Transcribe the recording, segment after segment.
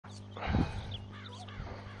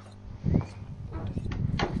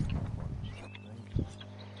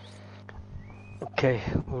Okay,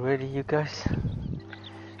 we ready, you guys?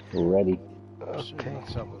 We're ready. Okay.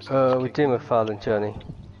 We're doing McFarlane journey.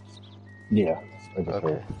 Yeah, I just Okay.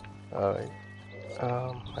 heard. Alright. Hang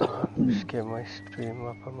on. Just get my stream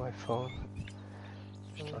up on my phone.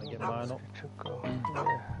 Just trying to get mine up. Yeah,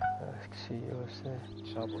 I see yours there.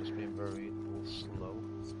 Tablet's been very slow.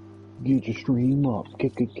 Get your stream up.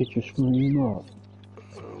 Get your stream up.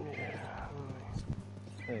 Yeah.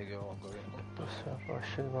 There you go, I've got it. Oh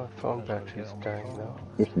shit, my phone battery's dying now.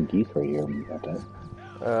 There's some geese right here when you got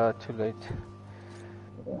that. Too late.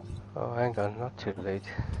 Yeah. Oh, hang on, not too late.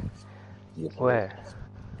 Yes, Where?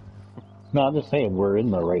 No, I'm just saying we're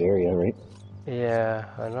in the right area, right? Yeah,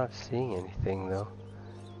 I'm not seeing anything though.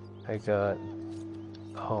 I got...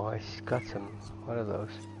 Oh, I got some... What are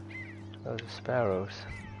those? Those are sparrows.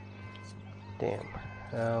 Damn.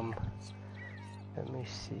 Let me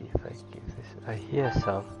see if I give this... I hear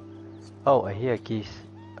some. Oh, I hear geese.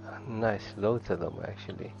 Nice, loads of them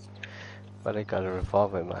actually. But I got a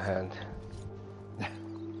revolver in my hand.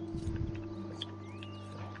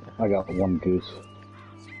 I got one goose.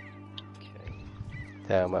 Okay.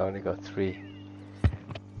 Damn, I only got 3.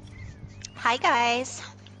 Hi guys.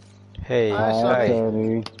 Hey,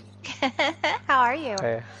 Hi. How are you?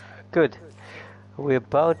 Good. We're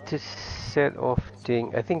about to set off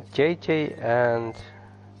doing... I think JJ and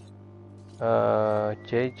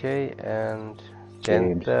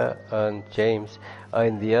Gentha and James are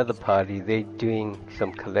in the other party. They're doing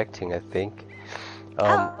some collecting, I think.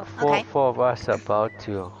 Okay. Four of us are about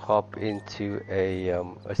to hop into a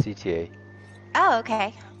CTA. Oh,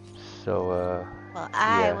 okay. So, well,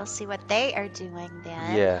 I will see what they are doing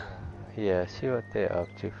then. Yeah, see what they're up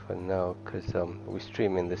to for now, because we're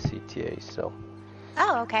streaming the CTA, so...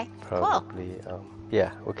 Oh, okay. Probably, cool.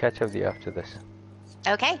 Yeah, we'll catch up with you after this.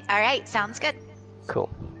 Okay, alright, sounds good. Cool.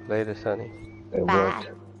 Later, Sonny. Bye.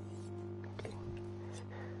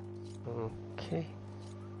 Okay.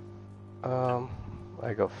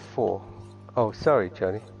 I got 4. Oh, sorry,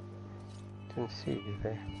 Johnny. Didn't see you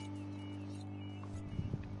there.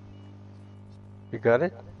 You got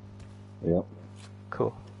it? Yep.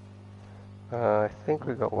 Cool. I think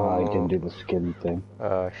we got one I more. didn't do the skin thing.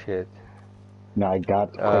 Oh, shit. No, I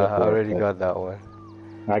got... I already got that one.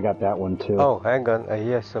 I got that one, too. Oh, hang on. I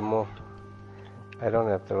hear some more. I don't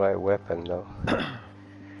have the right weapon, though.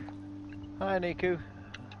 Hi, Niku.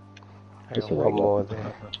 I got one more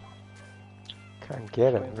there. Can't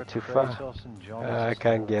get him. They're too far. I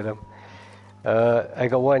can't get him. I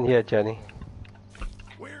got one here, Johnny.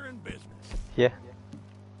 We're in business. Yeah.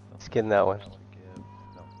 Skin that one.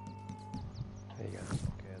 There you go.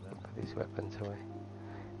 Put these weapons away.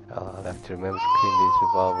 I'll have to remember to clean these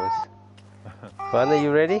revolvers. Vana,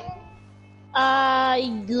 you ready?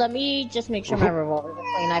 Let me just make sure my revolvers are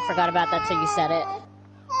clean. I forgot about that till you said it.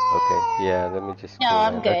 Okay, yeah, let me just... No,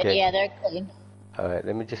 I'm good. Okay. Yeah, they're clean. Alright,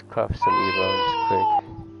 let me just craft some E-rounds quick.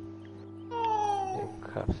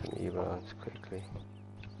 Craft some E-rounds quickly.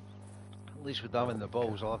 At least with having the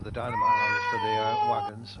bows, I'll have the dynamite arrows for the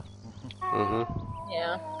wagons.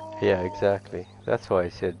 Yeah. Yeah, exactly. That's why I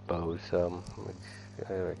said bows. Which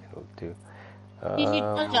I reckon will do. Did you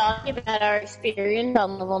tell Johnny about our experience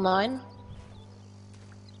on level 9?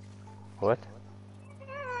 What?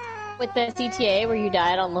 With the CTA where you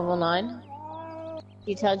died on level 9? Did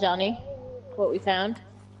you tell Johnny what we found?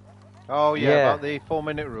 Oh yeah, about the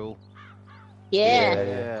 4-minute rule.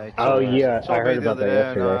 Yeah. Oh yeah, I heard about that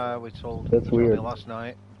yesterday. And, we told That's weird. last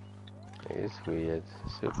night. It is weird.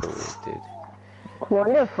 Super weird, dude.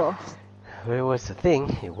 Wonderful. Well, it was the thing.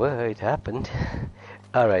 It happened.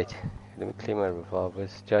 Alright. Let me clean my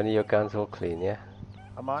revolvers. Johnny, your guns all clean, yeah?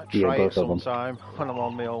 I might try it sometime when I'm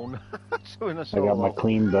on my own. I got my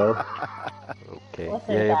clean bow. Okay.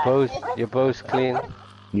 Yeah, your bow's clean?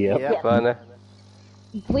 Yep. Vana?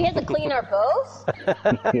 We had to clean our bows?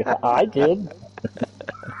 Yeah, I did.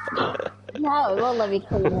 No, it won't let me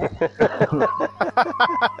clean it.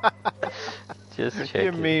 Just check.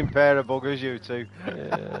 You mean pair of buggers, you two.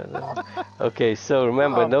 Yeah, no. Okay, so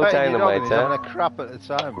remember, no dynamite, huh? Having a crap at the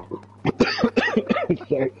time.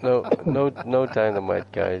 No dynamite,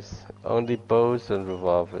 guys. Only bows and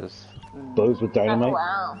revolvers. Bows with dynamite? Oh,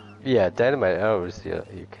 wow. Yeah, dynamite arrows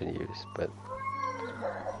you can use, but...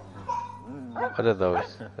 What are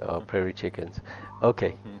those? Oh, prairie chickens.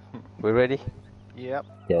 Okay, we ready? Yep.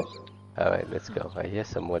 Yes. Alright, let's go. I hear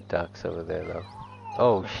some more ducks over there, though.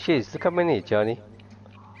 Oh, shiz, look how many, Johnny.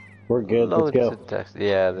 We're good, Loads let's go. Of ducks.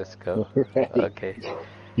 Yeah, let's go. Right. Okay.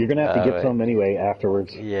 You're gonna have to get some anyway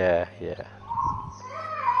afterwards. Yeah.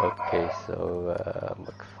 Okay, so,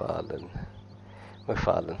 McFarlane,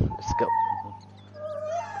 let's go.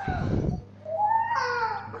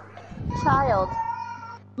 Child.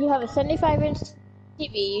 You have a 75-inch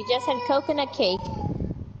TV. You just had coconut cake.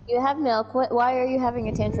 You have milk. Why are you having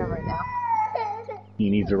a tantrum right now? He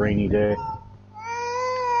needs a rainy day.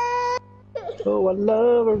 Oh, I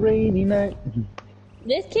love a rainy night.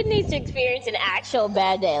 This kid needs to experience an actual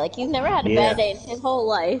bad day. Like, he's never had a bad day in his whole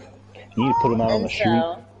life. You need to put him out on the street.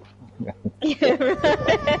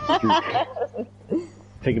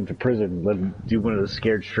 Take him to prison. Let him do one of those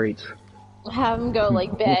scared streets. Have him go,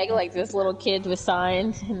 like, beg like this little kids with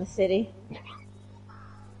signs in the city.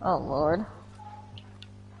 Oh, Lord.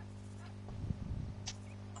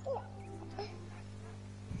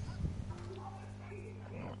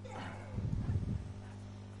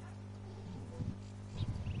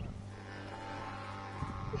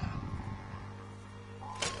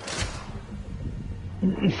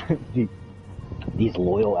 These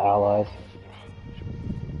loyal allies.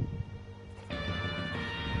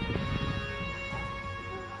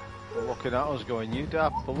 They're looking at us going, you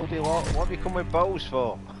daft bloody lot, what have you come with bows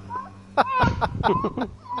for?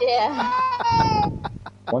 Yeah.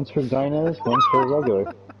 One's for dinos, one's for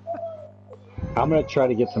regular. I'm gonna try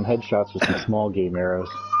to get some headshots with some small game arrows.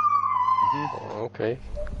 Okay.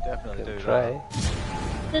 Definitely do try.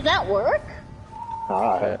 that. Did that work?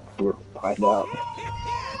 We'll find out.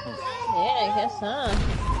 Yeah, I guess so.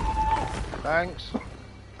 Thanks.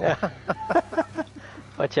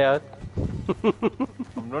 Watch out.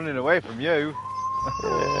 I'm running away from you.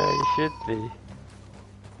 Yeah, you should be.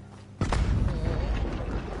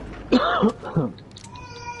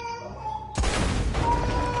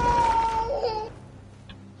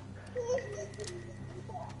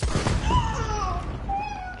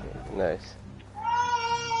 Okay, nice.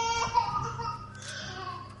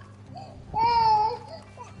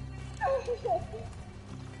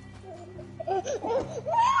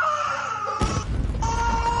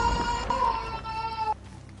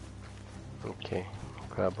 Okay,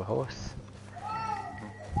 grab a horse.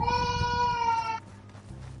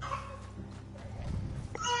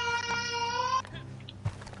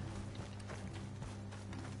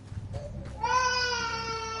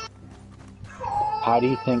 How do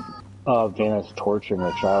you think Vanna's torturing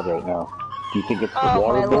her child right now? Do you think it's the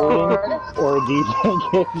waterboarding, or do you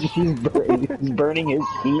think she's burning his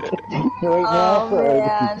feet right now?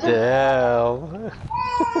 Man. Damn.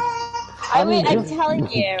 I mean, I'm telling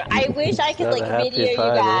you, I wish I could like video you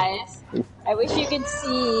guys. I wish you could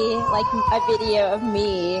see like a video of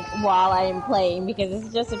me while I'm playing because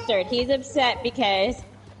it's just absurd. He's upset because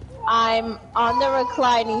I'm on the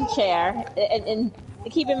reclining chair, and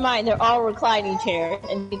keep in mind they're all reclining chairs,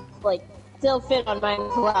 and like still fit on mine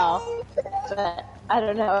as well. But I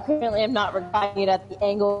don't know. Apparently, I'm not reclining it at the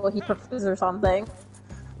angle he prefers or something.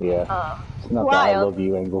 Yeah, it's not wild. the I love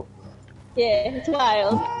you angle. Yeah, it's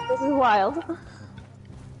wild. This is wild.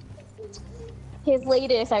 His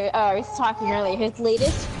latest, I was talking earlier, his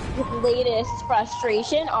latest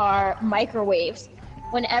frustration are microwaves.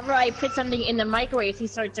 Whenever I put something in the microwave, he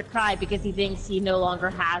starts to cry because he thinks he no longer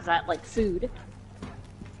has that, like, food.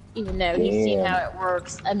 Even though he's seen how it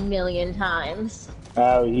works a million times.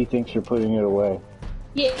 Oh, he thinks you're putting it away.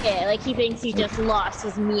 Yeah, like he thinks he just lost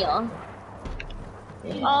his meal.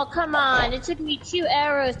 Oh, come on. It took me 2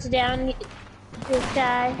 arrows to down this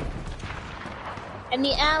guy. And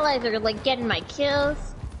the allies are, like, getting my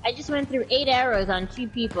kills. I just went through 8 arrows on 2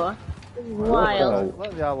 people. This is wild.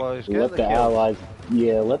 Let the allies get Let the allies,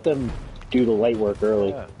 let them do the light work early.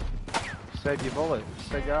 Yeah. Save your bullets,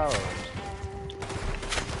 save your arrows.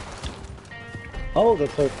 Oh,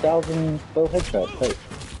 that's 1,000 bow headshots. Hey,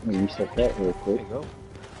 let me reset that real quick. There you go.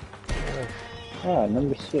 Ah,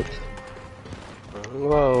 number 6.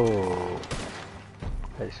 Whoa!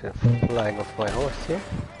 I just flying off my horse here.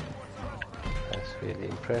 That's really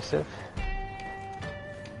impressive.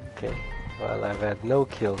 Okay, well I've had no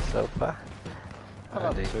kills so far.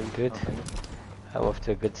 I'm doing good. I'm off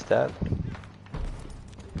to a good start.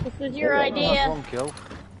 This was your idea. One kill.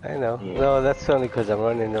 I know. No, that's only because I'm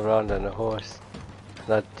running around on a horse,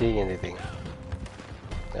 not doing anything.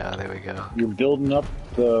 Ah, there we go. You're building up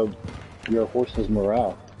your horse's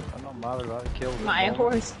morale. I'm not mad about the kills. My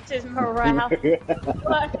horse's morale.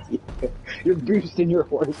 What? You're boosting your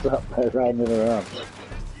horse up by riding it around.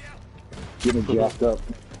 Getting jacked up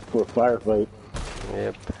for a firefight.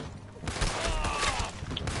 Yep.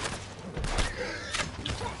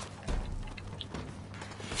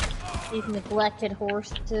 These neglected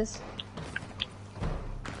horses.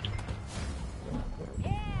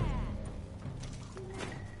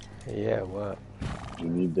 Yeah, what? You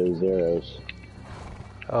need those arrows.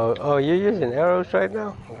 Oh, you're using arrows right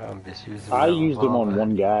now? I'm just using. I used them on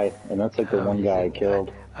one guy, and that's like the one guy I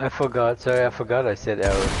killed. I forgot. Sorry, I forgot. I said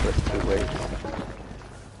arrows was 2 ways.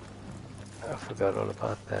 forgot all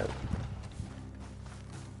about that.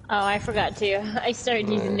 Oh, I forgot too. I started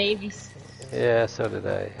using navies. Yeah, so did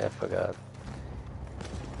I. I forgot.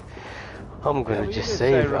 I'm gonna Yeah, just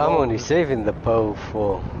save. I'm only saving the bow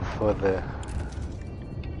for the.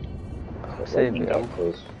 I'm saving.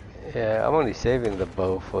 Yeah, I'm only saving the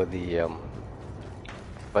bow for the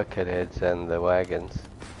bucket heads and the wagons.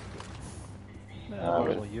 I'm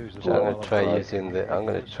gonna try using the. I'm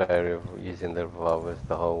gonna try using the revolvers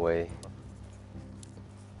the whole way.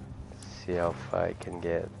 See how far I can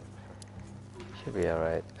get. Should be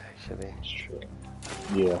alright, actually. Sure.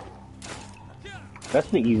 Yeah. That's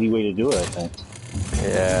the easy way to do it, I think.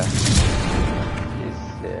 Yeah.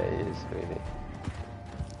 It is really.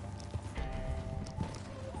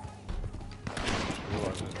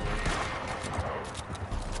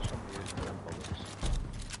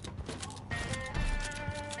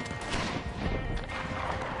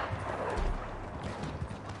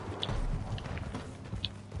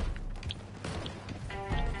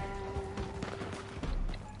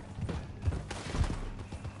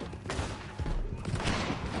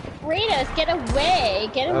 Kratos, get away!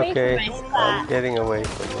 Get away from my spot. I'm getting away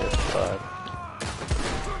from your spot.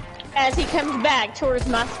 As he comes back towards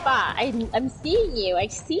my spot, I'm seeing you. I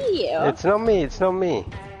see you. It's not me. It's not me.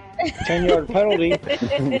 10-yard penalty.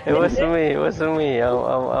 It wasn't me. It wasn't me. I'm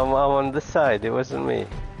on the side. It wasn't me.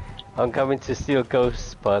 I'm coming to steal Ghost's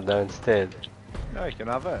spot now instead. No, you can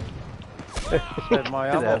have it. Save my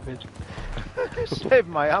ammo. Save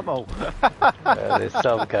my ammo. There's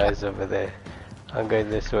some guys over there. I'm going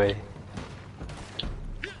this way.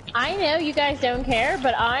 I know you guys don't care,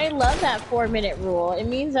 but I love that 4-minute rule. It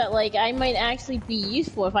means that, like, I might actually be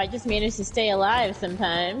useful if I just manage to stay alive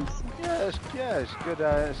sometimes. Yeah, it's good.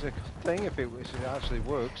 It's a thing if it actually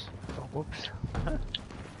works. Oh, whoops.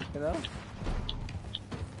 You know.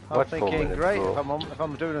 I'm thinking, great. If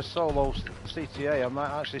I'm doing a solo CTA, I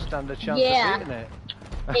might actually stand a chance of beating it.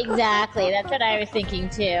 Exactly. That's what I was thinking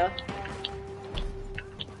too.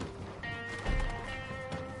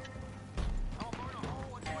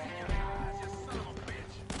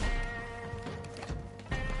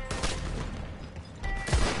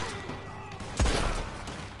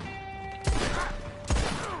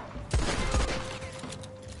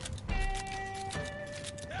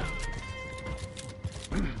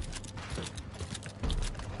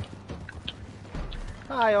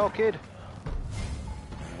 Hi, Orchid.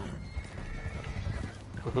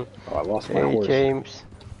 Oh, I lost my horse. James.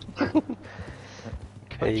 Got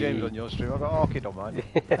James on your stream. I got Orchid on mine.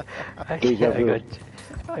 I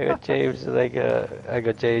got James and I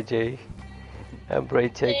got JJ and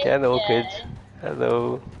Braytech and Orchid.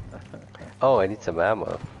 Hello. Oh, I need some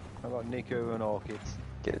ammo. I got Nico and Orchid.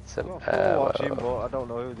 Get some ammo. Watching, but I don't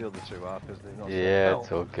know who the other two are because they're not. Yeah,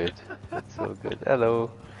 it's all good. It's all good.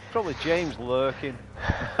 Hello. Probably James lurking.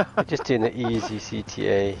 We're just doing an easy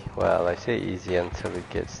CTA. Well, I say easy until it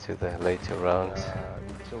gets to the later rounds.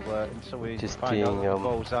 Until we just find doing, out the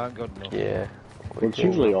balls aren't good enough. Yeah. Well, it's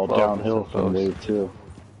usually all downhill from wave 2.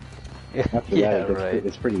 After that,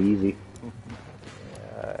 it's pretty easy.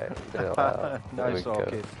 Nice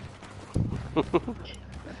Orchid.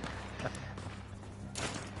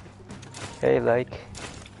 Hey, like,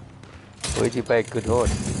 where'd you buy a good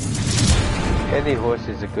horse? Any horse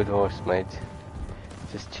is a good horse, mate.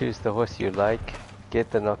 Just choose the horse you like, get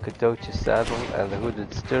the Nakadocha saddle and the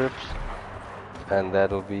hooded stirrups, and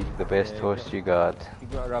that'll be the best horse you got. You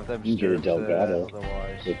gotta have them you can get a Delgado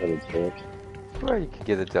otherwise. with hooded stirrups. Well, you can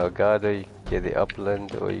get a Delgado, you can get the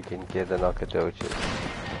Upland, or you can get the Nakadochas.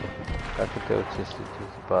 Nakadochas is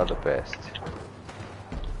about the best.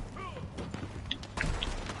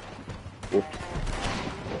 Oops.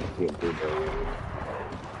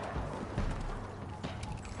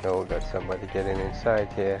 Oh, we got somebody getting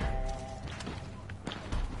inside here.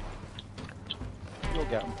 You'll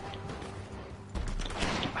get them.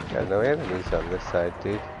 Got no enemies on this side,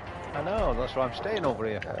 dude. I know, that's why I'm staying over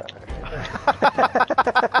here.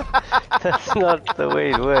 That's not the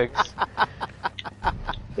way it works.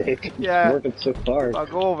 Yeah. Working so far. If I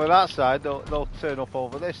go over that side, they'll turn up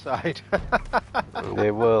over this side. They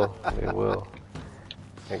will. They will.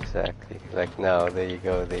 Exactly. Like now, there you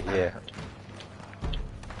go. They're here.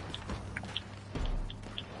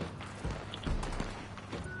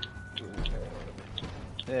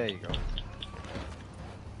 There you go.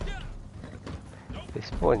 They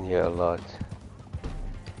spawn here a lot.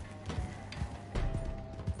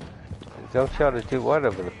 Don't try to do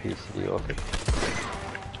whatever the piece of you, okay?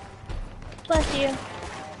 Bless you.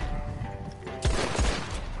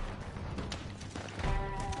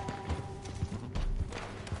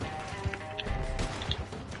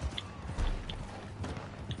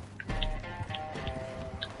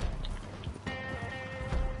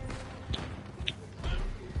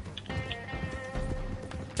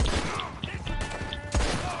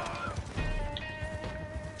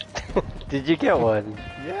 Did you get one?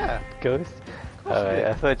 Yeah. Ghost? Alright,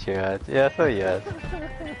 I thought you had. Yeah, I thought you had.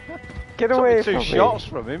 Get away from me. 2 shots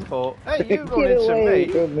from him, but hey, you run Get into away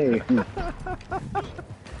me. from me.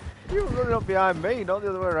 You were running up behind me, not the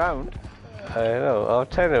other way around. I know, I'm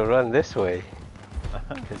trying to run this way.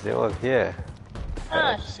 Because they're all here.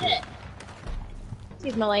 Oh, shit.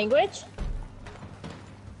 Excuse my language.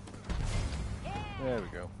 There we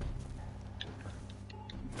go.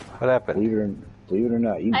 What happened? Believe it or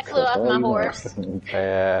not, you I flew off my horse.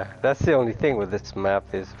 That's the only thing with this map,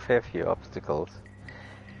 there's a fair few obstacles.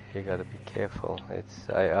 You gotta be careful.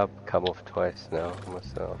 I've come off twice now,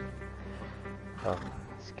 myself. Oh,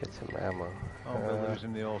 let's get some ammo. Oh, we're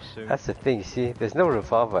losing the horse soon. That's the thing, you see, there's no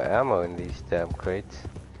revolver ammo in these damn crates.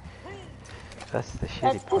 That's the shitty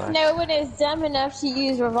That's because part. no one is dumb enough to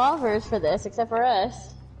use revolvers for this, except for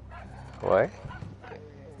us. Why?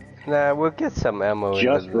 Nah, we'll get some ammo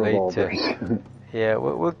Just in the revolvers. later. Yeah,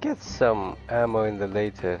 we'll get some ammo in the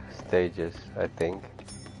later stages, I think.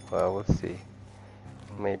 Well, we'll see.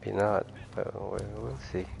 Maybe not, but we'll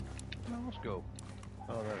see. No, let's go.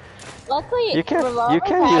 Oh, there it is. Luckily, You can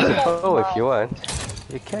use a bow if you want.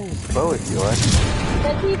 You can use a bow if you want.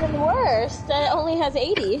 That's even worse. That only has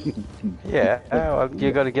 80. Yeah, well,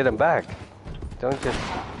 you gotta get them back. Don't just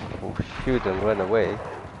shoot and run away.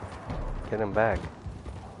 Get them back.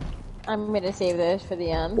 I'm gonna save those for the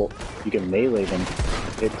end. Well, you can melee them.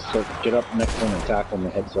 Get up next to them and tackle them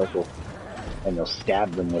in head circle. And you'll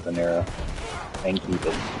stab them with an arrow. And keep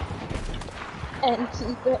it. And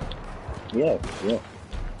keep it. Yeah.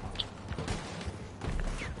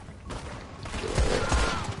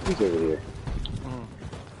 Who's over here?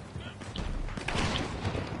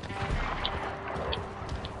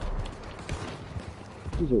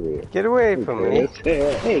 Who's over here? Get away from me.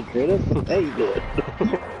 Hey, Curtis. How you doing?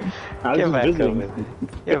 I was Get just back visiting. over there.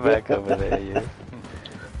 Get back over there, you.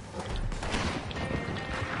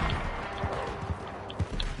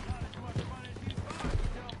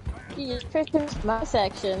 You just picked my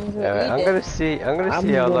sections. I'm gonna see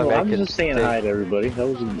how long I I'm can just saying stay. hi to everybody. I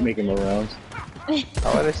was just making my rounds. I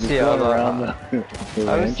wanna see how long. Around the I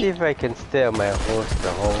wanna ranch. see if I can stay on my horse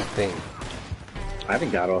the whole thing. I haven't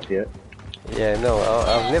got off yet. Yeah, no,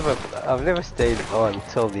 I've never stayed on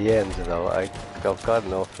till the end, you know. I've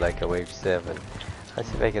gotten off like a wave 7. Let's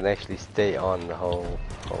see if I can actually stay on the whole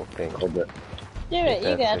thing. Called the Do it,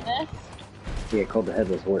 you got this. called the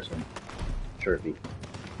Headless Horseman. Sure it be.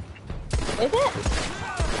 Is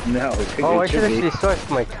it? No, Oh, I it should should be. actually switch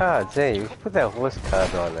my cards. Hey, you should put that horse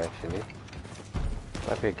card on actually.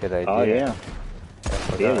 Might be a good idea. Oh yeah.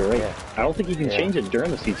 Yeah, you're right. Yeah. I don't think you can change it during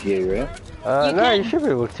the CTA, right? You No, can. you should be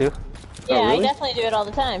able to. Yeah, Oh, really? I definitely do it all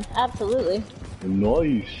the time. Absolutely.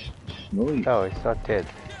 Nice. No, it's not dead.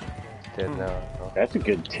 It's dead now. No. That's a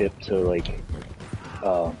good tip to like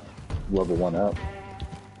level 1 up.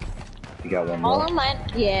 You got one All more. of mine.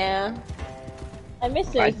 Yeah. I miss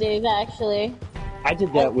those days actually. I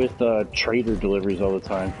did that with trader deliveries all the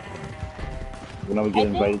time. When I would get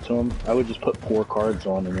invited to them, I would just put 4 cards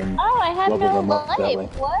on and then Oh, I have level no them up that way.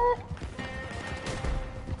 life. What?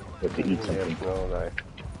 You have to eat something. No life.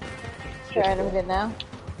 Alright, I'm good now.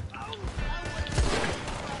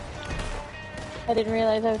 I didn't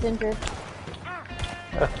realize I was injured.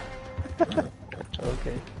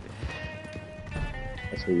 Okay.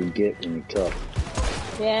 That's what you get when you're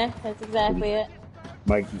tough. Yeah, that's exactly it.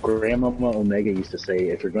 My grandmama Omega used to say,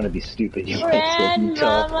 if you're going to be stupid, you might as well be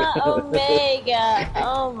tough. Grandmama Omega.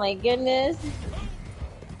 Oh my goodness.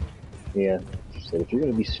 Yeah. She said, if you're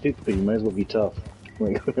going to be stupid, you might as well be tough.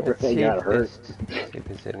 Like, whenever Let's they see got if hurt.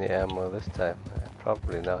 there's any ammo this time.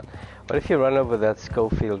 Probably not. What if you run over that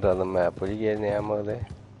Schofield on the map? Will you get any ammo there?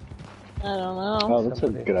 I don't know. Oh, that's a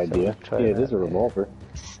good idea. Yeah, it is a revolver.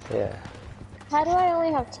 Yeah. How do I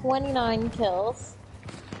only have 29 kills?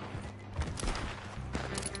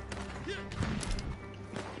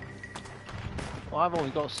 Well, I've only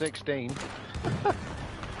got 16.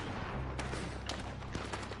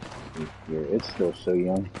 Yeah, it's still so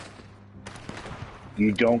young.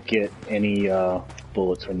 You don't get any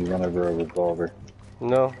bullets when you run over a revolver.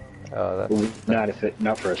 No? Oh, that's...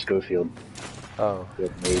 Not for a Schofield. Oh.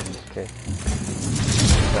 Good, maybe. Okay.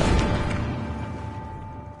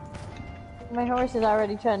 My horse is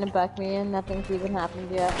already trying to buck me and nothing's even happened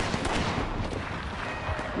yet.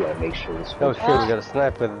 You gotta make sure this Oh horse... shit, we got a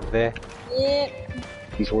sniper there. Yep.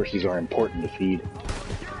 These horses are important to feed.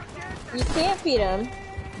 You can't feed them.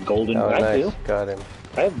 Golden... Oh, I nice. do. Got him.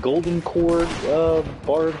 I have golden cord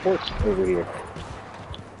barred horse over here.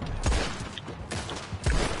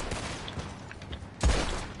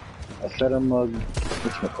 I fed him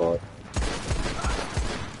whatchamacallit?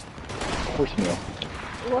 Horse meal.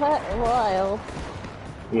 What? Wild.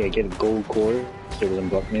 Yeah, get a gold core so it doesn't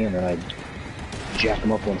buck me, and then I jack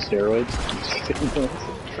him up on steroids.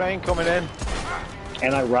 Train coming in.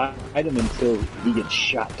 And I ride him until he gets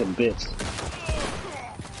shot to bits.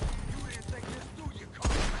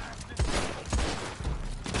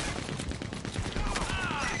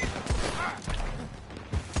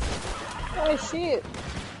 Oh shoot!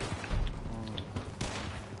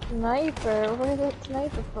 Sniper, where's that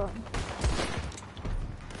sniper from?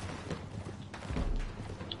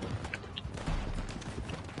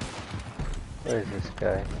 Where is this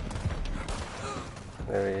guy?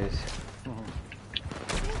 There he is.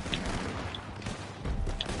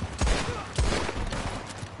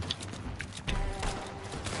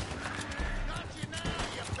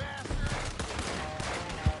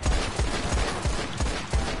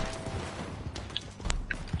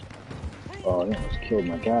 Oh, he almost killed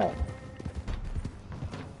my guy.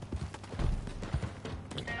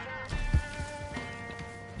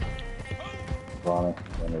 Bonnie,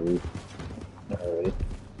 on the roof. Alrighty.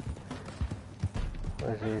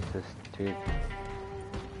 What is this dude?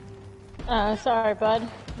 Sorry, bud.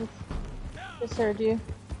 Just heard you.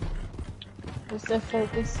 Was so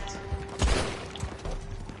focused.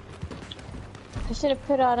 I should have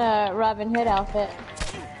put on a Robin Hood outfit.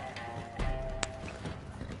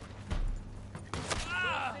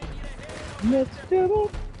 Let's do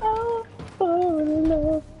it all for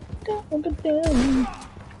love. Down.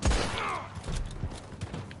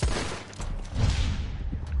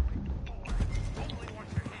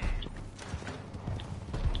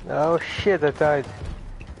 Oh shit, I died.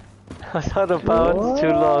 I was out of bounds too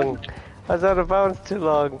long. I was out of bounds too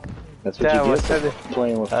long. That's what you get for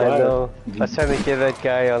playing with fire. I know. I was trying to get that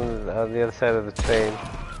guy on the other side of the train.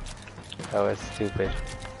 That was stupid.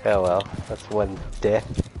 Oh well, that's one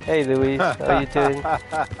death. Hey Louise, how you doing?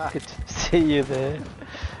 Good to see you there.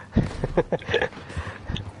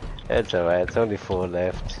 It's alright, it's only 4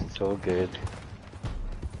 left. It's all good.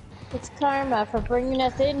 It's karma for bringing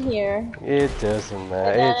us in here. It doesn't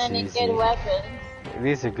matter, it's easy. Good weapons.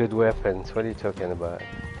 These are good weapons, what are you talking about?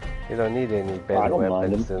 You don't need any better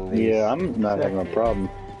weapons than these. Yeah, I'm not having a problem.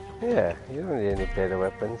 Yeah, you don't need any better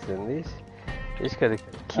weapons than these. You just gotta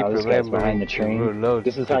keep remembering behind the train. Reload.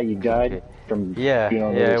 This is how you died from being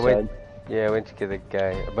on I the other side. I went to get a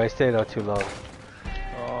guy, but I stayed out too long.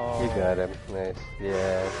 Oh. You got him, nice.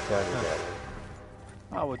 Yeah, got him.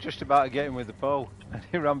 Oh, we're just about to get him with the bow, and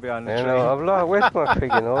he ran behind the train. I know, where's my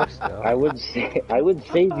friggin' horse now? I would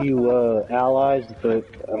save you, allies, but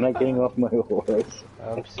I'm not getting off my horse.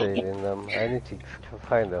 I'm saving them. I need to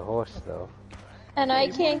find a horse though. And I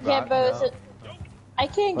can't get bows. I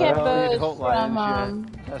can't get bows from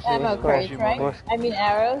ammo crates, right? I mean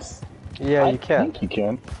arrows. Yeah, you can. I think you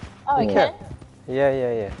can. Oh, I can?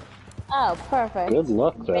 Yeah. Oh, perfect. Good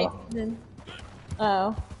luck, though.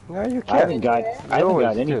 Oh. No, you I haven't can't.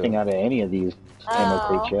 got anything out of any of these ammo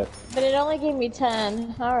crates yet. But it only gave me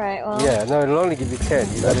 10. Alright, well. Yeah, no, it'll only give you 10.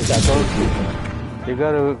 You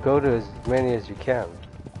gotta go to as many as you can.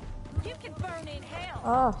 You can burn in hell.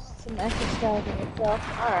 Oh, some exercising yourself.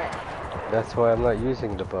 Alright. That's why I'm not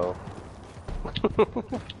using the bow.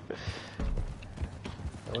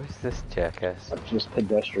 Where's this jackass? Just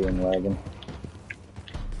pedestrian wagon.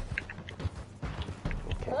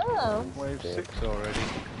 Okay. Oh. Wave 6 already.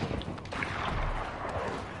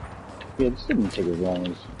 Yeah, this didn't take as long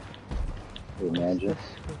as you imagine.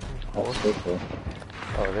 That's quickly.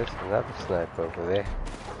 Oh, there's another sniper over there.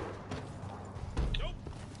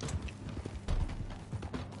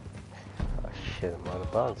 Oh shit, I'm out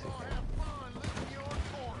of bounds again.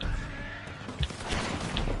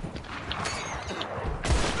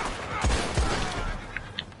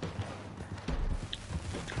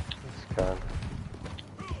 It's gone.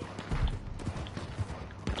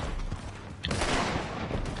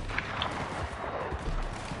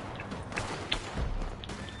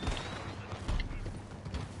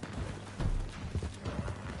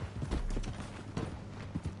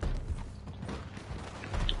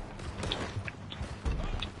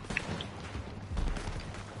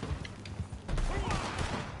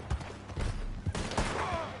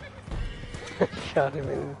 Shot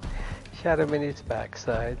him in his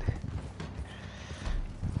backside.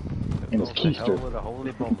 In his keister.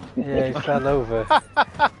 Yeah, he fell over.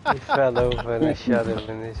 He fell over and I shot him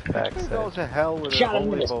in his backside. Go to hell with a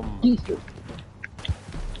holy bum. Keister.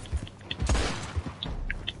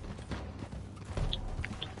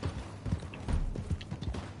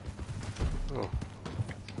 Oh,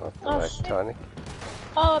 not the right tonic.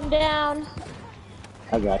 Oh, I'm down.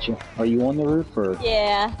 I got you. Are you on the roof or?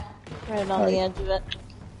 Yeah, right on the edge of it.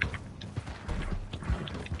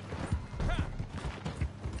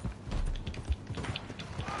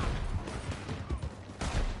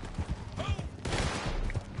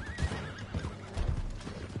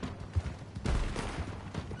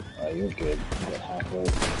 you're good. You got halfway.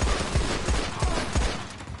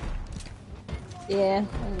 Yeah,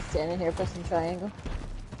 I'm just standing here pressing triangle.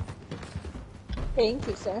 Thank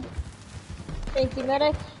you, sir. Thank you,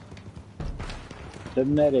 medic. The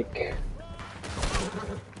medic.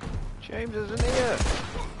 James isn't here.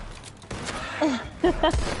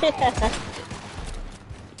 Yeah.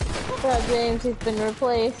 Well, James, he's been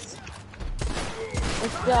replaced.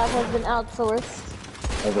 This job has been outsourced.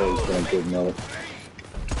 I've always been a good medic.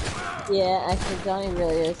 Yeah, actually, Johnny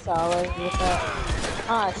really is solid with that.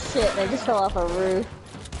 Ah, shit, they just fell off a roof.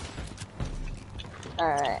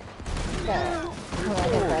 Alright.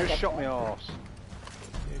 Oh, just shot me arse.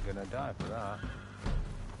 You're gonna die for that.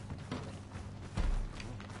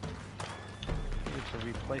 I need to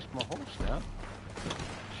replace my horse now.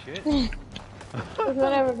 Shit. Just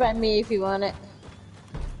run over by me if you want it.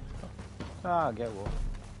 Ah, I'll get one.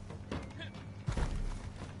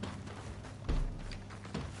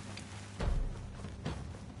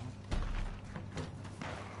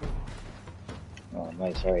 Oh,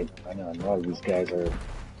 nice. Alright. I know a lot of these guys are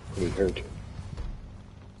pretty hurt.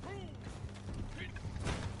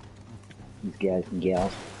 These guys and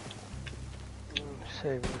gals.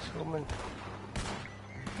 Save this woman.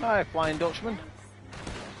 Hi, Flying Dutchman.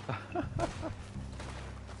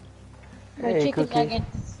 My Hey, chicken Cookie.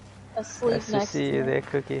 nuggets asleep Nice to next see to you me. there,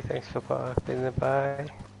 Cookie. Thanks for popping by.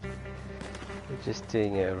 We're just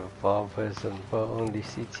doing revolvers and only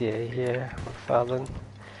CTA here. McFarlane.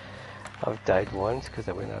 I've died once because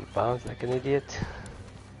I went out of bounds like an idiot.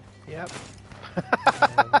 Yep.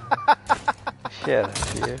 Shut up,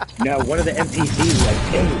 you. Now, one of the NPCs was like,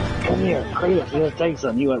 hey, come here, Chris, I'm gonna tell you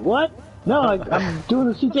something. You went, what? No, I'm doing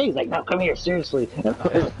the CTA. He's like, no, come here, seriously. And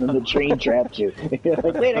then the train trapped you. You're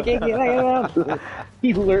like, wait, I can't get out.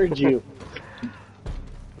 He lured you.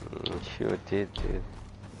 Sure did, dude.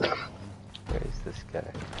 Where is this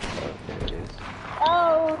guy? Oh, there it is.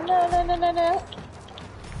 Oh, no.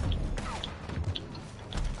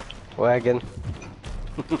 Wagon.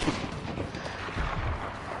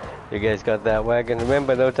 You guys got that wagon?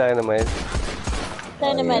 Remember, no dynamite.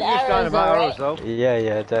 Dynamite arrows, arrows, right? though.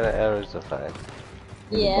 Yeah, dynamite arrows are fine.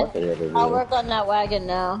 Yeah. I'll work on that wagon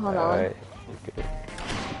now. Hold on. Alright, okay.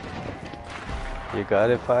 You got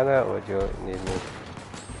it, Fana, or do you need me?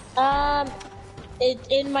 It's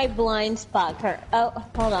in my blind spot. Oh,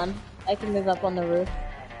 hold on. I can move up on the roof.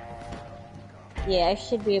 Yeah, I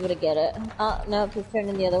should be able to get it. Oh, no, he's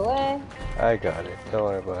turning the other way. I got it. Don't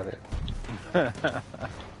worry about it.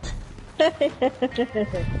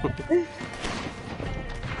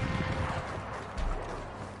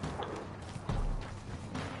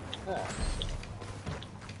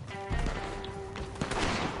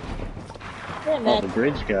 Oh, the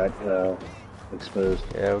bridge got exposed.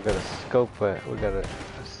 Yeah, we got a scope. We got a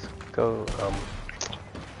scope.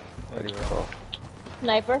 What do you call?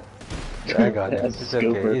 Sniper. I got him. It's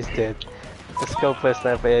okay. He's dead. The scoper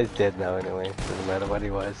sniper is dead now. Anyway, doesn't matter what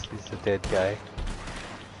he was. He's a dead guy.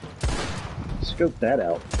 Scope that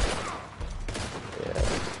out. Yeah,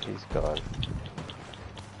 he's gone.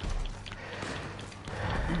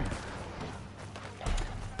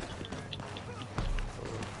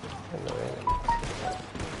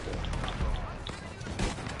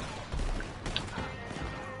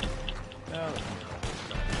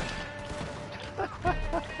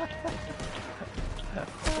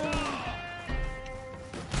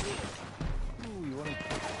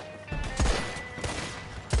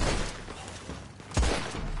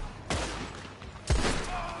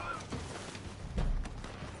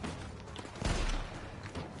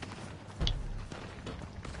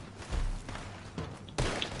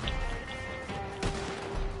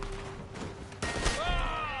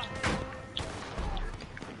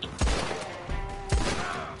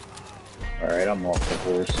 Alright, I'm off the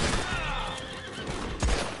horse.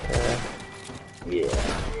 Yeah.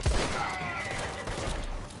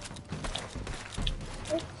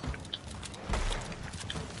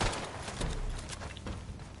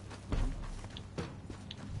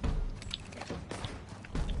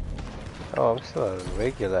 Oh, I'm still out of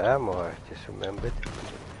regular ammo, I just remembered.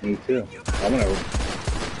 Me too. I'm gonna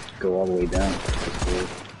go all the way down.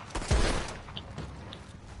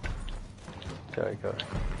 Sorry, go.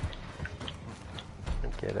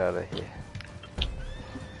 Get out of here.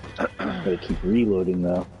 Gotta keep reloading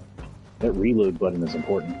though. That reload button is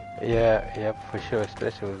important. Yeah, for sure,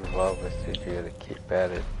 especially with revolvers too, you gotta keep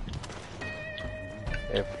at it.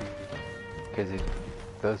 Because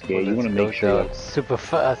those you want to make sure down super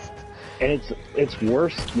fast. And it's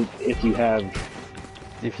worse if you have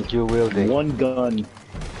you're wielding one gun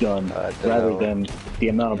rather than the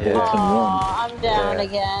amount of bullets in one. I'm down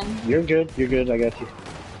again. You're good, I got you.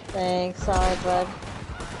 Thanks, sorry, bud.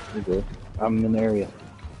 You're good. I'm in the area.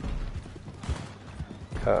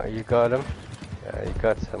 You got him? You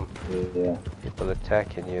got some Yeah. people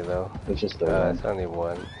attacking you though. It's just the one. It's only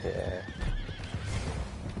one, yeah.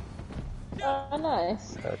 Oh,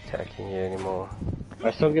 nice. Not attacking you anymore.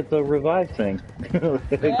 I still get the revive thing. Yeah.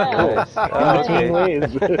 Nice. Oh, okay. ways.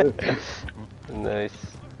 Nice.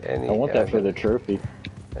 I want that for the trophy.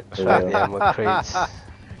 Try the ammo crates.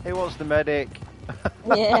 He wants the medic.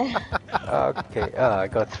 Yeah. Okay. I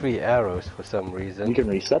got 3 arrows for some reason. You can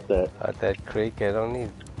reset that. At that crate, I don't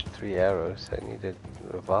need 3 arrows. I needed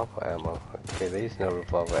revolver ammo. Okay, there is no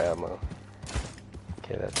revolver ammo.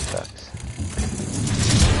 Okay, that sucks.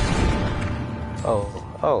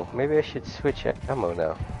 Oh, maybe I should switch ammo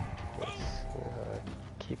now. Let's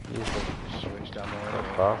keep using Switched ammo.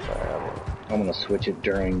 revolver ammo. I'm gonna switch it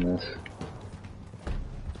during this.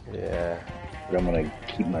 Yeah. But I'm gonna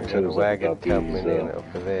keep my There's toes a up wagon about coming these, in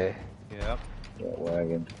over there. Yep. that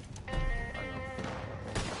wagon.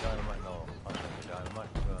 Dynamite, no. I don't think dynamite.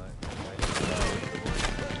 Right.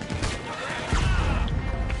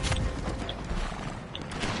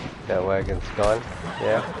 That wagon's gone.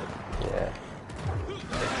 Yeah. Yeah. It's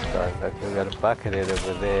gone. Okay, we got a bucket head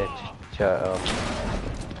over there.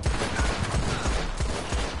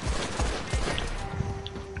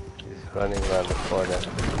 He's running around the corner.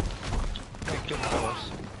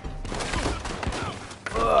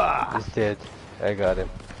 He's dead. I got him.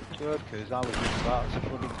 Good, because I was just about to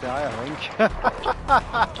fucking die, I think.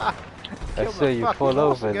 I saw you fall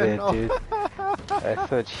over there, dude. I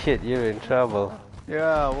thought, shit, you're in trouble.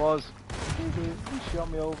 Yeah, I was. He shot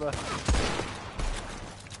me over.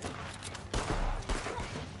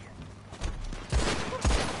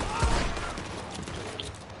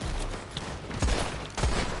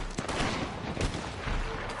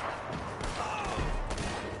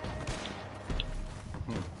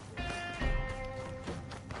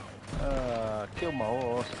 Kill my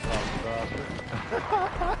horse, bastard.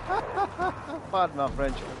 Pardon my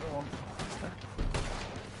French, everyone.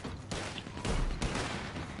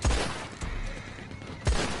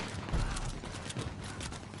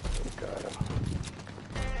 Got him.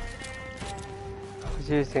 Who's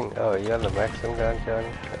using... Oh, you're on the maximum gun,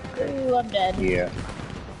 Johnny? Okay. Ooh, I'm dead. Yeah.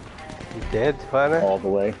 You dead, Fana? All the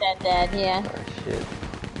way. Dead, yeah. Oh, shit.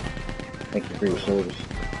 Thank you for your service.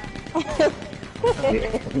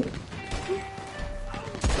 You've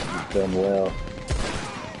done well.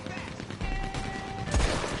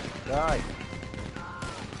 Die.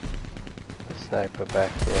 Sniper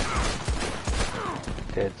back here.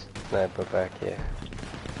 Dead sniper back here.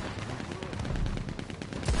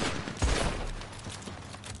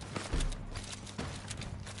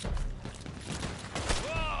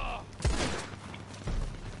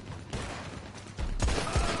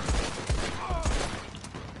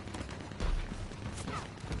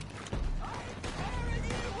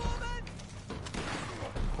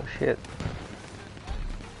 Oh shit.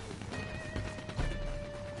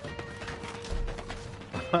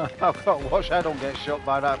 I've got to watch I don't get shot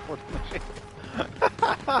by that foot machine.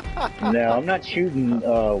 No, I'm not shooting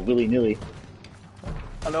willy-nilly.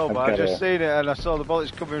 I know, but I just seen it and I saw the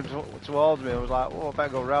bullets coming towards me. I was like, oh, I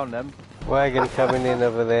better go round them. Wagon coming in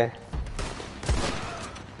over there.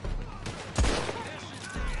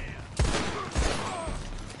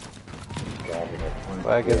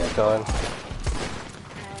 Wagon's gone.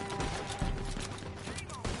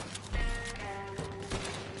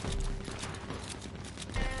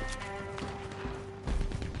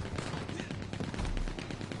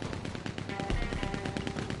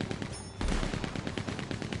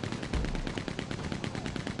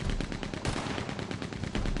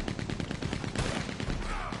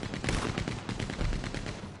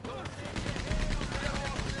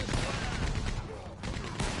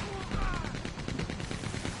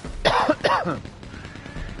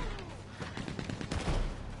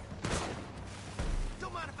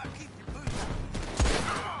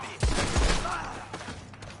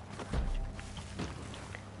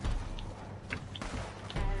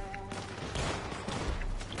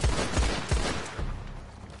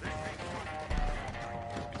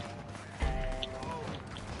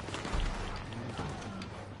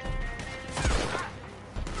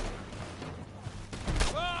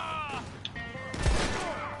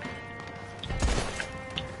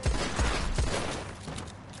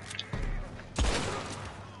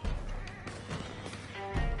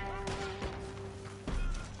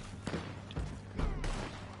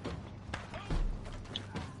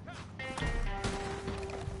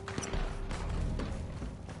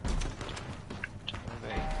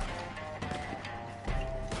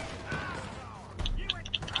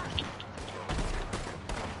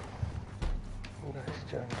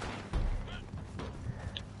 Johnny.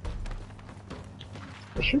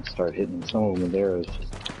 I should start hitting some of them with arrows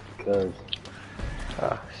just because.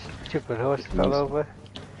 Ah, stupid horse fell over.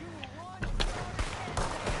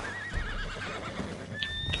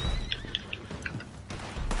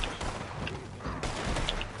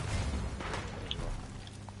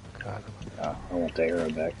 God. Oh, I want the arrow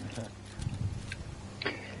back.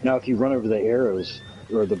 Now, if you run over the arrows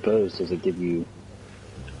or the bows, does it give you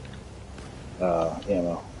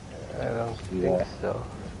ammo? I don't think so.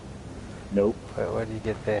 Nope. What do you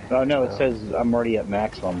get there? Oh no, it says I'm already at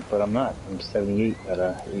maximum, but I'm not. I'm 78 out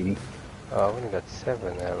of 80. Oh, I've only got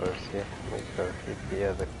 7 arrows here. Maybe I'll hit the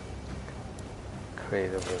other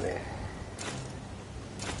crate over there.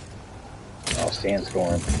 Oh,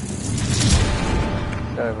 sandstorm.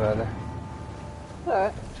 Sorry about that.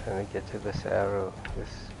 Alright. I'm trying to get to this arrow,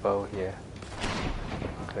 this bow here.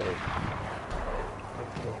 Great. Okay,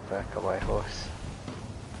 back on my horse.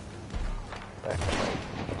 Back on my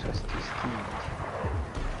trusty steed.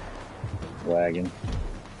 Wagon.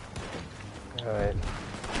 Alright.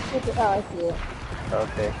 Oh, I see it.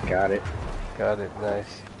 Okay. Got it. Got it,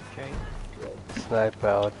 nice. Okay. Sniper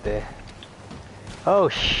out there. Oh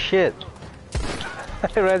shit!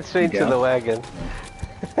 I ran straight to the wagon.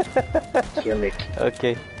 Kill it.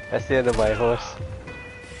 Okay, that's the end of my horse.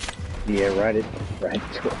 Yeah, ride it. Ride it.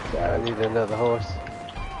 I need another horse.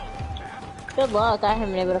 Good luck. I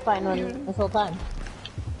haven't been able to find one this whole time.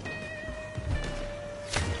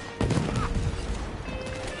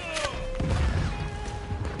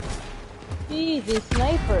 Jeez, these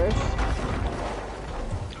snipers.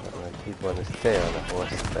 He'd want to stay on the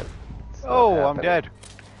horse, but oh, I'm dead.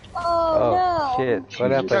 Oh, no. Shit, Jesus.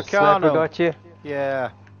 what happened? Takano. Sniper got you? Yeah.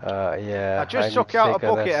 Yeah. I just took out a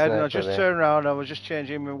bucket head and I just turned around and I was just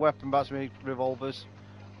changing my weapon back to my revolvers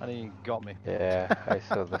and he got me. Yeah, I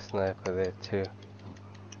saw the sniper there too.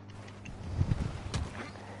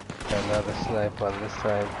 Another sniper on this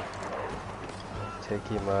side. Take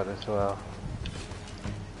him out as well.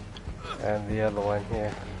 And the other one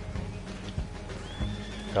here.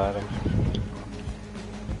 Got him.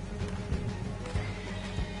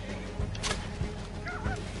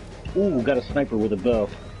 Ooh, got a sniper with a bow.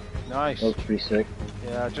 Nice. That was pretty sick.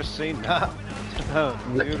 Yeah, I just seen that.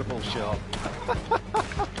 Beautiful shot.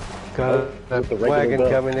 Got With the the regular wagon bow.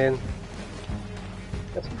 coming in.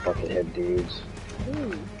 Got some buckethead dudes.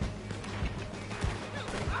 Ooh.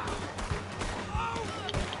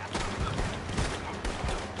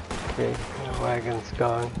 Okay, the wagon's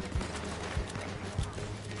gone.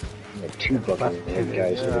 Like 2 buckethead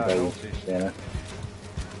guys with a bow. Santa.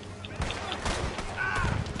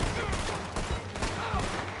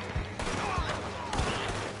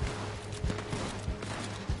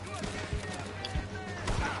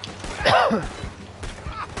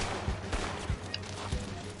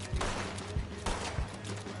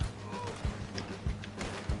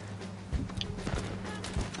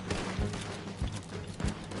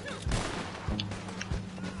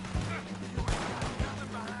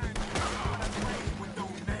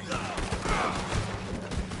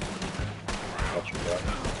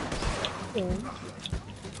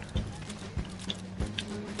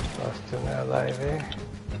 Lost an ally there.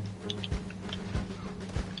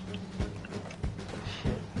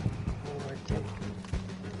 Shit. Working.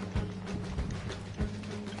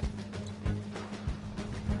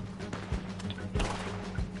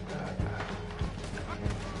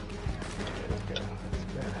 There we go. That's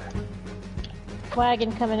better.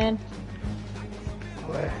 Wagon coming in.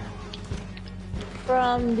 Where?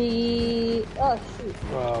 From the... Oh, shoot.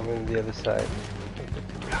 Oh, I'm in the other side.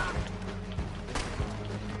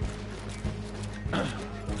 Nice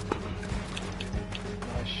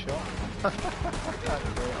shot. That's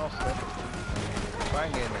very awesome.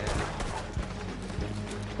 Bang in there.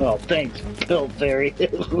 Oh, thanks, Pillsbury.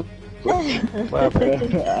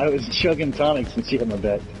 I was chugging tonics and she had my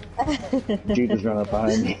back. Dude was running up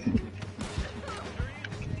behind me.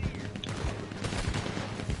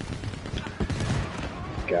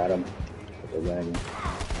 Got him. The wagon.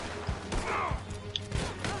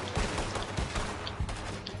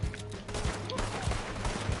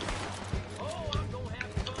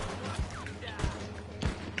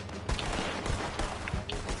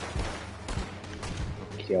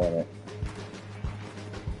 Killing it.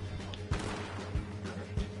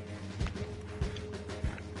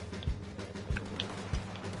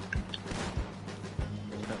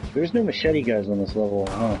 There's no machete guys on this level,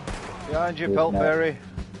 huh? Behind you, There's Peltberry.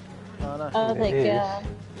 Oh, thank God.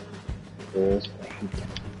 There is.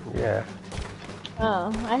 Yeah. Oh,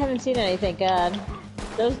 I haven't seen any, thank God.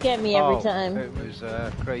 Those get me every time. It was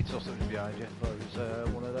Kratos that was behind you. It was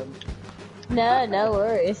one of them. No, no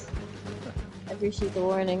worries. I appreciate the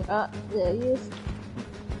warning. Oh, there he is.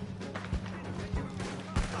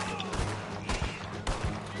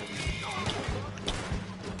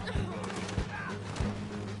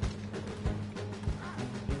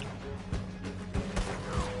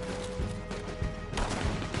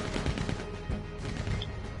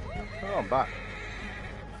 Oh, I'm back.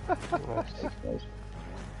 Nice.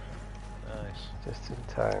 Nice. Just in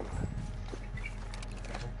time.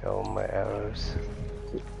 Got all my arrows.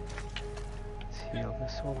 Let's heal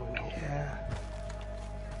this woman here.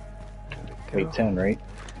 Wait, 10, right?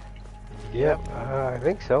 Yep, I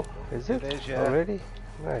think so. Is it? It is, yeah. Already?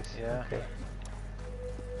 Nice. Yeah. Okay.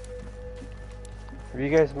 Have you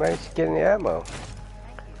guys managed to get any ammo?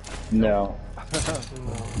 No. No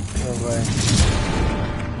way.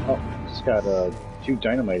 Oh, just got 2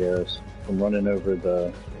 dynamite arrows from running over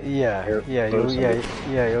the. Yeah,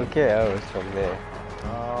 you'll get arrows from there.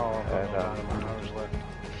 Oh, I know.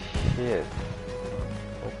 Shit.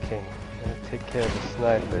 Okay, I'll take care of the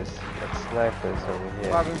snipers. That snipers over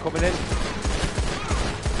here. Wagon coming in.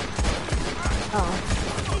 Oh.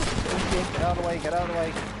 Get out of the way, get out of the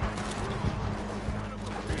way.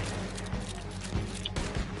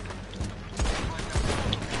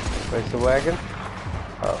 Where's the wagon?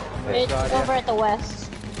 Oh, It's over at the west.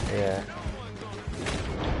 yeah.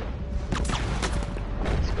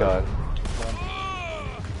 It's gone.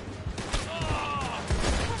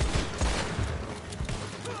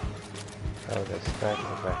 Oh, there's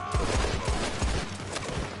sniper back here.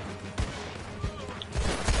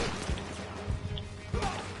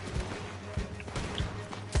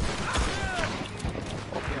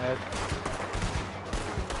 Up your head.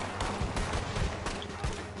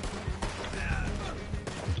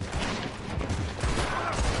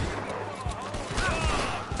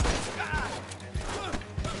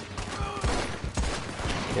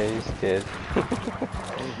 Yeah, he's dead.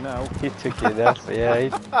 He's now. He took enough. Yeah,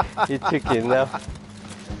 he took enough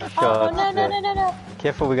shots. Oh, no, there. no.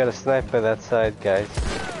 Careful, we got a sniper that side, guys.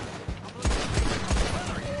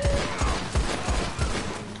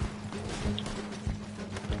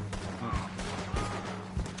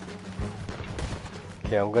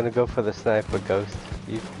 Okay, I'm gonna go for the sniper, Ghost.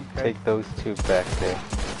 You take those 2 back there.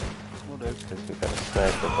 Will do. Because we got a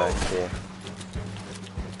sniper back here.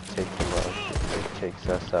 Take him out. He takes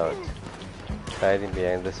us out. Hiding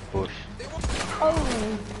behind this bush.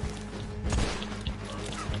 Oh.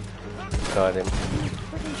 Got him.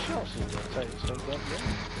 How many shots has it taken so far?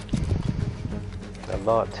 A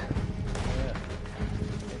lot. Yeah.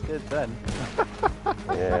 It did then.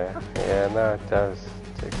 Yeah, no, it does.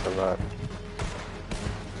 It takes a lot.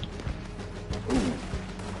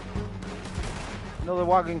 Another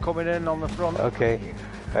wagon coming in on the front. Okay,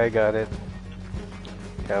 I got it.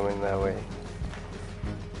 Coming that way.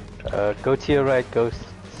 Go to your right, Ghost.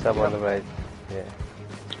 Some on the right. Yeah.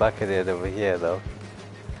 Bucketed over here, though.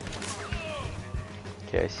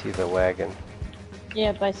 Okay, I see the wagon.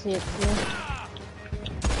 Yep, I see it too.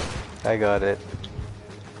 I got it.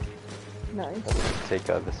 Nice. Let me just take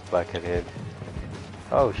out this buckethead.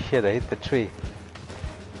 Oh shit, I hit the tree.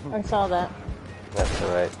 I saw that. That's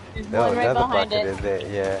alright. There's No, one right another behind bucket it. in there,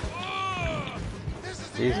 yeah.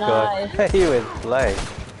 He's Nice. gone. He went flying.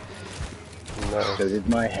 No. So did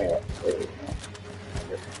my hat.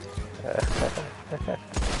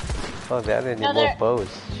 Oh, they added any more bows.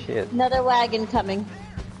 Shit. Another wagon coming.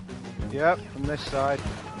 Yep, from this side.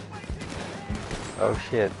 Oh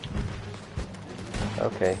shit.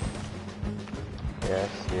 Okay. Yeah, I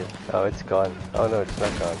see it. Oh, it's gone. Oh no, it's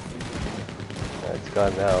not gone. No, it's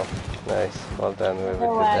gone now. Nice. Well done, whoever did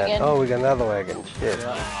that. Wagon. Oh, we got another wagon. Shit.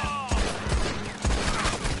 Yeah.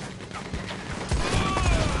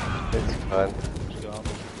 It's gone.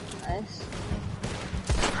 Nice.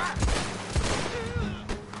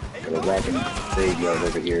 Got a wagon graveyard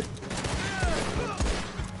over here.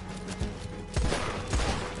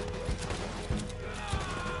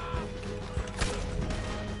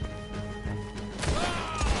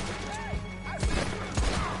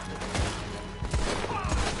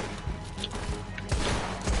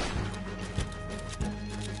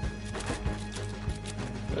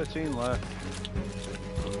 Left.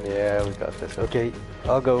 Yeah, we got this. Okay,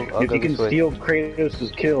 I'll go. I'll If go you can this way. steal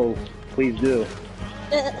Kratos' kill, please do.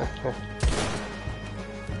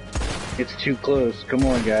 It's too close. Come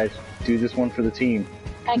on, guys. Do this one for the team.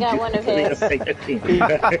 I got one of his. Take the team.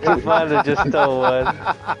 Might have just stole one.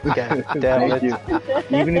 God damn Thank it. you.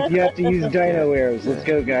 Even if you have to use dino arrows, let's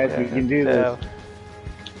go, guys. We can do this.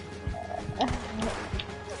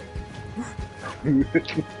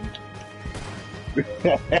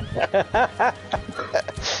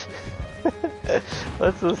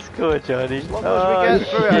 What's the score, Johnny? As long as we get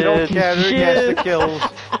through it, I don't care who gets the kills.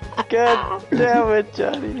 God damn it,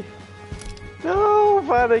 Johnny. No,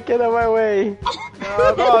 Father, get out of my way.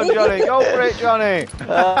 No, go on, Johnny. Go for it, Johnny.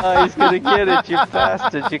 He's gonna get it, you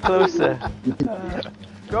bastard. You're closer.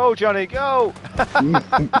 Go, Johnny, go.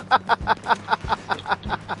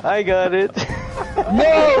 I got it.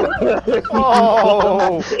 No!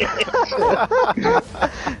 Oh!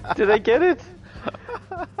 Did I get it?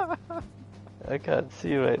 I can't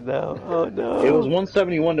see right now. Oh no. It was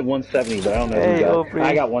 171 to 170, but I don't know who got it.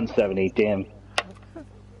 I got 170, damn.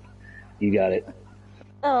 You got it.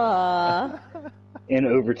 Aww. In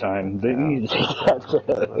overtime. They need to take that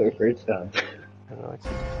to overtime. I know it's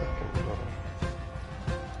fucking wrong.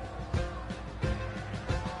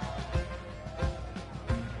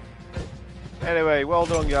 Anyway, well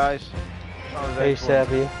done, guys. Hey,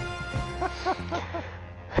 Savvy.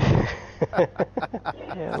 I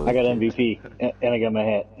got MVP, and I got my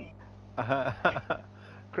hat.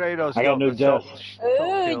 Kratos I got no death.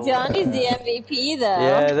 Ooh, Johnny's the MVP though.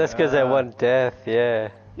 Yeah, that's because I won death, yeah.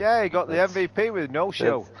 Yeah, he got the MVP with no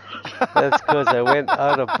show. That's because I went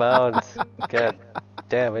out of bounds. God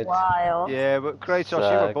damn it. Wild. Yeah, but Kratos,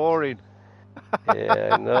 you were boring.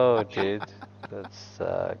 Yeah, I know, dude. That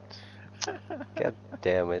sucked. God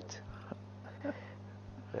damn it.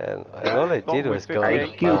 And all I did was go out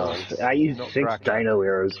of bounds. I used 6 dino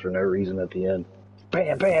arrows for no reason at the end.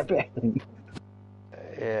 Bam, bam, bam.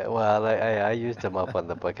 Yeah, well, I used them up on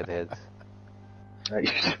the bucket heads. I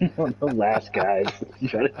used them on the last guys.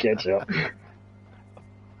 Try to catch up.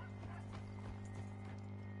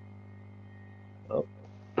 Oh,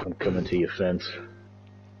 I'm coming to your fence.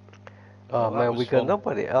 Oh man, we got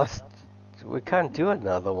nobody else. We can't do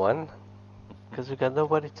another one because we got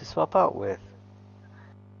nobody to swap out with.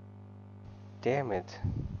 Damn it.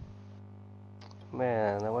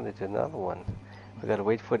 Man, I want to do another one. We gotta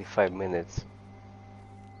wait 45 minutes.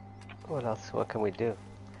 What else? What can we do?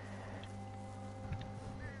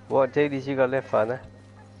 What dailies you got left, Anna?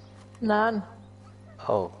 None.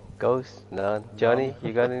 Oh, Ghost? None. Johnny,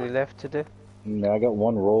 you got any left to do? No, I got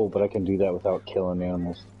 1 roll, but I can do that without killing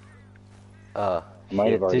animals.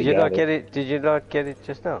 Might have already Did you not get it? Did you not get it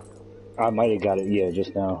just now? I might have got it, yeah,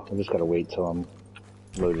 just now. I just gotta wait till I'm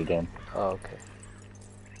loaded in. Oh, okay.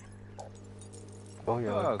 Oh,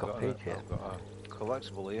 yeah, I've got a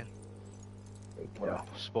collectible here. Well,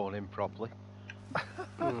 spawn in properly.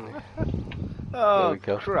 Oh,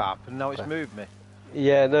 crap, and now it's moved me.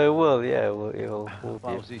 Yeah, no, it will, yeah, it'll move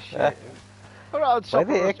Lousy you. shit. Alright, so why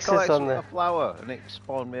the X's on the flower and it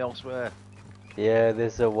spawned me elsewhere. Yeah,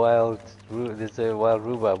 there's a wild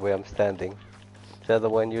rhubarb where I'm standing. Is that the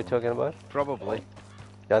one you're talking about? Probably.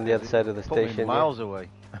 On the other side of the station. Miles away.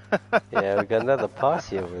 Yeah, we got another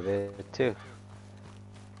posse over there too.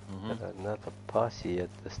 Got another posse at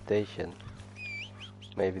the station.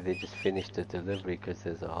 Maybe they just finished the delivery because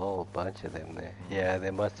there's a whole bunch of them there. Yeah,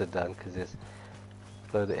 they must have done because there's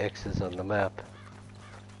a load of X's on the map.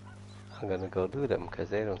 I'm gonna go do them because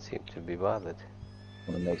they don't seem to be bothered.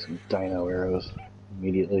 I'm gonna make some dino arrows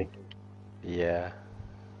immediately. Yeah.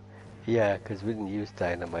 Yeah, because we didn't use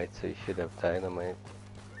dynamite, so you should have dynamite.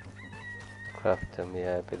 Craft them,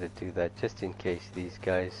 yeah, I better do that just in case these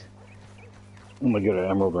guys... I'm gonna go to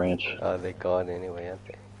Emerald Ranch. Oh, they're gone anyway, aren't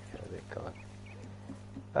they? Yeah, they're gone.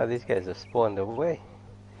 Oh, these guys are spawned away.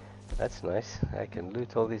 That's nice. I can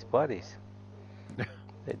loot all these bodies.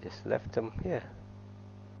 They just left them here.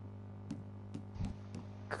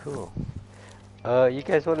 Cool. You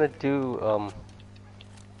guys want to do,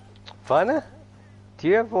 Fana? Do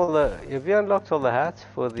you have have you unlocked all the hats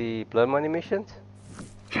for the blood money missions?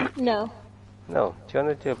 No. No. Do you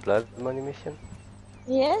want to do a blood money mission?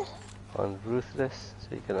 Yeah. On Ruthless,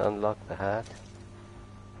 so you can unlock the hat?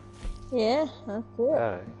 Yeah, that's it.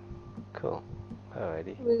 Alright. Cool.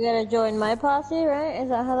 Alrighty. We gotta join my posse, right? Is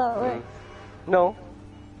that how that works? No.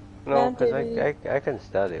 No, because I can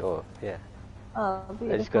start it off, yeah. Oh,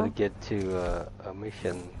 beautiful. I just gotta get to a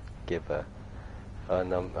mission giver.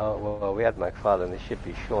 Oh, well, we had McFarlane. It should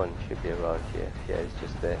be Sean. Should be around here. Yeah, he's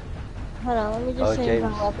just there. Hold on, let me just change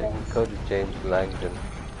my weapons. Go to James Langdon.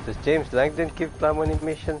 Does James Langdon give blood money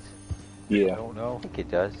missions? Yeah. I don't know. I think he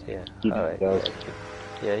does, yeah. He Alright. does.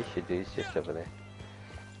 Yeah, he should do. He's just over there.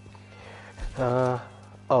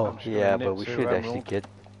 Oh, yeah, but we should actually get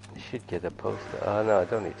a poster. Oh, no, I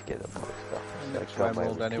don't need to get a poster. So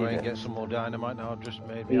Emerald anyway and get some more dynamite now. I've just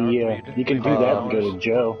made me Yeah, you can do that and go to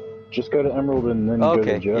Joe. Just go to Emerald and then go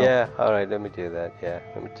to Joe. Yeah, alright, let me do that, yeah.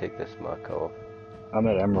 Let me take this marker off. I'm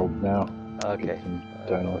at Emerald now. Okay.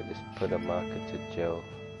 I'll just put a marker to Joe.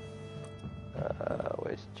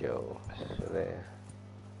 Where's Joe? Over there.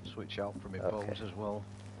 switch out from my bows as well.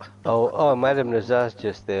 Oh, Madame Nazar's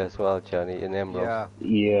just there as well, Johnny, in Emerald.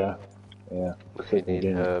 Yeah. If you need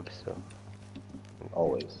herbs, so.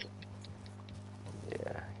 Always.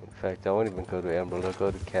 Yeah, in fact, I won't even go to Emerald, I'll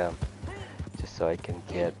go to camp. Just so I can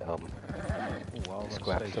get,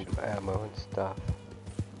 scrap some ammo and stuff.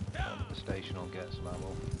 The station will get some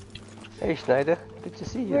ammo. Hey Schneider, good to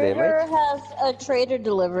see you Raider there, mate. has a trader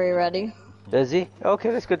delivery ready. Does he?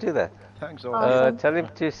 Okay, let's go do that. Thanks, awesome. Tell him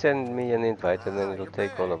to send me an invite and then it'll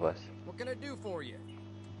take all of us. What can I do for you?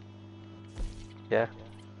 Yeah?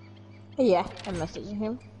 Yeah, I'm messaging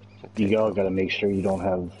him. Okay. You all gotta make sure you don't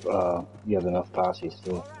have, you have enough posses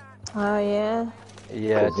still. Oh, yeah?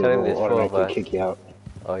 Yeah, tell him there's 4 of us. Kick you out.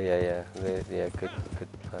 Oh, yeah. Yeah, good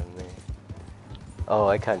plan there. Oh,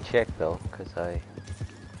 I can't check though, because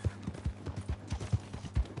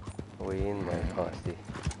we in my posse.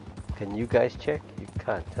 Can you guys check? You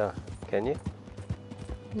can't, huh? Can you?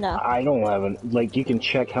 No. I don't have like, you can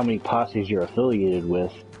check how many posses you're affiliated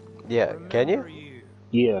with. Yeah, can you?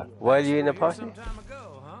 Yeah. Why are you in a posse?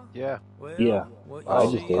 Yeah. Yeah. I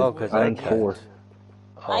just did. Because I'm 4.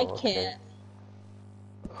 I can't.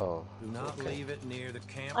 Oh. Do not leave it near the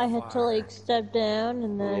camp. I had to like step down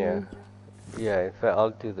and then. Yeah, in fact, I'll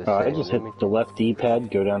do the same. I just hit the left D-pad,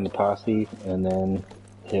 go down to posse, and then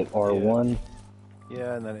hit R1.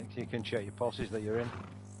 Yeah, and then you can check your posses that you're in.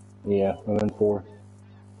 Yeah, and then 4.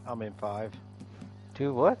 I'm in 5.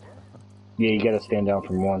 2 what? Yeah, you gotta stand down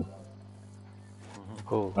from 1.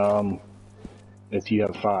 Cool. If you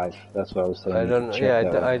have 5, that's what I was saying. I don't know.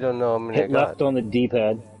 Yeah, I don't know how many hit I got. left on the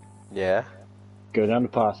D-pad. Yeah. Go down to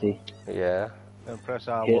posse. Yeah. And press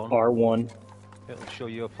R1. Hit R1. It'll show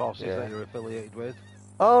you a posses that you're affiliated with.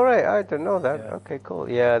 Oh, right, I don't know that. Yeah. Okay, cool.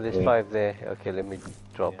 Yeah, there's 5 there. Okay, let me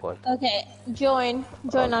drop one. Okay, join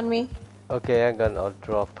on me. Okay, hang on, I'll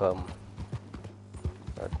drop,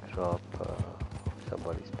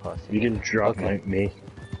 somebody's posse. You didn't drop me.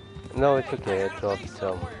 No, it's okay, I dropped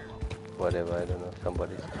some, whatever, I don't know,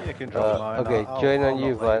 somebody's. You can drop mine. Okay, join on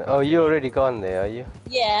you, Van. Oh, you already gone there, are you?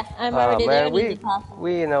 Yeah, I'm already there.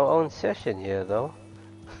 We in our own session here, though.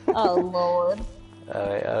 Oh, Lord.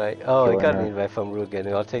 Alright. Oh, I got an invite from Rugen.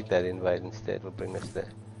 I'll take that invite instead. We'll bring us there.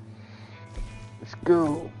 Let's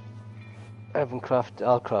go.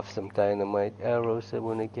 I'll craft some dynamite arrows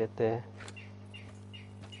when I get there.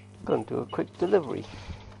 Gonna do a quick delivery.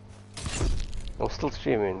 I'm still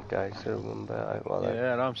streaming, guys, so remember.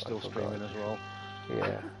 I'm still streaming as well.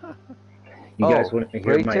 Yeah. You guys want to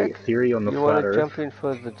hear my theory on the flat Earth? You want to jump in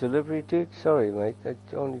for the delivery, dude? Sorry, mate. I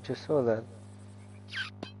only just saw that.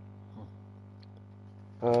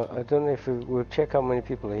 I don't know if we'll check how many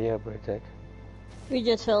people are here, Braytech. We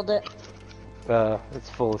just filled it. It's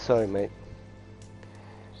full. Sorry, mate.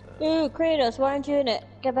 Ooh, Kratos, why aren't you in it?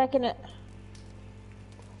 Get back in it.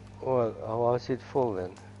 Well, how is it full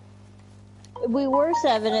then? We were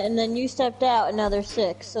 7 and then you stepped out and now there's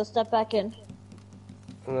 6, so step back in.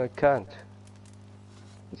 No, I can't.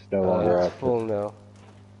 It's no longer it's full now.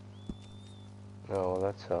 No,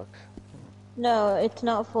 that sucks. No, it's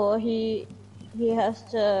not full. He has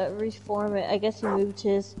to reform it. I guess he moved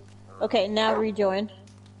his. Okay, now rejoin.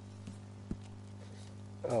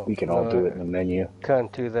 Oh, we can all do it in the menu.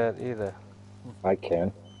 Can't do that either. I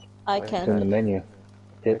can. I can. It's in the menu.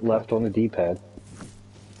 Hit left on the D-pad.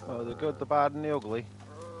 Oh, the good, the bad, and the ugly.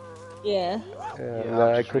 Yeah.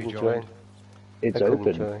 No, I couldn't join. It's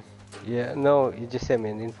open. Yeah, no, you just sent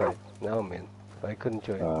me an invite. No, man, I couldn't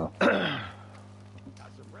join. I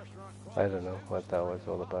don't know what that was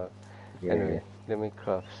all about. Yeah. Anyway, let me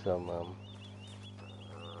craft some.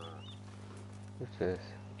 What's this?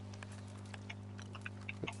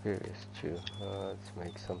 Superior stew. Let's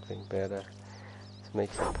make something better. Let's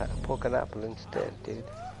make some pork and apple instead, dude.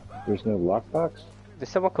 There's no lockbox? There's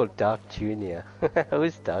someone called Dark Jr.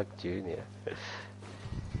 Who's Dark Jr.?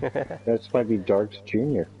 That might be Dark's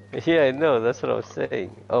Jr. Yeah, I know, that's what I was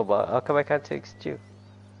saying. Oh, but how come I can't take stew?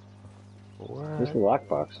 What? There's a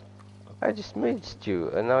lockbox. I just made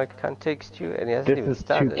stew, and now I can't take stew, and he hasn't even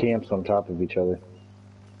started. This is 2 camps on top of each other.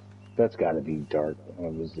 That's gotta be Dark,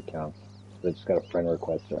 one of his accounts. They just got a friend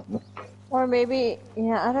request something. Or maybe,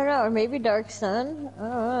 yeah, I don't know, or maybe Dark Sun? I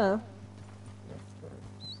don't know.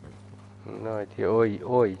 No idea.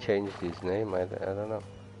 Or he changed his name, I don't know.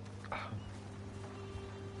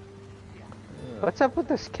 What's up with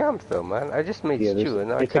this camp though, man? I just made stew and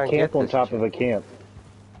now I can't get this. It's a camp on top of a camp.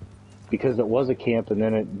 Because it was a camp and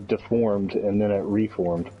then it deformed and then it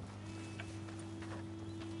reformed.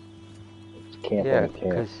 It's camp on a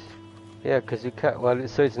camp. Because you can't, well,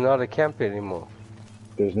 so it's not a camp anymore.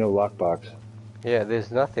 There's no lockbox. Yeah,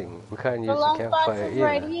 there's nothing. We can't use the campfire lockbox is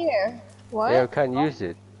right here. What? Yeah, we can't use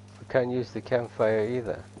it. can't use the campfire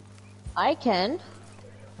either. I can.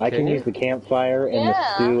 I can use the campfire and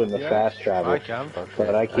the stew and the fast travel. I can. Okay.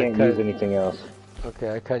 But I can't use anything else.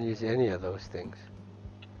 Okay, I can't use any of those things.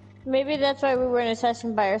 Maybe that's why we were in a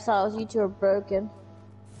session by ourselves. You two are broken.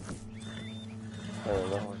 I don't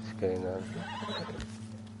know what's going on.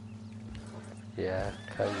 Yeah,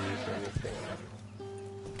 can't use anything.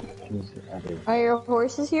 Are your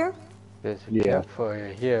horses here? There's a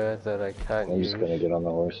campfire here that I can't use. I'm just gonna get on the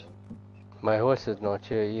horse. My horse is not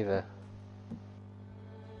here either.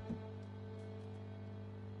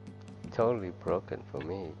 Totally broken for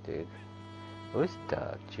me, dude. Who's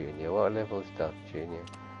Dark Junior? What level is Dark Junior?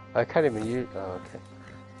 I can't even use. Oh, okay.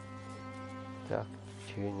 Dark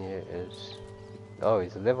Junior is. Oh,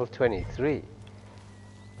 he's level 23.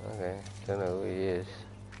 Okay, don't know who he is.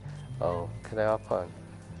 Oh, can I hop on?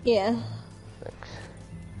 Yeah. Thanks.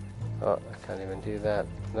 Oh, I can't even do that.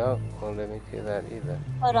 No, won't let me do that either.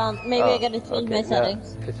 Hold on, maybe I gotta change my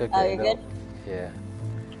settings. No, it's okay. Oh, you're good? Yeah.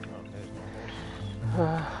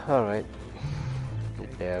 Alright.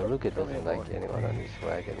 Yeah, Ruka doesn't like anyone on his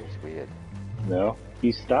wagon, it's weird. No?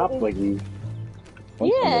 He stopped like he...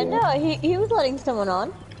 Yeah, no, he was letting someone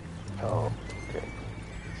on. Oh, okay.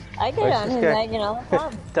 I get on his wagon all the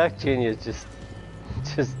time. Duck Jr. just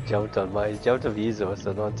jumped on mine. He jumped off his horse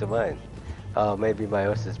and onto mine. Oh, maybe my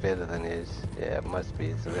horse is better than his. Yeah, it must be.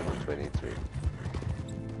 It's a level 23.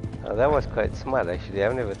 Oh, that was quite smart, actually.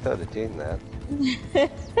 I've never thought of doing that.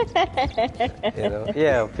 You know,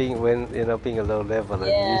 yeah, being a low level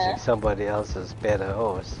and using somebody else's better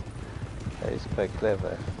horse. That is quite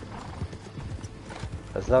clever.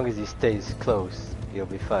 As long as he stays close, you'll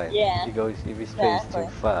be fine. Yeah. If he stays too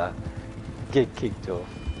far, get kicked off.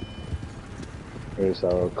 There's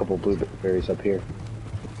a couple blueberries up here.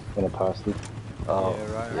 In a pasta. Oh,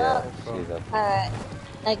 yeah, I see them. Alright,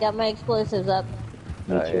 I got my explosives up.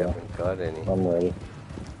 Me I too. haven't got any. I'm ready.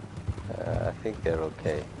 I think they're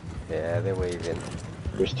okay. Yeah, they're waving.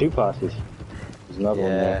 There's two pastas. There's another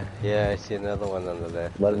one there. Yeah, I see another one on the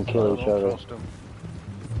left. Let them kill each other.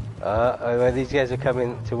 Well, these guys are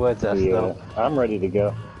coming towards us now. I'm ready to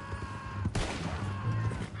go.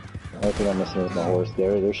 I don't think I'm missing with my horse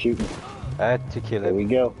there. They're shooting. I had to kill him. There we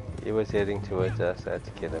go. He was heading towards us. I had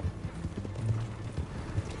to kill him.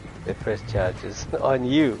 They pressed charges on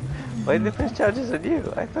you. Why did they press charges on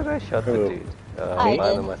you? I thought I shot the dude. I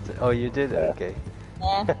did. Oh, you did? Yeah. Okay.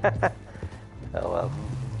 Yeah. Oh well.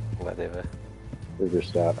 Whatever. Where's your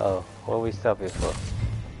stop? Oh, what are we stopping for?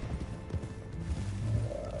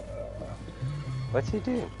 What's he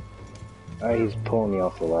doing? He's pulling me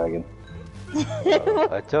off the wagon.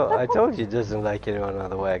 I told you he doesn't like anyone on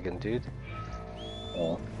the wagon, dude.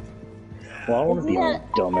 Oh. Well, I want to be on a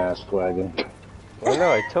dumbass wagon. Well,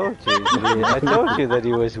 no, I told you. I told you that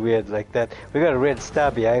he was weird like that. We got a red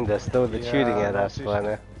star behind us, though. They're shooting at us,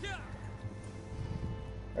 Lana.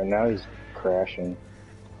 And now he's crashing.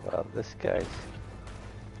 Well, this guy's...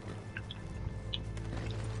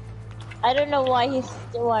 I don't know why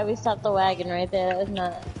we stopped the wagon right there. That was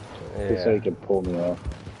not. Just so he can pull me off.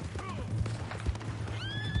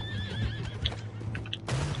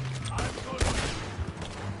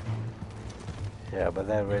 Yeah, but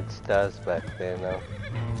that red star's back there now.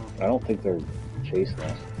 I don't think they're chasing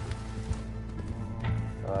us.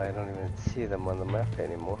 Oh, I don't even see them on the map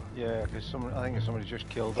anymore. Yeah, because I think somebody just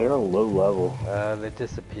killed them. They're a low level. They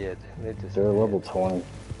disappeared. They're level 20.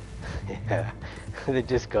 Yeah, they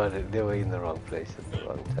just got it. They were in the wrong place at the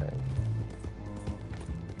wrong time.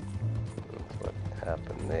 That's what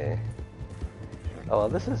happened there. Oh, well,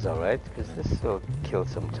 this is alright, because this will kill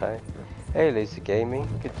some time. Hey, Laser Gaming,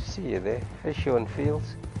 good to see you there. Hey, Sean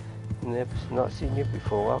Fields, never not seen you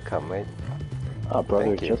before. Welcome, mate. Oh,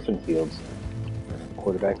 brother Justin Fields,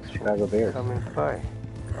 quarterback of the Chicago Bears. Coming by.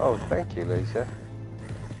 Oh, thank you, Laser.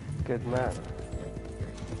 Good man.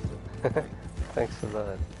 Thanks a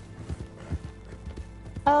lot.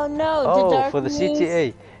 Oh no! Oh, for the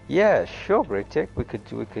CTA. Yeah, sure, Braytech. We can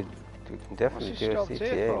definitely do a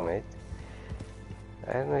CTA, mate.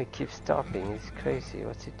 I don't know. He keeps stopping. He's crazy.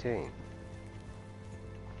 What's he doing?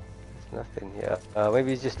 Nothing here. Maybe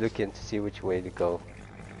he's just looking to see which way to go.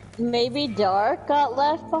 Maybe Dark got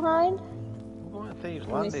left behind? Well, I think he's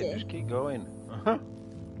landed. Just keep going. Yeah,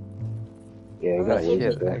 you got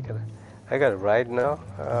I got a ride now?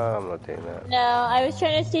 I'm not doing that. No, I was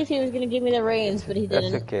trying to see if he was going to give me the reins, but he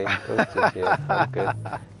didn't. That's okay. That's okay. I'm good.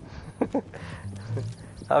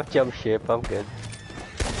 I've jumped ship. I'm good.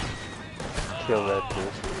 Kill that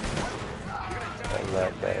dude. I'm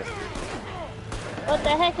not bad. What the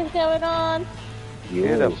heck is going on?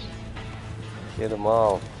 Get them. Get them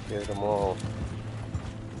all. Get them all.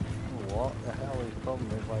 What? What the hell is the problem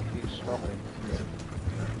with why it keeps stopping?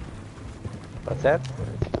 What's that?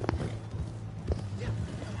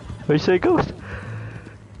 What you say, Ghost?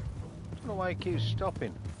 I don't know why it keeps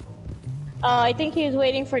stopping. I think he was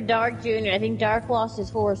waiting for Dark Jr. I think Dark lost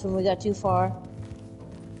his horse when we got too far.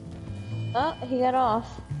 Oh, he got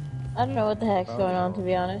off. I don't know what the heck's going on, to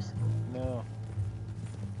be honest. No.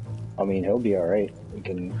 I mean, he'll be alright. We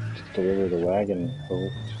can just deliver the wagon.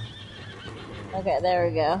 Okay, there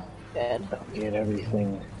we go. Good. Get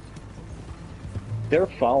everything. They're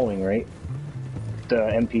following, right? The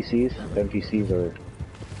NPCs? The NPCs are...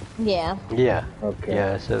 Yeah. Yeah. Okay.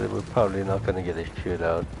 Yeah, so we're probably not going to get a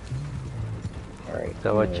shootout. Alright. Is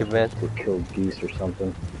that what you meant? To kill geese or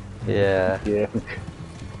something. Yeah. Yeah.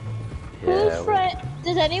 Who's friend?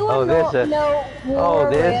 Does anyone know War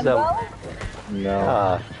there's Rambo?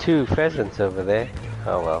 No. 2 pheasants over there.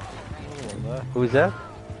 Oh well. Who's that?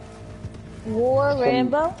 War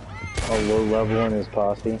Rambo? A low level in his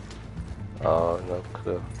posse. Oh, no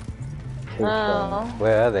clue. Oh.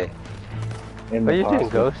 Where are they? In what the are you posse. doing,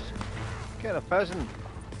 Ghost? Get a pheasant.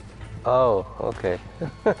 Oh, okay.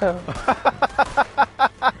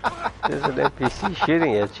 There's an NPC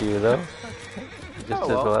shooting at you, though. Just as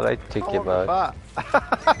well I take him out.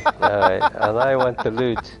 Alright, and I want to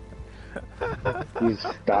loot. He's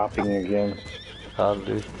stopping again. I'll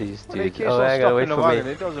loot these dudes. Oh, hang on, wait for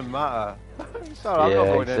me. It doesn't matter. It's alright, I'm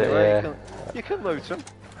not going anywhere. You can loot them.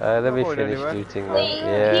 Let me finish looting them. Wait,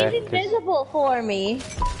 Yeah, he's invisible for me.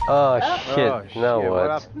 Oh shit, now what what?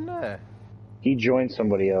 happened there? He joined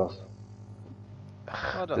somebody else.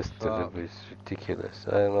 This delivery is ridiculous.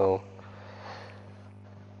 I don't know.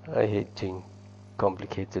 I hate doing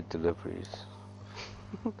complicated deliveries.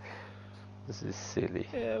 This is silly.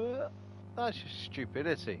 Yeah, well, that's just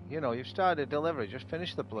stupidity. You know, you've started delivery, just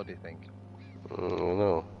finish the bloody thing.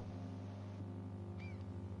 No.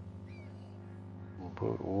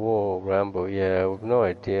 War Rambo, yeah, I have no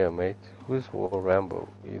idea, mate. Who's War Rambo?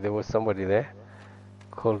 There was somebody there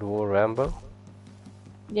called War Rambo?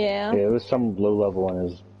 Yeah. Yeah, it was some low level in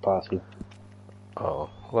his posse. Oh,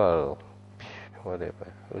 well,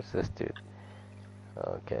 whatever. Who's this dude?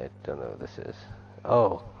 Okay, I don't know who this is.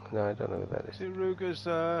 Oh, no, I don't know who that is. Is it Ruger's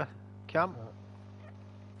camp?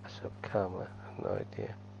 Some camp, no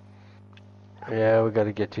idea. Yeah, we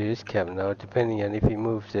gotta get to his camp now, depending on if he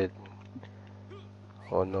moves it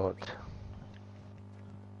or not.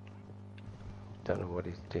 Don't know what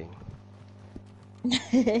he's doing.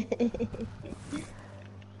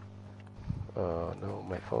 Oh no,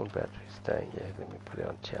 my phone battery's dying. Yeah, let me put it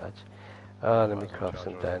on charge. Let me craft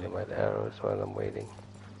some dynamite arrows while I'm waiting.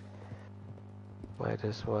 Might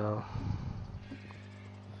as well.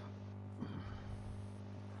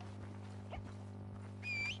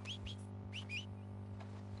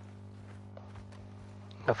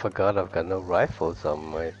 I forgot I've got no rifles on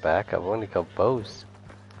my back. I've only got bows.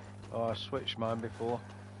 Oh, I switched mine before.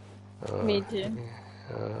 Me too.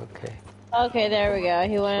 Okay. Okay, there we go.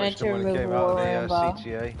 He wanted to remove War Rambo.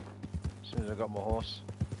 CTA. As soon as I got my horse.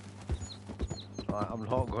 I'm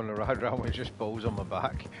not going to ride around with just bows on my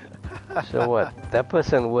back. So what? That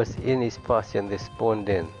person was in his posse and they spawned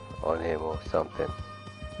in on him or something.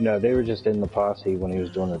 No, they were just in the posse when he was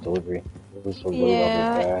doing the delivery. It was a low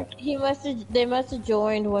Yeah, level guy. he must have. They must have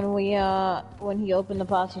joined when we when he opened the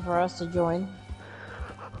posse for us to join.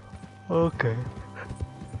 Okay.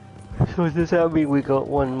 So does that mean we got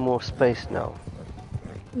one more space now?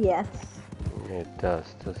 Yes. It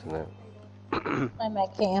does, doesn't it? I'm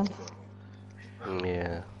at camp.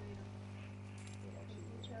 Yeah.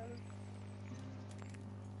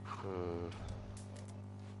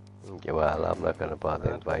 Yeah, well, I'm not gonna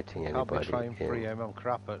bother inviting anybody. I'll be trying free aim. I'm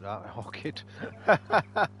crap at that, Hawkit.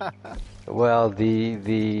 Well,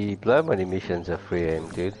 the Blood Money missions are free aim,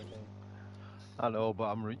 dude. I know, but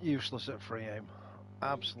I'm useless at free aim.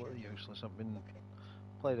 Absolutely useless. I've been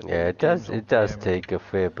played. Yeah, it does take a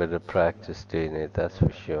fair bit of practice doing it. That's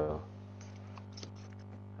for sure.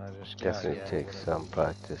 I just Definitely takes some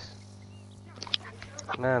practice.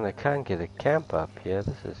 Man, I can't get a camp up here.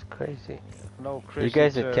 This is crazy. No, Chris, you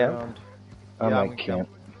guys at camp? I'm at camp.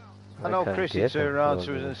 I know Chrissy turned around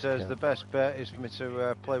to us and says the best bet is for me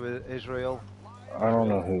to play with Israel. I don't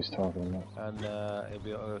know who he's talking about. And he'll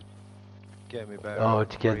be able to get me better. Oh,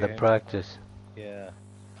 to get the practice. Yeah.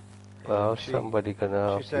 Well, somebody gonna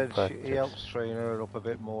help. She said he helps train her up a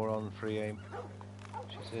bit more on free aim.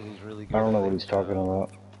 She said he's really good. I don't know what he's talking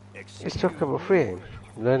about. He's talking about free aim.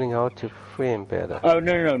 Learning how to free aim better. Oh,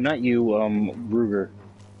 no, not you, Ruger.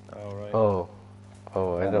 Oh, right.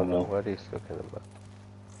 Oh, I don't know what he's talking about.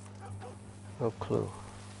 No clue.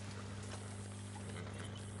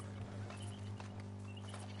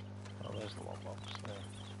 Well,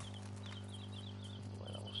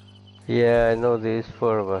 Yeah, I know there's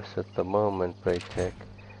 4 of us at the moment, Braytech.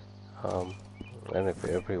 And if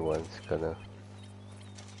everyone's gonna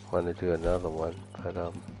want to do another one, but I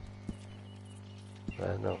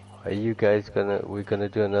don't know. Are you guys we're gonna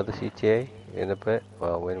do another CTA in a bit?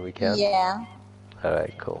 Well, when we can? Yeah.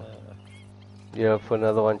 Alright, cool. You up for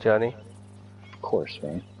another one, Johnny? Of course,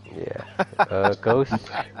 man. Yeah. Ghost?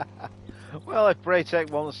 Well, if Braytech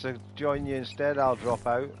wants to join you instead, I'll drop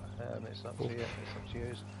out. It's up to you. It's up to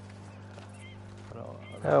you.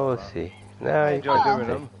 I will see. No, I enjoy doing stay.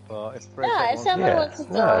 them, but if No, Braytech if wants someone to... wants to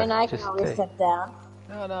join, I can just always stay. sit down.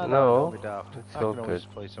 No, No, be daft. it's I all can always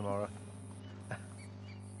good. play tomorrow.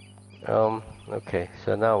 Okay,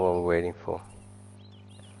 so now what we're waiting for?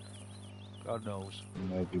 God knows.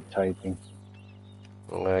 You might be typing.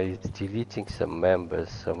 He's deleting some members,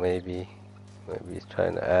 so maybe he's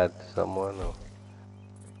trying to add someone or...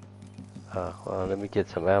 well, let me get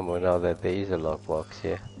some ammo now that there is a lockbox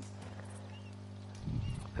here.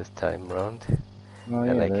 This time round. Oh,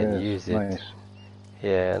 and yeah, I can use it. Nice.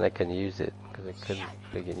 Yeah, and I can use it, because I couldn't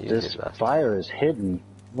friggin' use it last time. This fire is hidden.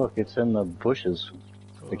 Look, it's in the bushes.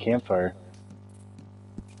 The campfire.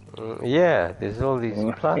 Yeah, there's all these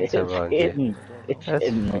plants around here. It's That's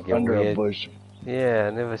hidden friggin' under weird. a bush. Yeah,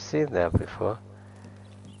 I never seen that before.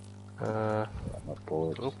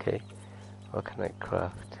 Okay. What can I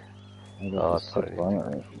craft?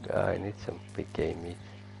 I need some big game meat.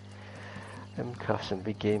 Let me craft some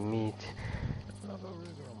big game meat.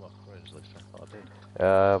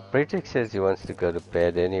 Braytech says he wants to go to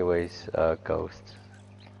bed anyways, Ghost.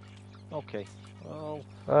 Okay. Well,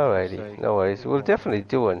 alrighty, no worries. We'll definitely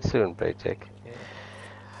do one soon, Braytech. Yeah.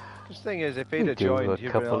 The thing is, if he'd have joined,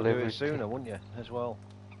 you'd be able to do it sooner, wouldn't you, as well?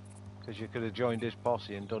 Because you could have joined his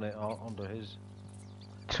posse and done it under his...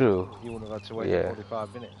 True. You wouldn't have had to wait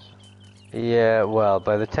 45 minutes. Yeah, well,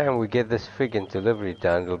 by the time we get this friggin' delivery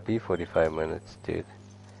done, it'll be 45 minutes, dude.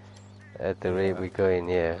 At the rate we're going,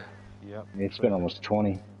 yeah. Yep. It's been almost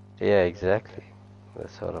 20. Yeah, exactly.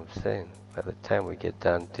 That's what I'm saying. By the time we get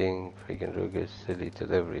done doing friggin' Ruger's silly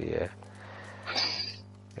delivery, yeah.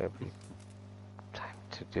 It'll be time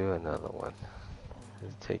to do another one.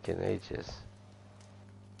 It's taking ages.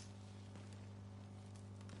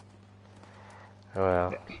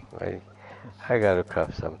 Well, I gotta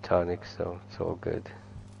craft some tonics, so it's all good.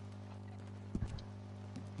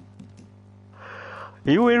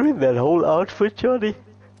 Are you wearing that whole outfit, Johnny?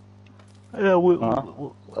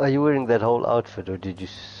 Are you wearing that whole outfit, or did you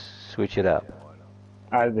switch it up?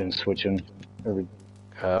 I've been switching every.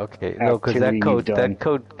 Okay, no, because that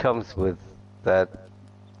coat comes with that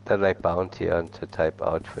like bounty hunter type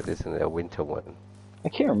outfit, isn't it? A winter one. I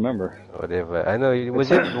can't remember. Whatever. I know it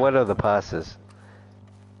was in one of the passes.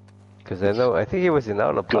 Because I think it was in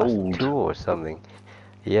Outlaw Pass 2 or something.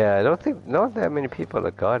 Yeah, I don't think, not that many people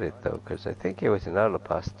have got it though, because I think it was in Outlaw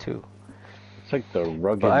Pass 2. It's like the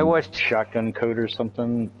rugged shotgun coat or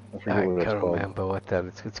something. I forget what it's called. I can't remember what that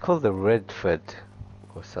is. It's called the Redfoot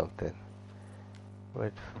or something.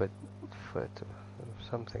 Redfoot, or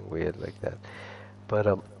something weird like that. But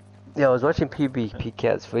yeah, I was watching PB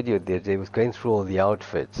Cat's video the other day. He was going through all the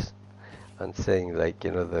outfits and saying, like,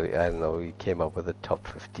 you know, I don't know, he came up with a top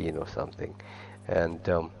 15 or something. And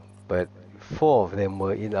but 4 of them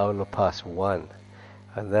were in Outlaw Pass 1,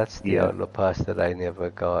 and that's the Outlaw Pass that I never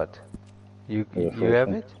got. You have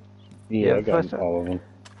it? Yeah, I got all of them.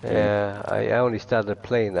 Yeah, I only started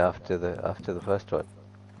playing after the first one.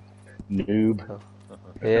 Noob. Oh.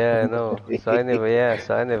 Yeah, I know. So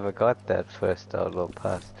I never got that first Outlaw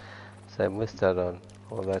Pass. So I missed out on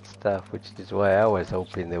all that stuff, which is why I was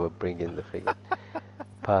hoping they would bring in the friggin'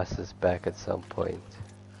 passes back at some point.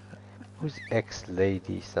 Who's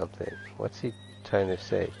ex-lady something? What's he trying to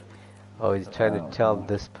say? Oh, he's trying to tell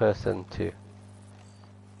this person to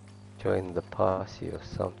join the posse or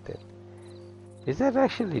something. Is that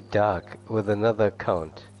actually Dark with another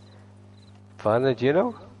account? Fana, do you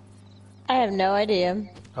know? I have no idea.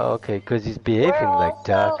 Oh, okay, because he's behaving like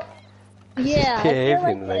Dark. Yeah, he's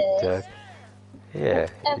behaving I feel like Dark. Yeah.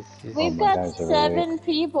 We've got 7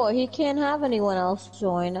 people. He can't have anyone else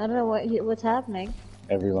join. I don't know what's happening.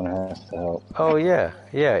 Everyone has to help. Oh yeah,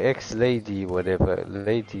 ex-lady whatever,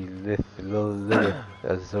 Lady Lilith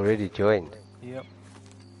has already joined. Yep.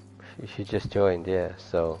 She just joined, yeah,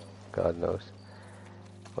 so God knows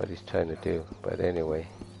what he's trying to do. But anyway.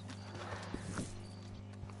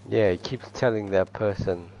 Yeah, he keeps telling that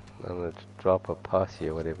person I'm gonna drop a posse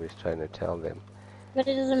or whatever he's trying to tell them. But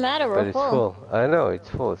it doesn't matter, we're full. But it's full. I know, it's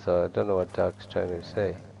full, so I don't know what Dark's trying to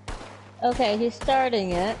say. Okay, he's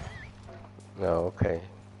starting it. Oh, okay.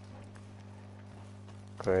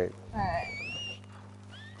 Great. Alright.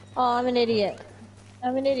 Oh, I'm an idiot.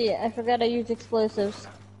 I'm an idiot. I forgot I used explosives.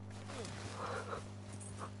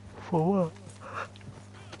 For what?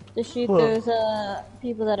 To shoot those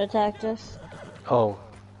people that attacked us. Oh.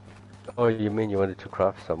 Oh, you mean you wanted to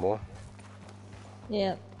craft some more?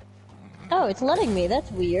 Yeah. Oh, it's letting me.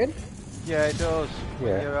 That's weird. Yeah, it does.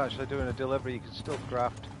 Yeah. When you're actually doing a delivery, you can still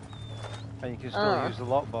craft. And you can still use the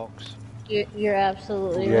lockbox. You're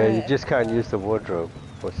absolutely right. Yeah, you just can't use the wardrobe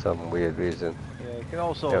for some weird reason. Yeah, you can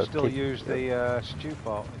also still use the stew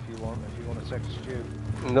pot if you want to take a stew.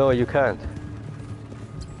 No, you can't.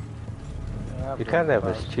 Yeah, you can't have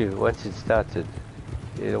a stew. Once it started,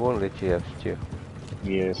 it won't let you have stew.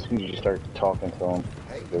 Yeah, as soon as you start talking to them,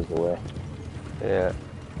 it goes away. Yeah.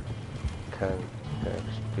 Can't have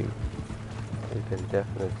stew. You can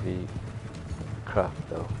definitely craft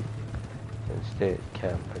though. And stay at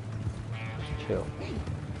camp and just chill.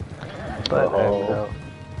 But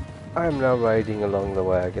I'm now riding along the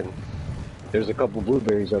wagon. There's a couple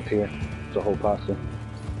blueberries up here. It's a whole posse.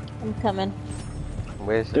 I'm coming.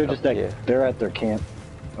 Where's they're just here? They're at their camp,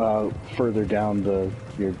 further down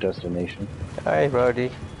your destination. Hi,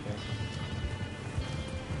 Rowdy.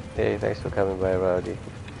 Hey, thanks for coming by, Rowdy.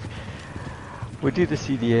 We did the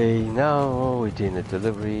CDA now. We're doing the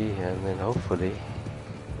delivery, and then hopefully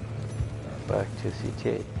back to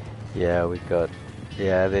CTA. Yeah, we got.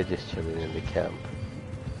 Yeah, they're just chilling in the camp.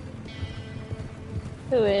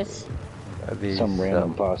 Who is? Some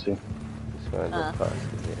random posse. Some random posse,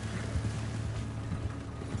 yeah.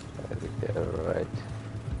 I think they're alright.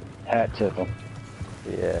 Hat tip them.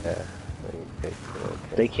 Yeah. Okay.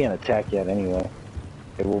 They can't attack yet anyway.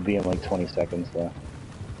 It will be in like 20 seconds though.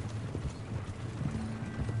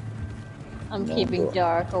 I'm keeping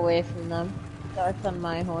Dark away from them. Dark's on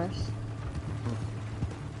my horse.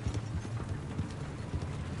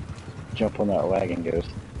 Jump on that wagon,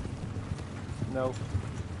 Ghost. No.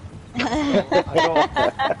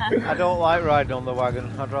 I don't like riding on the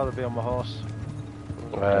wagon. I'd rather be on my horse.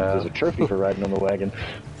 There's a trophy for riding on the wagon.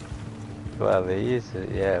 Well, there is,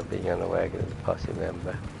 being on the wagon as a posse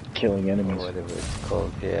member. Killing enemies. Or whatever it's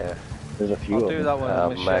called, yeah. There's a few I'll of do them. that one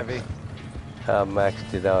with Chevy.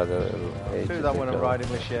 Maxed it out a little I'll do that when I'm riding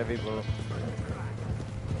with Chevy, but...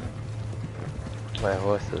 My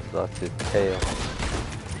horse has lost its tail.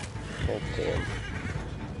 God damn.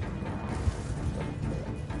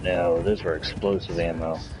 No, those were explosive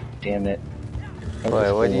ammo. Damn it.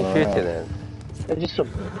 Why, what are you shooting at? It's just a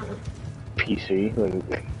PC. Like,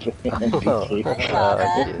 PC.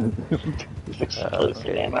 It's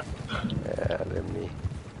explosive ammo.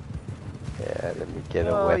 Yeah, let me get a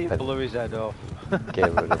weapon. You blew his head off.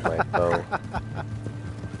 Get rid of my bow.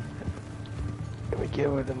 Let me get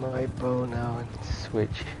rid of my bow now and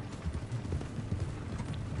switch.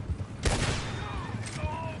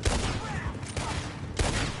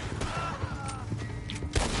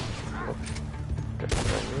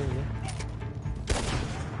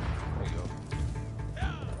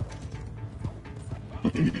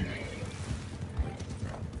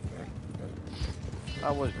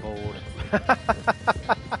 I was bored.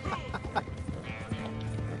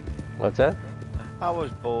 What's that? I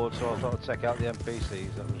was bored, so I thought I'd check out the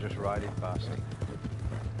NPCs that were just riding past.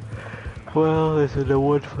 Well, there's an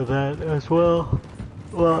award for that as well.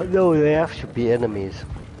 Well, no, they have to be enemies.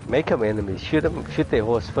 Make them enemies. Shoot their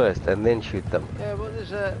horse first, and then shoot them. Yeah, but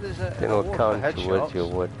there's a then it'll count towards your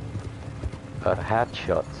award.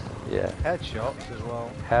 Headshots, yeah. Headshots as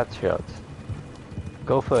well. Headshots.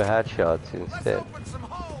 Go for headshots instead.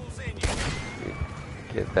 You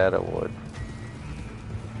get that award.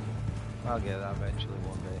 I'll get that eventually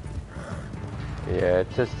one day. Yeah,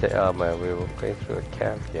 it's just oh man, we were going through a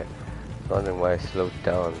camp here. I was wondering why I slowed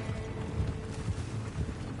down.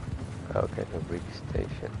 Okay, the rig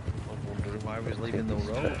station. I'm wondering why I was leaving the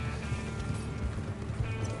road.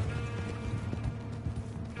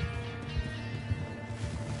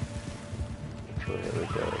 Which way are we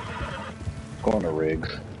going? Going to rigs.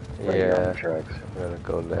 Right Yeah, on the tracks. I'm gonna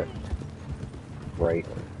go left. Right.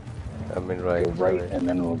 I mean right. Go right, and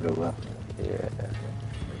then we'll go left. Yeah.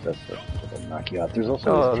 That'll knock you out. There's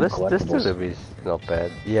also this delivery's not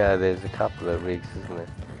bad. Yeah, there's a couple of rigs, isn't it?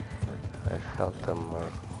 I felt them.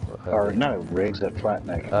 Or not rigs, a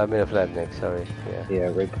flatneck. I mean a flatneck. Sorry. Yeah.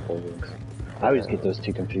 Yeah, rig before rigs. I always get those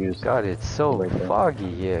two confused. God, it's so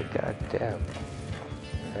foggy here. God damn.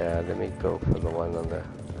 Yeah, let me go for the one on the.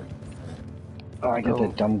 Oh, I got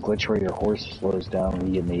that dumb glitch where your horse slows down when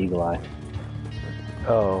you get in the eagle eye.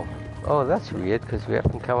 Oh, that's weird because we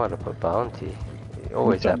haven't come out of a bounty. It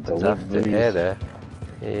always happens after Heather.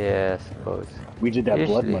 Yeah, I suppose. We did that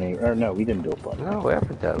blood money. Or no, we didn't do a blood money. No, we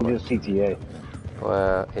haven't done We did CTA.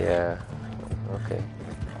 Well, yeah. Okay.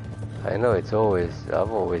 I know it's always,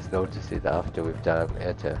 I've always noticed it after we've done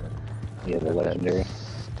Etta. Yeah, the legendary.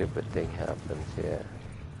 Stupid thing happens, yeah.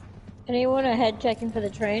 Anyone head checking for the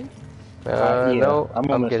train? Yeah, no,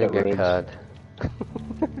 I'm getting a rigs. card.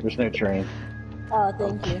 There's no train. Oh,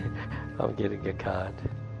 thank you. I'm getting a card.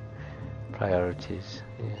 Priorities,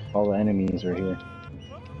 yeah. All the enemies are here.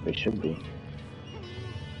 They should be.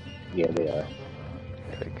 Yeah, they are.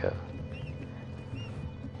 There we go.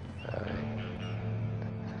 Alright.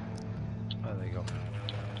 There they go.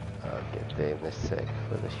 I'll get there in a sec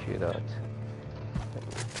for the shootout. Let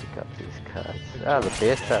me pick up these cards. Ah, the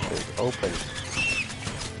bear trap is open.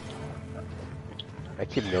 I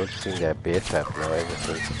keep noticing that bear trap now ever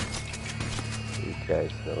since you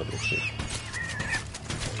guys noticed it.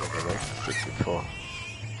 I never noticed it before.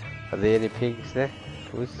 Are there any pigs there?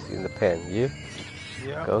 Who's in the pen? You?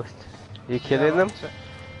 Yeah. Ghost? You killing them?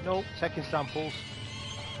 No, taking samples.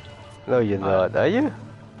 No, you're not, are you?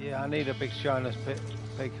 Yeah, I need a big shiner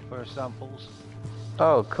pig for samples.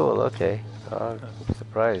 Oh, cool, okay. Oh, I'm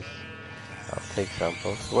surprised. I'll take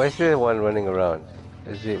samples. Where's the one running around?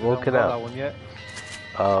 Is it woken up? That one yet.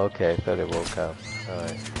 Oh, okay, I thought it woke up.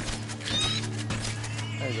 Alright.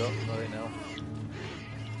 There you go, got it now.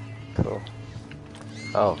 Cool.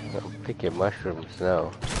 Oh, I'm picking mushrooms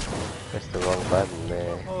now. Press the wrong button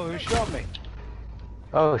there. Oh, who shot me?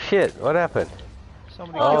 Oh shit, what happened?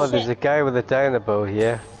 Somebody there's a guy with a dynamo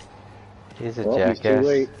here. He's a jackass. He's too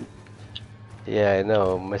late. Yeah, I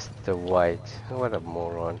know, Mr. White. What a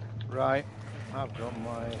moron. Right, I've got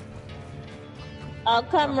my... I'll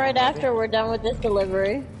come right after we're done with this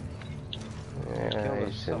delivery. Yeah,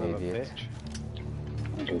 he's an idiot.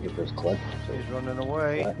 I'm gonna get this clip. He's running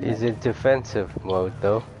away. He's in defensive mode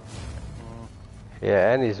though.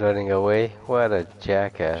 Yeah, and he's running away. What a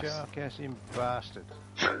jackass. Jackassing bastard.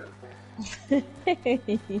 I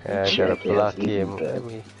gotta block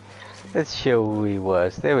him. Let's show who he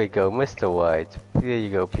was. There we go, Mr. White. There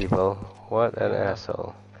you go, people. What an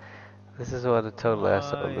asshole. This is what a total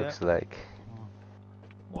asshole looks like.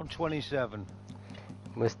 127.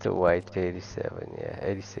 Mr. White, 87, yeah,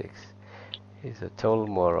 86. He's a total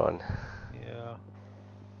moron. Yeah.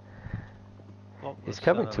 He's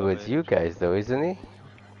coming towards you guys though, isn't he?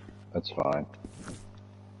 That's fine.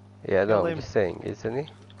 Yeah, no, I'm just saying, isn't he?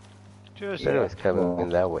 Just I was coming in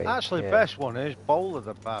that way. Actually, best one is Bowler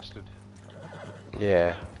the bastard.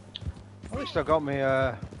 Yeah. At least I got me,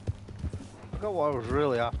 I got what I was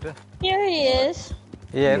really after. Here he is.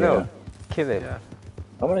 Yeah, no, kill him. Yeah.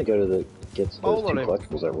 I'm gonna go to the get those two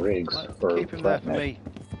collectibles at Riggs for keep him there for me.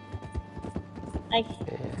 Yeah.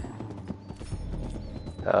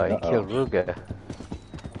 Oh, he killed Ruger.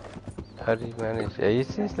 How did he manage?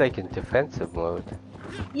 He's just like in defensive mode.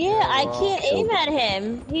 Yeah, I can't aim at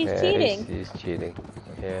him. He's cheating. He's cheating.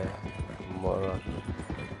 Yeah, moron.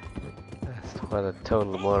 That's what a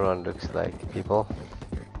total moron looks like, people.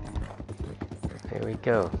 Here we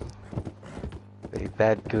go. They're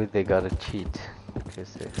that good, they gotta cheat.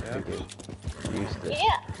 Because they're freaking useless.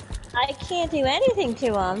 Yeah, I can't do anything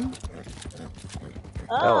to him.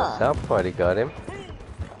 Oh, somebody got him.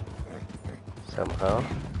 Somehow.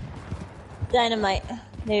 Dynamite.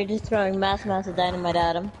 They're just throwing mass amounts of dynamite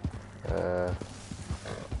at him. Oh,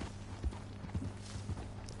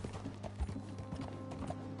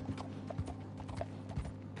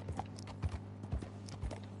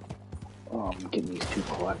 I'm getting these two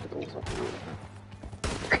collectibles up here.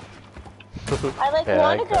 I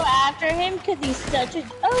want to go after him because he's such a...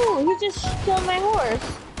 Oh, he just killed my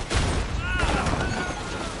horse.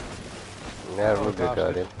 Now Ruger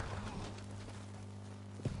got him.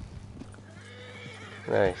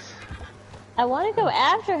 Nice. I want to go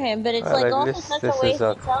after him, but it's also such a waste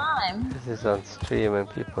of time. This is on stream and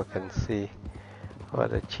people can see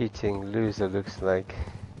what a cheating loser looks like.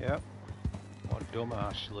 Yep. What a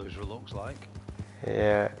dumbass loser looks like.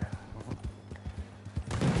 Yeah.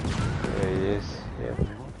 There he is. Yep.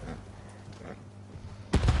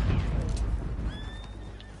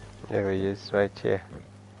 There he is, right here.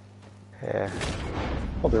 Yeah.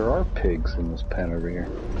 Oh, there are pigs in this pen over here.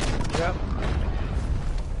 Yep.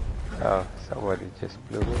 Oh, somebody just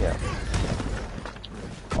blew me up.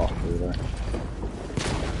 Off through there.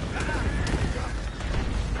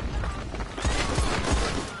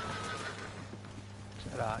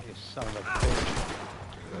 Get out, you son of a bitch.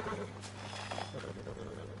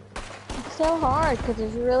 It's so hard because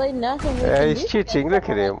there's really nothing we can do. He's cheating, look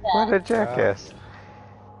at him. What a jackass.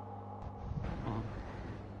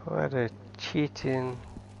 What a cheating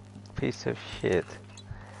piece of shit.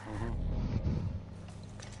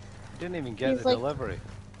 Didn't even get the delivery.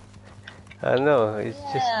 I know, he's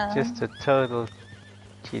just a total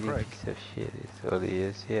cheating piece of shit is all he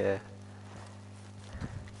is, yeah.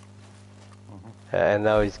 And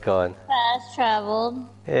now he's gone. Fast traveled.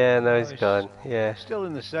 Yeah, now he's gone. Yeah. Still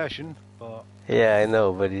in the session, but... Yeah, I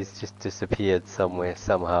know, but he's just disappeared somewhere,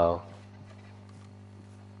 somehow.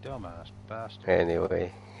 Dumbass bastard.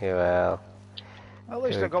 Anyway, well... At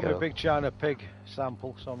least I got my big China pig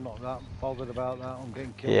sample, so I'm not that bothered about that. I'm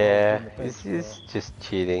getting killed. Yeah, it's just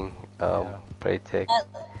cheating. Preytech.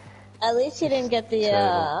 At least he didn't get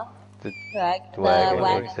the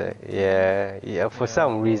wagon. Yeah. For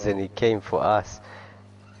some reason, he came for us,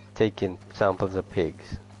 taking samples of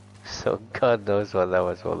pigs. So God knows what that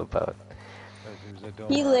was all about.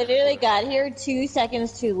 He literally got here 2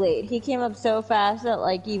 seconds too late. He came up so fast that,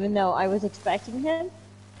 like, even though I was expecting him,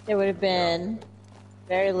 there would have been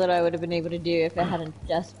very little I would have been able to do if it hadn't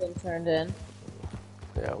just been turned in.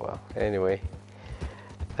 Yeah, well, anyway.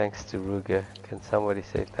 Thanks to Ruger. Can somebody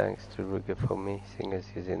say thanks to Ruger for me, seeing as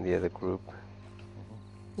he's in the other group?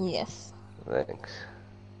 Yes. Thanks.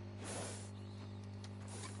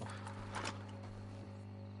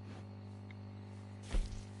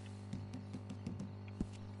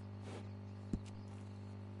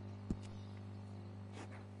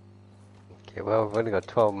 Okay, well, we've only got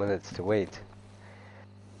 12 minutes to wait.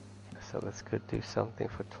 So let's go do something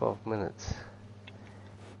for 12 minutes.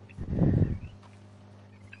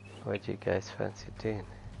 What do you guys fancy doing?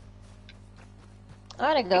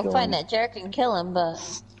 I ought to go find that jerk and kill him, but...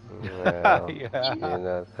 Well, you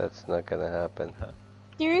know, that's not gonna happen.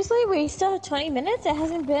 Seriously? We still have 20 minutes? It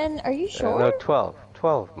hasn't been... Are you sure? No, 12.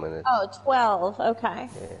 12 minutes. Oh, 12. Okay.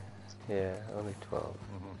 Yeah, only 12.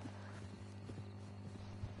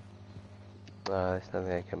 There's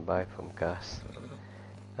nothing I can buy from Gus.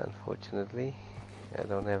 Unfortunately, I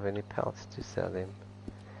don't have any pelts to sell him.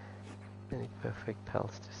 Any perfect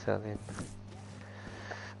pelts to sell him.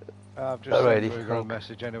 I've just sent Ruger a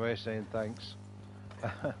message anyway saying thanks.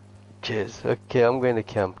 Cheers. Okay, I'm going to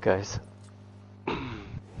camp, guys. You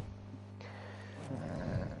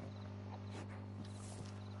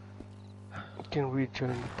can rejoin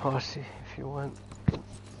the posse if you want.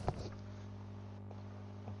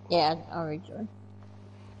 Yeah, I'll rejoin.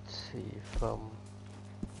 Let's see if let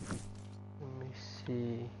me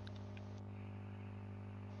see.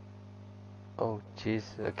 Oh jeez,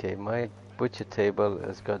 okay, my butcher table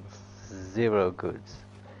has got 0 goods.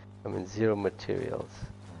 I mean 0 materials.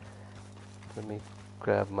 Let me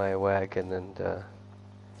grab my wagon and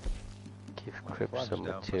give Crip some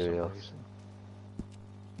materials.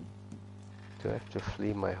 Do I have to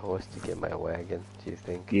flee my horse to get my wagon, do you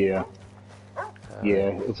think? Yeah.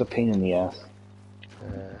 Yeah, it's a pain in the ass.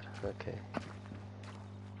 Okay.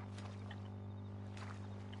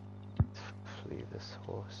 Let's flee this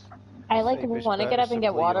horse. I want to get up and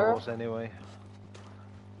get water anyway.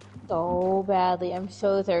 so badly. I'm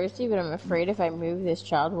so thirsty, but I'm afraid if I move, this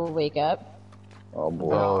child will wake up. Oh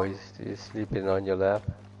boy. Oh, he's sleeping on your lap?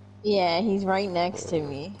 Yeah, he's right next to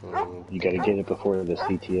me. You gotta get it before the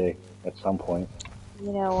CTA at some point.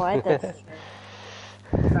 You know what? That's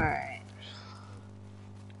true. Alright.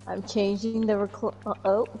 I'm changing the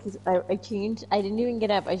I changed. I didn't even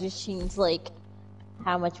get up. I just changed, like,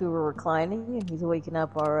 how much we were reclining, and he's waking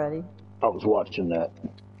up already. I was watching that.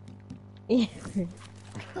 Yeah.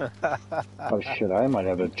 Oh shit, I might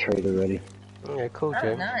have a trade already. Yeah, cool, Oh,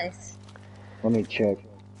 James. nice. Let me check.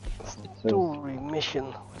 Story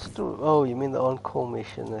mission. Oh, you mean the on-call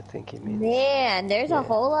mission, I think you mean. Man, there's a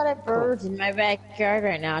whole lot of birds in my backyard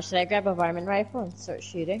right now. Should I grab a varmint rifle and start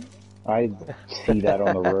shooting? I see that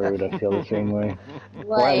on the road. I feel the same way. Like,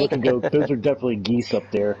 Well, I look and go, those are definitely geese up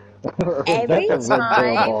there. Every That's a red-tailed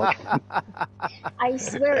time- hawk. I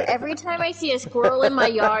swear, every time I see a squirrel in my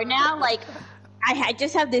yard now, like, I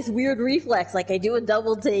just have this weird reflex, like I do a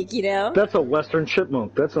double take, you know? That's a western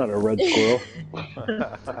chipmunk. That's not a red squirrel.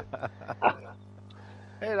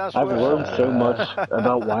 Hey, that's I've learned so much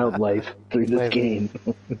about wildlife through this game.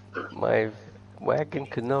 My wagon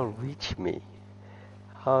could not reach me.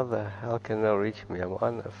 How the hell can it not reach me? I'm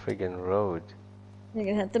on a friggin' road. You're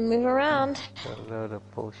gonna have to move around. What a load of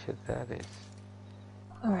bullshit that is.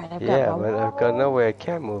 Alright, I've got Yeah, but I've got no way I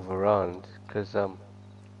can move around, because, Oh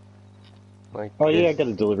yeah, I got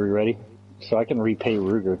a delivery ready. So I can repay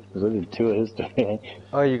Ruger, because I did 2 of his today.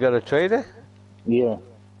 Oh, you got a trader? Yeah.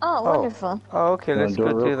 Oh, wonderful. Oh, okay, let's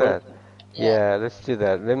go do that. Yeah, let's do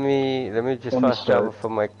that. Let me just fast travel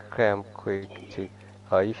from my camp quick to...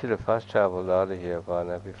 Oh, you should have fast traveled out of here,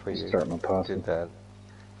 Vanna, before you did that.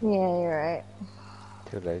 Yeah, you're right.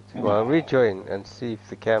 Too late. Well, rejoin and see if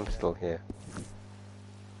the camp's still here.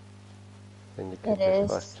 Then you can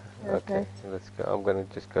just fast travel. Okay, let's go. I'm gonna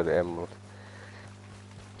just go to Emerald.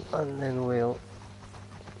 And then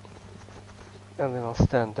I'll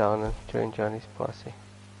stand down and join Johnny's posse.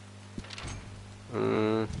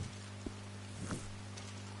 Hmm.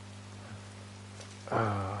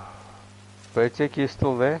 Bertic, you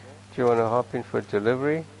still there? Do you want to hop in for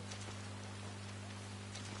delivery?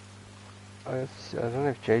 I don't know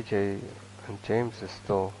if JJ and James are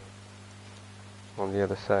still on the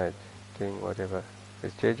other side doing whatever.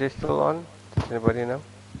 Is JJ still on? Does anybody know?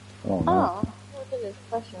 Oh, no. Look at this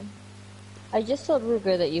question. I just told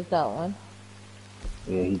Ruger that you've got one.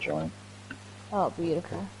 Yeah, he joined. Oh,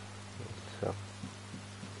 beautiful. Okay. So.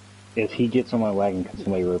 If he gets on my wagon, can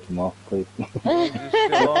somebody rip him off, please? James is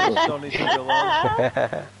still on, Sonny's still on.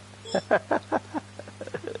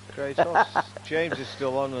 Kratos. James is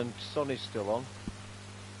still on and Sonny's still on.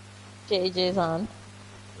 JJ's on.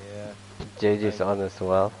 Yeah. JJ's on as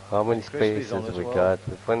well. How many spaces have we got?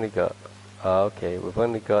 We've only got... Oh, okay. We've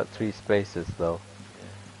only got 3 spaces though.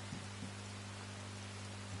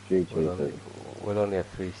 Yeah. We'll only have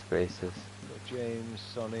 3 spaces. So James,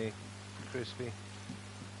 Sonny, Crispy.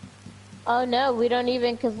 Oh no, we don't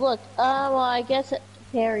even, cause look, well I guess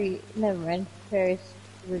Perry, never mind, Perry's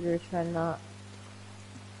Ruger's trying not.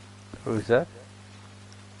 Who's that?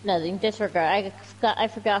 Nothing, disregard, I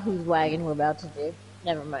forgot whose wagon we're about to do.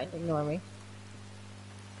 Never mind, ignore me.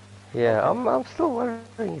 Yeah, okay. I'm still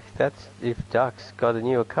wondering if Doc's got a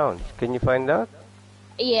new account. Can you find out?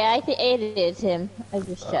 Yeah, I think it is him. I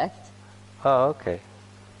just checked. Oh, okay.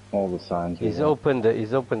 All the signs. He's opened a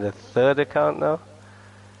 3rd account now?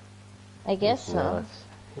 I guess so. Nuts.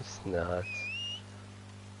 It's nuts.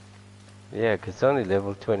 Yeah, 'cause it's only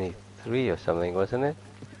level 23 or something, wasn't it?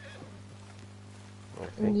 I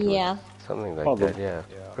think yeah. Something like that, yeah.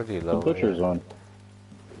 Pretty low. The butcher's on.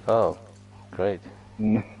 Oh, great.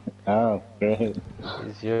 Oh, great.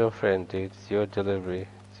 It's your friend, dude. It's your delivery.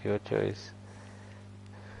 It's your choice.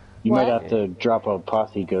 You might have to drop a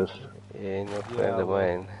posse ghost. Yeah, no friend of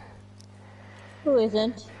mine. Who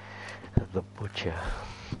isn't? The butcher.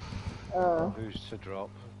 Who's to drop?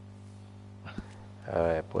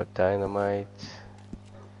 Alright, put dynamite.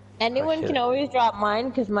 Anyone can always drop mine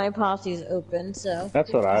because my posse's open, so.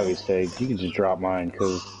 That's what I always say. You can just drop mine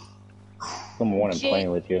because someone wanted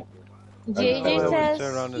playing with you. JJ says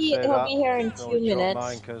he'll be here in 2 minutes.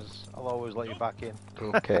 Mine because I'll always let you back in.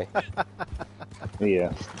 Okay.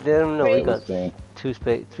 Yeah. No, we got 3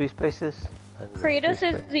 spaces. Kratos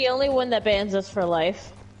is the only one that bans us for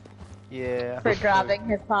life. Yeah. For dropping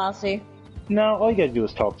his posse. No, all you gotta do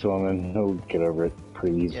is talk to him and he'll get over it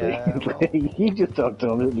pretty easily. Yeah, well, you just talk to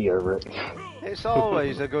him, he'll be over it. It's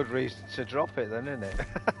always a good reason to drop it then, isn't it?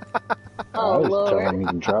 Oh, Lord. Tell him he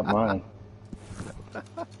can drop mine.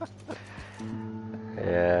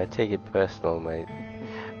 Yeah, I take it personal, mate.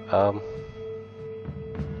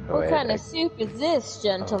 What kind of soup is this,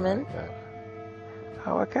 gentlemen?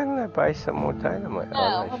 Oh, why can't I buy some more dynamite?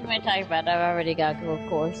 No, what am I talking about? I've already got golf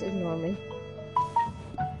course, ignore me.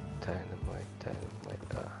 Dynamite.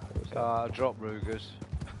 Drop Rugers.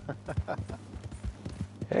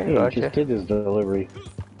 Hey, Roger. Just did his delivery.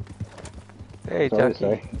 Hey,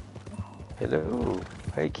 Ducky. Hello.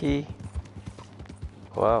 Hey, Key.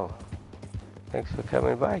 Wow. Thanks for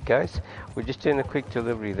coming by, guys. We're just doing a quick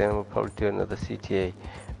delivery, then we'll probably do another CTA.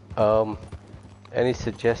 Any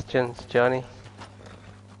suggestions, Johnny?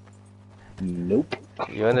 Nope.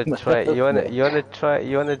 You wanna try?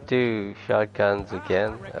 You wanna do shotguns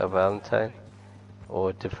again, a Valentine, or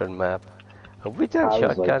a different map? Have we done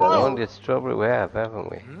shotguns on the strawberry? We have, haven't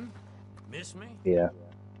we? Miss me? Yeah.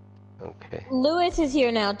 Okay. Lewis is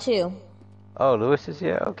here now too. Oh, Lewis is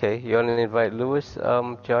here. Okay, you wanna invite Lewis,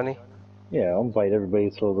 Johnny? Yeah, I'll invite everybody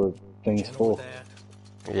so the thing's full.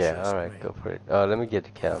 Yeah. All right, go for it. Let me get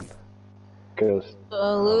to camp. Ghost.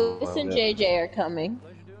 Lewis and JJ are coming.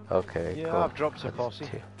 Okay. Yeah, cool. I've dropped a posse.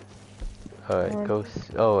 Alright,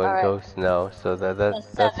 Ghost. Oh, and Ghost now. So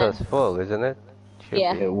that's us full, isn't it?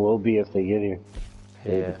 Yeah. It will be if they get here.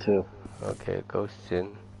 Yeah. Too. Okay, Ghost's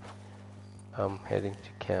in. I'm heading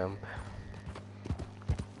to camp.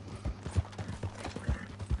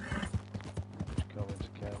 Going to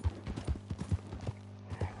camp.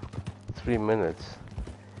 3 minutes.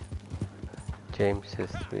 James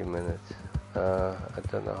says 3 minutes. I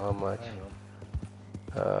don't know how much.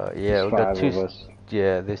 Yeah, we got 2.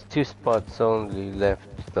 Yeah, there's 2 spots only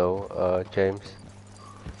left though, James.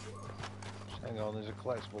 Hang on, there's a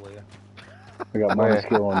collectible here. I got my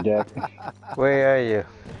skill on deck. Where are you?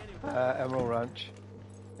 Emerald Ranch.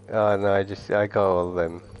 Oh no, I got all of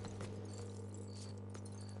them.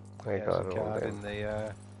 I got all of them.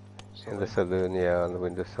 In the saloon, yeah, on the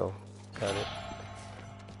windowsill. Got it.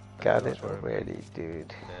 Got it already,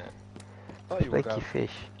 dude. Yeah. Flaky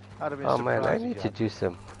fish. Oh man, I need to do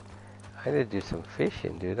some. I need to do some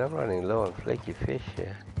fishing, dude. I'm running low on flaky fish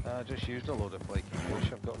here. I just used a load of flaky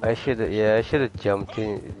fish. I've got. I should have jumped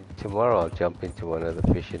in. Tomorrow I'll jump into one of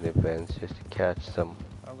the fishing events just to catch some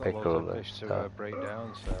pickerel and fish to break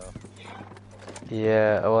down. So.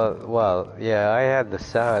 Yeah, yeah. I had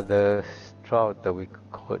the trout that we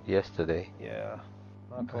caught yesterday. Yeah,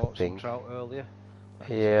 I caught some trout earlier.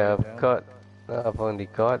 Yeah, I've only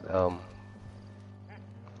got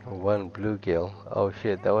one bluegill. Oh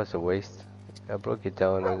shit, that was a waste. I broke it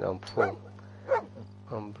down and I'm full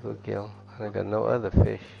on bluegill, and I got no other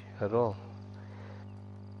fish at all.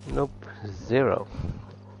 Nope, zero.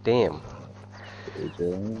 Damn.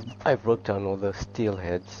 I broke down all the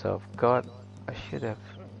steelhead, so I've got. I should have.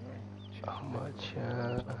 How much?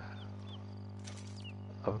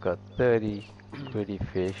 I've got 30 pretty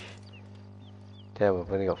fish. Damn,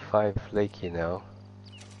 I've only got 5 flaky now.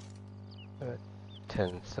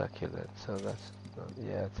 10 succulent, so that's.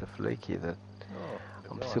 Yeah, it's a flaky that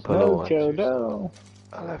I'm super low on. No.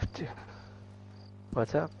 I'll have to.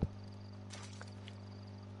 What's up?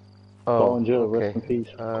 Paul and Joe, okay. rest in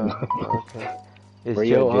peace. Okay. Is Where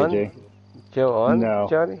Joe on? JJ? Joe on? No.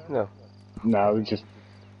 Johnny? No. No, I was just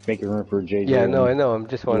making room for JJ. Yeah, no, I know. I'm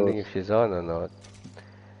just wondering if she's on or not.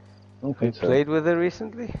 Okay. You played with her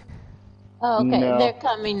recently? Oh, okay. No. They're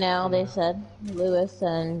coming now, they said. Lewis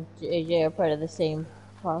and JJ are part of the same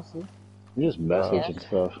posse. We just message and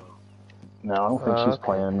stuff. No, I don't think she's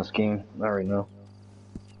playing this game. Not right now.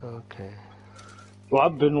 Okay. Well,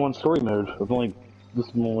 I've been on story mode. This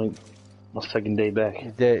is only my second day back.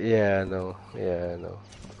 Yeah, I know. Yeah, I know.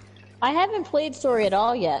 I haven't played story at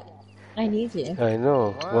all yet. I need to. I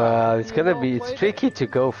know. Wow. Well, it's tricky to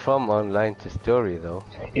go from online to story though.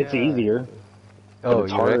 It's easier. But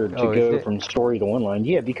it's harder to go from story to online.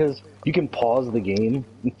 Yeah, because you can pause the game.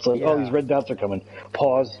 It's like, oh, these red dots are coming.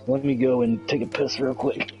 Pause. Let me go and take a piss real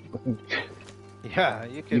quick. Yeah,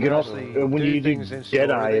 you can also when you do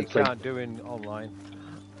Deadeye, it's can't like do in online.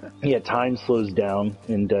 Yeah, time slows down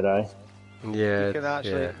in Deadeye. Yeah,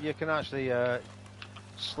 you can actually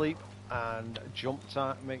sleep and jump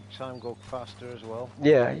time, make time go faster as well.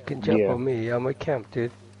 Yeah, you can jump on me. I'm a camp,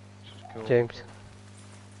 dude. Cool. James.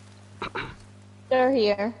 They're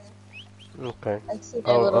here. Okay. I see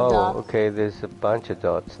their little dots. Okay. There's a bunch of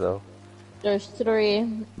dots though. There's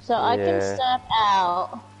 3, so I can step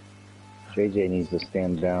out. JJ needs to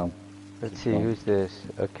stand down. Let's see, who's this?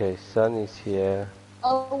 Okay, Sunny's here.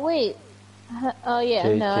 Oh wait. Oh yeah,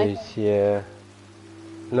 JJ's here.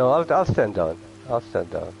 No, I'll stand down. I'll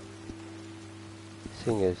stand down.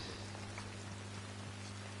 Singers.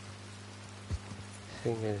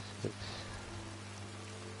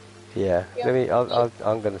 Yeah. Let me.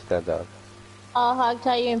 I'm gonna stand down. I'll hog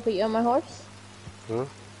tie you and put you on my horse. Hmm.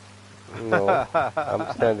 No,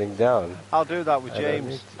 I'm standing down. I'll do that with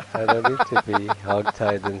James. I don't need to be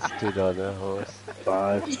hog-tied and stood on a horse.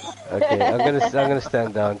 5. Okay, I'm gonna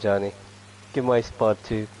stand down, Johnny. Give my spot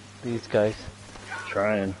to these guys.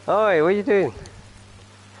 Trying. Oh, hey, what are you doing?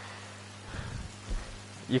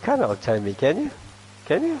 You can't hog-tie me, can you?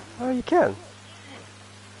 Can you? Oh, you can.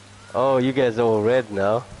 Oh, you guys are all red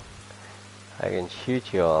now. I can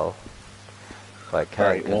shoot you all. If I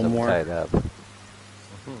can't, because I'm tied up.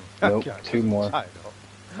 Nope, 2 more.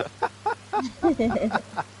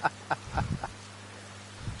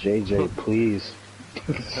 JJ, please.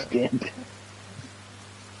 Stand.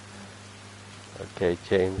 Okay,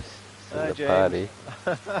 James. Hi, the party.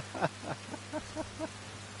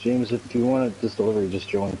 James, if you want to just deliver, just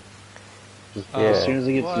join. As soon as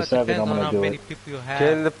it gets to 7, I'm going to do it.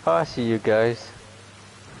 Join the party, you guys.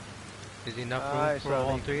 Is enough room for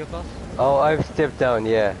all 3 of us? Oh, I've stepped down,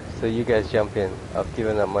 yeah. So you guys jump in. I've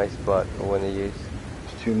given up my spot for one of you.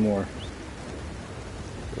 2 more.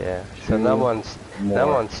 Yeah. So now I'm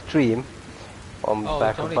on stream. On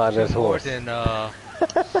back of father's horse. Than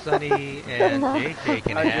Sunny and JJ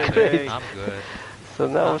can have it. I'm good. So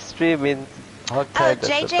now I'm streaming.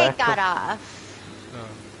 JJ got off.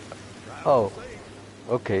 Oh.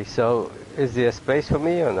 Okay, so is there a space for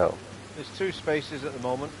me or no? There's 2 spaces at the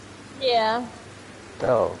moment. Yeah.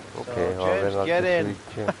 Oh, okay. So, James, get in.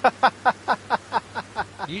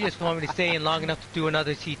 You just want me to stay in long enough to do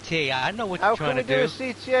another CTA. I know what you're trying to do. How can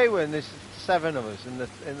we do a CTA when there's 7 of us in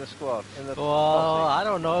the squad? I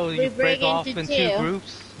don't know. You break off in 2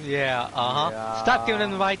 groups. Yeah. Yeah. Stop giving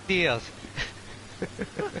them the ideas.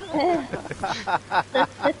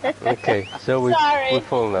 Okay, so we're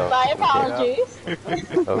full now. My apologies.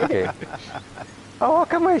 Okay. Oh, how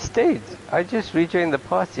come I stayed? I just rejoined the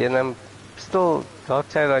party and I'm still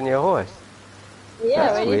outside on your horse.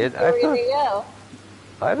 Yeah, that's weird.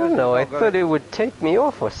 I don't know. I thought it would take me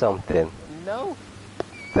off or something. No.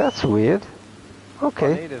 That's weird.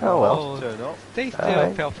 Okay. Oh well. Stay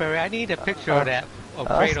still, Pelfairy. I need a picture of that.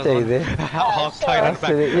 I'll stay there.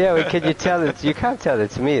 Yeah, can you tell it? You can't tell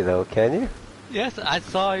it's me though, can you? Yes, I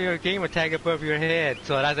saw your gamer tag above your head,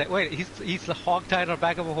 so I was like, wait, he's hog-tied on the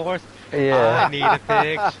back of a horse? Yeah. I need a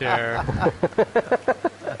picture.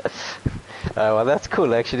 Well, that's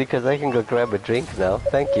cool actually, because I can go grab a drink now.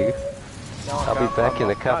 Thank you. I'll be back in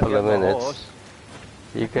a couple of minutes.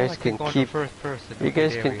 You guys can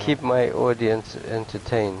keep my audience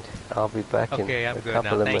entertained. I'll be back in a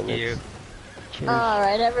couple of minutes. Thank you.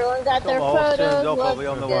 Alright, everyone got their photos.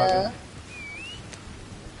 Let's go.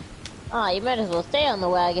 Oh, you might as well stay on the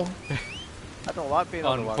wagon. I don't like being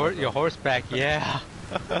on the wagon. Your horseback, yeah.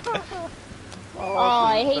 Oh,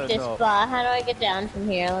 I hate this spot. How do I get down from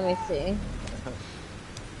here? Let me see.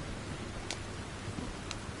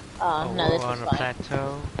 Oh, no, this is on fine. A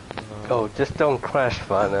plateau. Oh, just don't crash,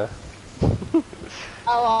 Fana. Oh,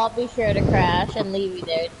 I'll be sure to crash and leave you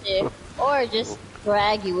there too. Or just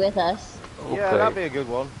drag you with us. Okay. Yeah, that'd be a good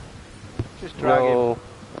one. Just drag him.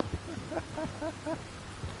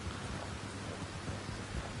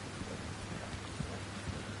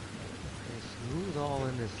 All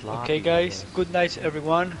in this lobby. Okay, guys. Good night,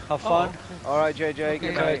 everyone. Have fun. All right, JJ.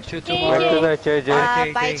 Good night. See you tomorrow. Good night, JJ.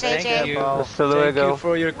 Bye, JJ. Thank you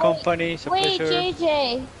for your company. It's a pleasure. Wait,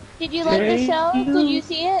 JJ. Did you like the show? Did you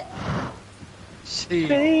see it? See,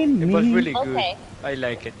 it was really good. Okay. I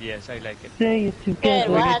like it. Yes, I like it. Good.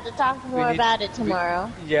 We'll have to talk more about it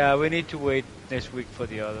tomorrow. We need to wait next week for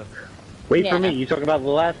the other. Wait for me. You talking about The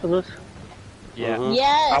Last of Us? Yeah.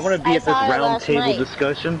 Yes. I want to be at this round table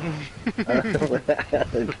discussion.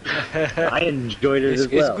 I enjoyed it as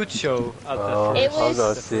well. It's a good show. It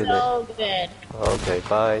was so good. Okay,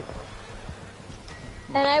 bye.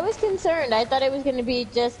 And I was concerned. I thought it was going to be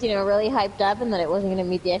just, really hyped up and that it wasn't going to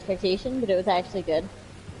meet the expectation, but it was actually good.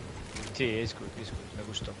 Sí, es good. Me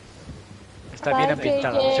gustó. Está bien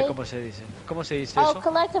ambientada. No sé cómo se dice. ¿Cómo se dice eso? Oh,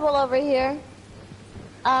 collectible over here.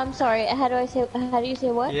 I'm sorry, how do you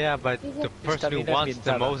say what? Yeah, but the person who wants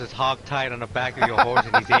the most is hog-tied on the back of your horse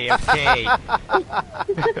and he's AFK.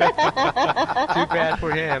 Too bad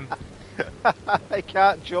for him. I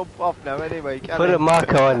can't jump off now anyway, can Put a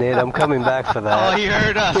marker on it, I'm coming back for that. Oh, he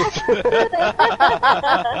heard us!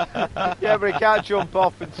 Yeah, but he can't jump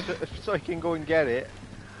off so he can go and get it.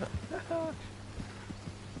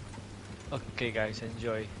 Okay, guys,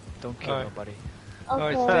 enjoy. Don't kill nobody.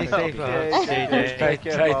 Okay. Alright, stay safe,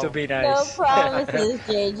 JJ. Try to be nice. No promises,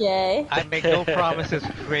 JJ. I make no promises,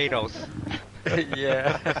 Kratos.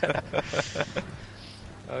 Yeah.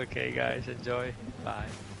 Okay, guys, enjoy. Bye.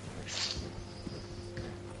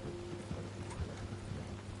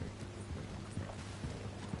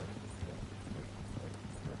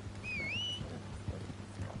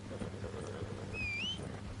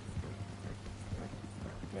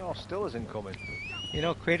 Oh, still isn't coming.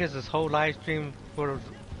 Kratos' whole live stream for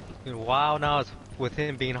a while now is with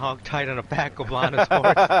him being hog-tied on the back of Lana's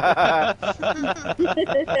horse.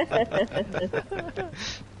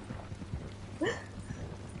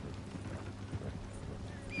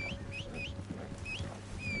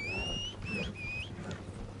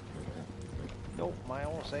 Nope, my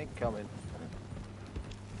horse ain't coming.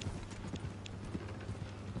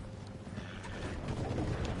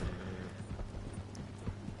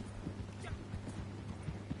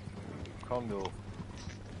 Congo.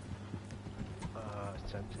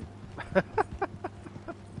 It's tempting.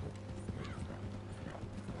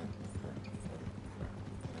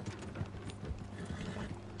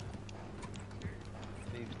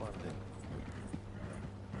 Needs landing.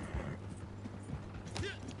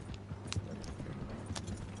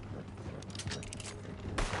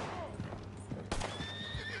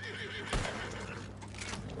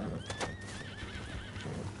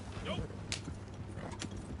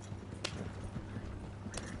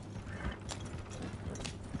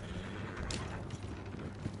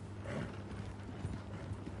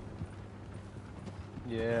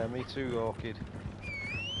 Yeah, me too, Orchid.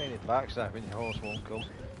 Pain it backsnapping, your horse won't come.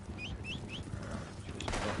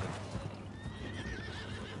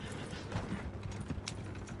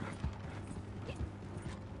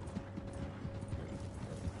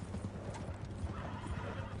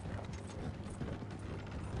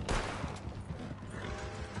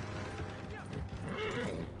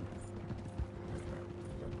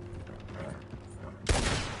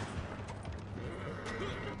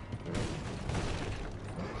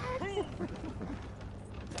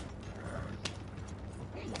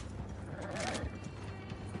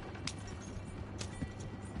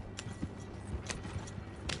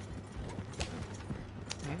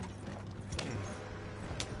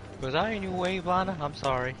 Was I in your way, Lana? I'm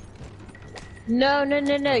sorry. No,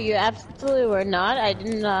 you absolutely were not. I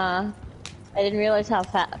didn't realize how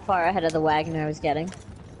far ahead of the wagon I was getting.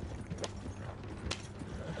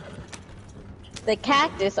 The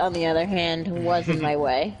cactus, on the other hand, was in my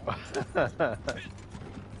way. I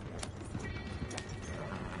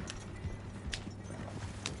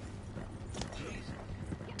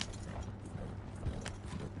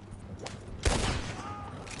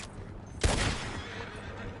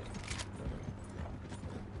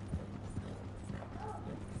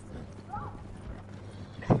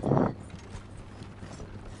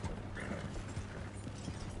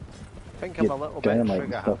think I'm a little bit dynamite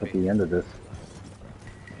trigger and stuff happy. at the end of this.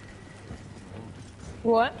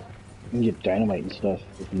 What? You can get dynamite and stuff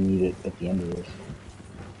if you need it at the end of this.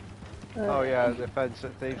 Oh yeah, the fence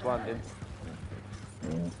at Thieves Landing.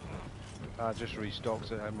 Yeah. I just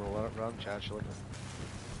restocked at Emerald Ranch actually.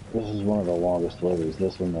 This is one of the longest levels,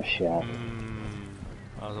 this one the shaft.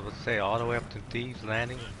 I was about to say all the way up to Thieves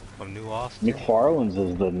Landing from New Austin. McFarlane's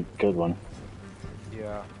is the good one.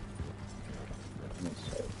 Yeah.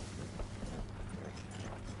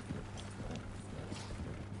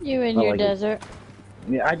 You in your desert.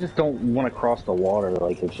 Yeah, I just don't want to cross the water,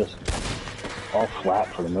 like it's just all flat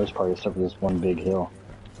for the most part except for this one big hill.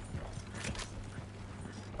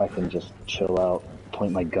 I can just chill out,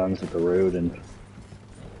 point my guns at the road and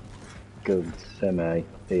go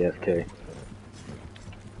semi-AFK.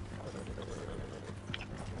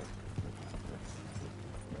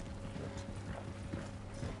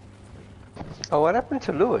 Oh, what happened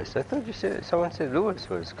to Lewis? I thought you said someone said Lewis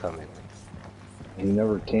was coming. He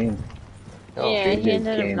never came. Oh, yeah, he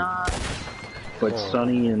ended up not. But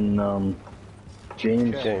Sonny and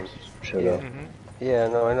James showed up. Yeah,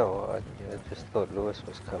 no, I know. I just thought Lewis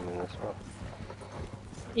was coming as well.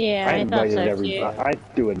 Yeah, I invited thought so everybody. I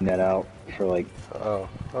threw a net out for like. Oh,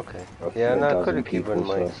 okay. Yeah, and I could have given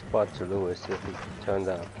my spot to Lewis if he turned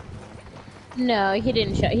up. No, he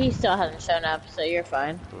didn't show. He still hasn't shown up, so you're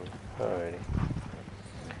fine. Alrighty.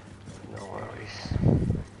 No worries.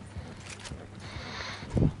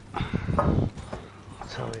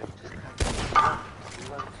 Sorry,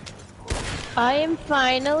 I am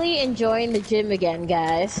finally enjoying the gym again,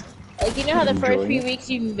 guys. Like, you know how the first few weeks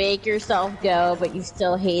you make yourself go, but you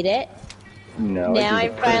still hate it? No. Now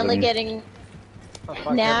I'm finally getting...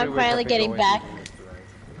 Now I'm finally getting back...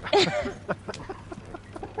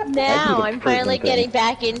 Now I'm finally getting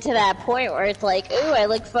back into that point where it's like, ooh, I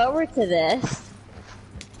look forward to this.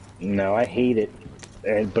 No, I hate it.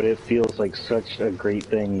 But it feels like such a great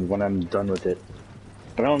thing when I'm done with it.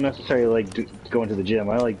 But I don't necessarily like going to the gym.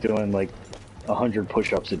 I like doing like 100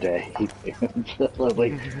 push-ups a day.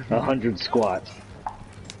 Like 100 squats.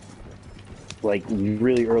 Like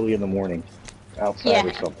really early in the morning. Outside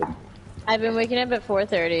or something. I've been waking up at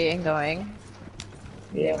 4:30 and going.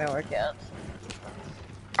 Yeah. Doing my workouts.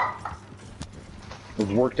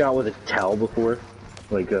 I've worked out with a towel before.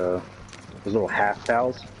 Like those little half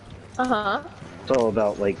towels. Uh-huh. It's all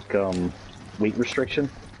about like weight restriction.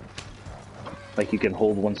 Like you can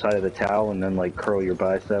hold one side of the towel and then like curl your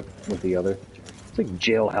bicep with the other. It's like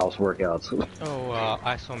jailhouse workouts. Oh,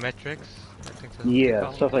 isometrics? I think that's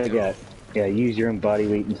yeah, stuff like that. Yeah, use your own body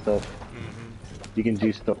weight and stuff. You can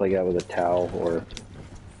do stuff like that with a towel or...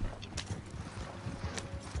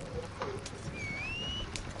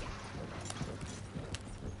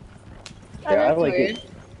 Yeah, I like it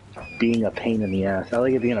being a pain in the ass. I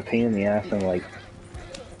like it being a pain in the ass and like...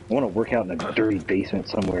 I want to work out in a dirty basement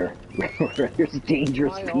somewhere where there's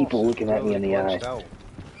dangerous people looking at me in the eye.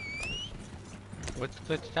 What's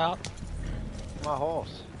glitched out? My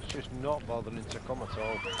horse. It's just not bothering to come at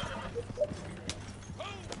all.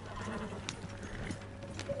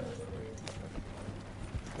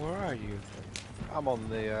 Where are you? I'm on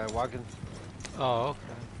the wagon. Oh, okay.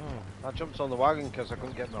 Oh. I jumped on the wagon because I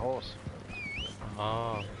couldn't get my horse.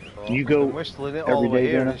 Oh. So you go whistling it all the way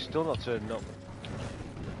here and it's still not turning up.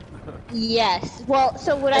 Yes. Well,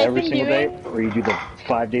 so what I've been doing... Every single day? Or you do the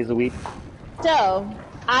 5 days a week? So,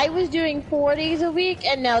 I was doing 4 days a week,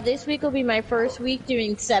 and now this week will be my first week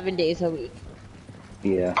doing 7 days a week.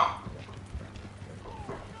 Yeah.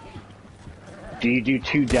 Do you do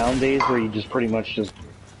 2 down days where you just pretty much just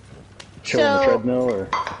chill on the treadmill, or?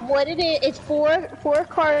 What it is, it's four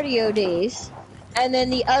cardio days, and then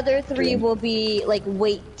the other 3 will be like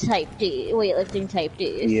weightlifting type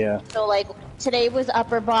days. Yeah. So like today was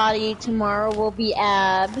upper body, tomorrow will be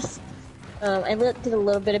abs. I looked at a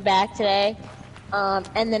little bit of back today.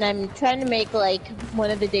 And then I'm trying to make like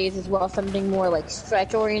one of the days as well something more like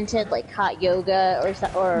stretch oriented, like hot yoga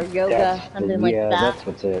or yoga, something like that. Yeah, that's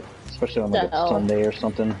what's it. Especially on like a Sunday or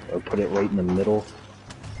something, or put it right in the middle.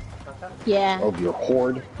 Yeah. Of your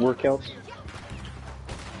horde workouts?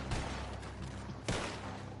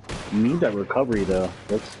 You need that recovery though.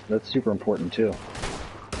 That's super important too.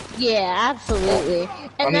 Yeah, absolutely.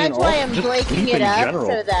 And that's why I'm breaking it up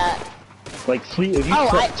so that... Like sleep, if you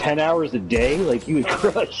slept 10 hours a day, like you would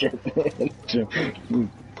crush it.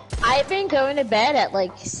 I've been going to bed at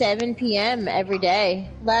like 7 p.m. every day.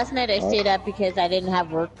 Last night I stayed up because I didn't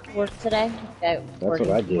have work today. That's what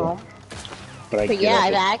I do. But yeah,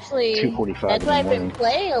 I've actually... 2:45 That's why I've been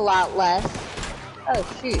playing a lot less. Oh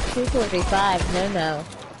shoot, 2:45, no.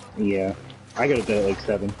 Yeah, I go to bed at like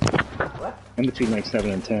 7. What? In between like 7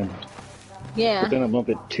 and 10. Yeah. But then I'm up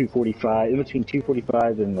at 2:45, in between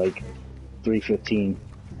 2:45 and like 3:15.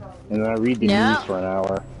 And then I read the news for an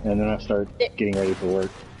hour, and then I start getting ready for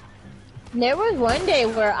work. There was one day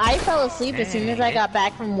where I fell asleep as soon as I got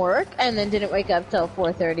back from work, and then didn't wake up till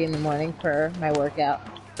 4:30 in the morning for my workout.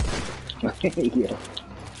 Yeah.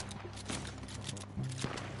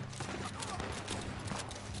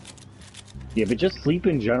 Yeah, but just sleep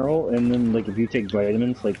in general, and then like if you take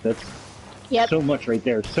vitamins, like that's so much right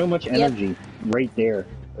there, so much energy right there.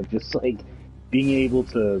 Of just like being able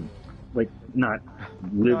to like not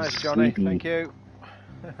live nice, Johnny. sleepy. Thank you.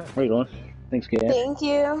 Right on. Thanks, Gab. Thank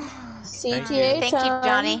you. CTA Thank you,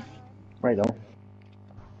 Johnny. Right on.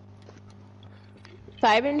 So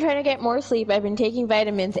I've been trying to get more sleep. I've been taking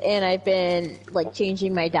vitamins, and I've been like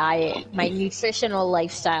changing my diet, my nutritional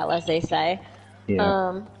lifestyle, as they say.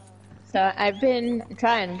 Yeah. So I've been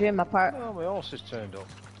trying, doing my part. Oh, my horse has turned up.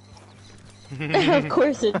 Of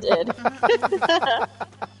course it did.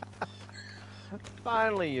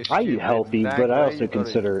 Finally, you I eat healthy, but I also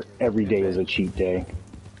consider every day as a cheat day.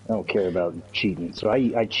 I don't care about cheating, so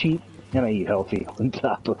I cheat and I eat healthy on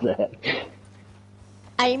top of that.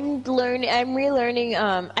 I'm relearning.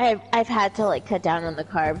 I've had to like cut down on the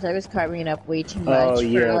carbs. I was carbing up way too much. Oh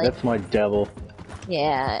yeah, like, that's my devil.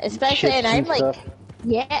 Yeah, especially, and I'm like, stuff.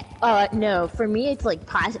 yeah. No, for me it's like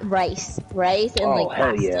rice, and like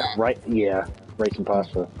hell pasta. Yeah, rice and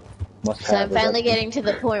pasta. So I'm finally getting to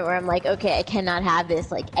the point where I'm like, okay, I cannot have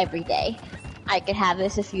this like every day. I could have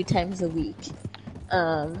this a few times a week.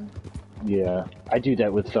 Yeah, I do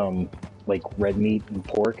that with like red meat and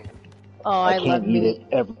pork. Oh, I love meat. I can't eat it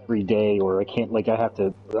every day, or I can't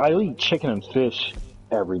I eat chicken and fish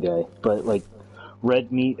every day, but like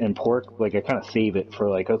red meat and pork, like I kind of save it for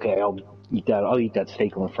like, okay, I'll eat that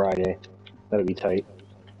steak on Friday. That'll be tight.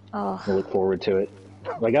 Oh. I look forward to it.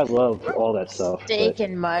 Like I love all that stuff. Steak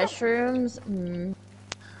and mushrooms. You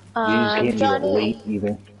can't Johnny, eat late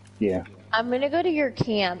either. Yeah. I'm gonna go to your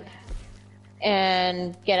camp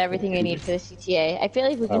and get everything I need for the CTA. I feel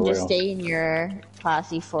like we can just stay in your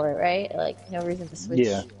posse for it, right? Like, no reason to switch.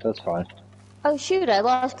 Yeah, that's fine. Oh shoot, I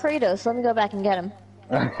lost Kratos. Let me go back and get him.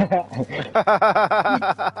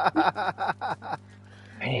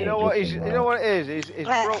 You know what it is? He's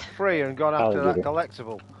broke free and gone after that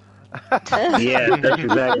collectible. Yeah, that's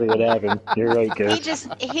exactly what happened. You're right, Coach.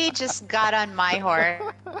 He just got on my horse.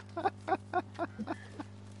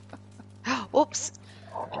 Oops.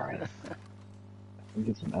 Alright.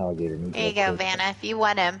 Get some alligator meat. There you go, Vanna. If you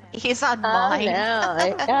want him, he's on mine. No.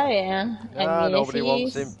 Oh yeah. I mean, nobody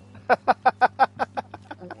wants him.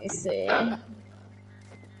 Let me see.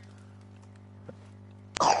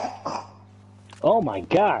 Oh my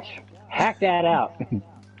gosh! Hack that out.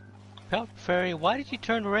 Pelt Fairy, why did you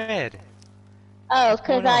turn red? Oh,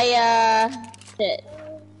 because shit.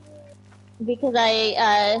 Because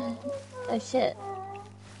oh shit.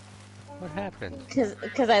 What happened?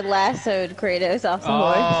 Because I lassoed Kratos off the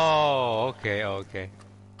horse. Oh, okay.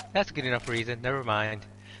 That's a good enough reason. Never mind.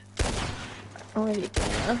 Where did he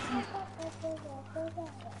go?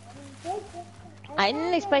 I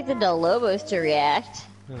didn't expect the Lobos to react.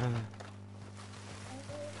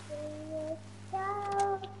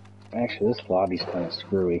 Actually, this lobby's kind of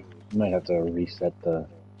screwy. We might have to reset the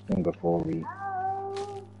thing before we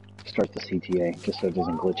start the CTA, just so it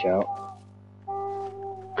doesn't glitch out.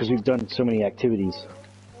 Because we've done so many activities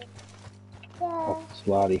off this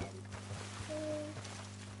lobby.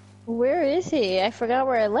 Where is he? I forgot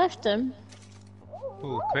where I left him.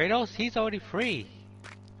 Ooh, Kratos? He's already free.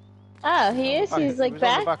 Oh, he is? He's like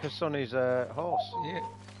back? On the back of Sonny's horse.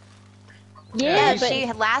 Yeah, but she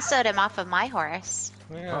lassoed him off of my horse.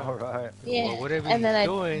 Yeah. Alright. Yeah. Well, whatever he's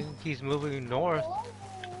doing, he's moving north.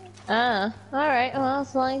 Alright. Well,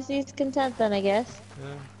 as long as he's content then, I guess.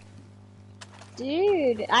 Yeah.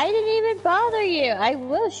 Dude, I didn't even bother you. I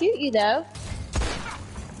will shoot you, though.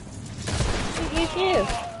 Shoot.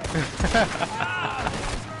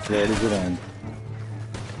 Where does it end?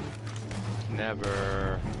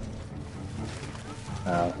 Never.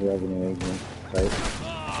 He has an engagement, right?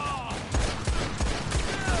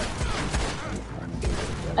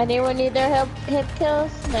 Anyone need their hip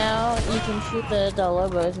kills? Now you can shoot the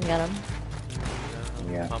lobos and get them.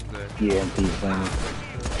 Yeah. I'm good. Yeah, and he's playing.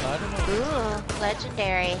 Ooh,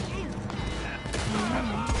 legendary.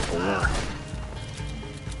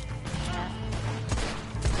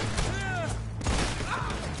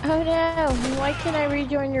 Oh no, why can't I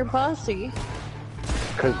rejoin your posse?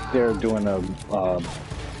 Because they're doing a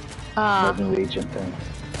revenue agent thing.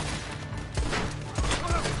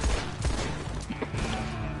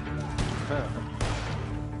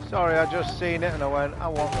 Sorry, I just seen it and I went, I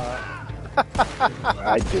want that.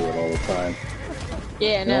 I do it all the time.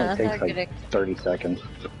 Yeah, no, it takes like 30 seconds.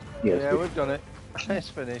 Yes, yeah, we've done it. It's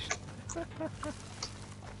finished.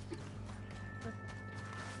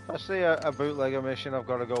 I see a bootlegger mission, I've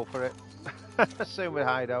got to go for it. Same with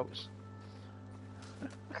hideouts.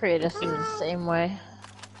 Kratos is the same way.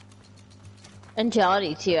 And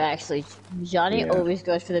Johnny too, actually. Johnny always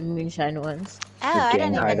goes for the moonshine ones. Oh, I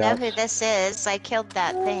don't even know who this is. I killed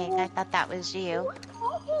that thing. I thought that was you.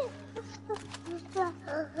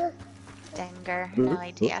 Dinger, no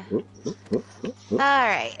idea.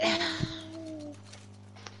 Alright.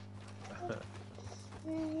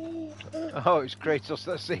 Oh, it's Kratos,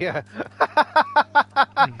 let's see ya.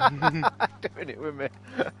 Doing it with me.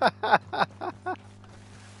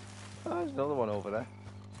 Oh, there's another one over there.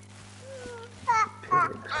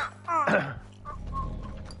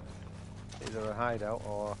 Either a hideout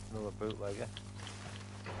or another bootlegger.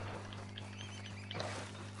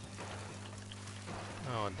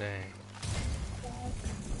 Oh, dang.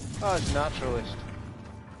 Oh, it's naturalist.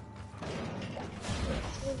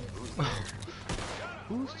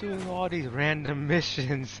 Who's doing all these random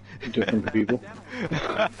missions? Different people.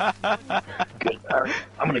 Good. Alright,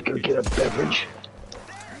 I'm gonna go get a beverage.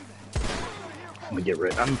 I'm gonna get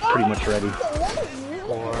ready. I'm pretty much ready.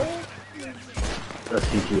 For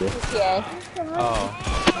CTA. Yeah. Oh.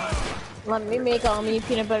 Let me make all me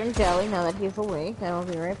peanut butter and jelly now that he's awake. I will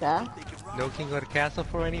be right back. No king of the castle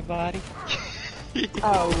for anybody?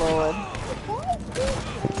 Oh lord.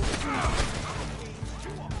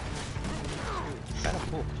 Got a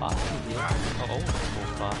full posse, yeah. Oh, full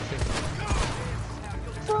posse.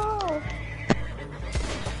 Oh.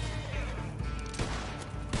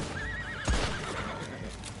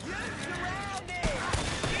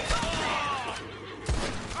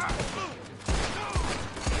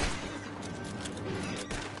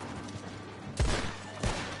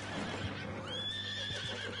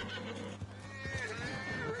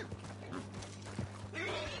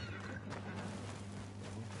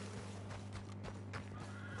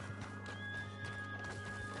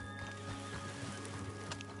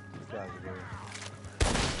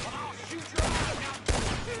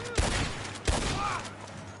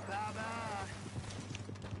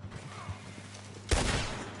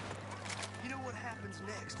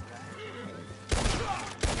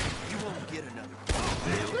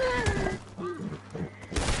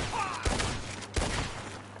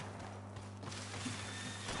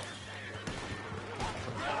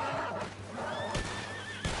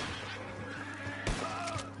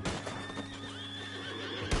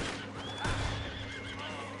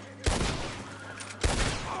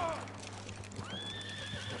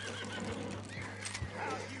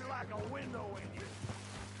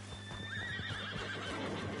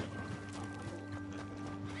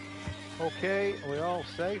 Okay, we're all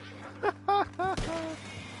safe.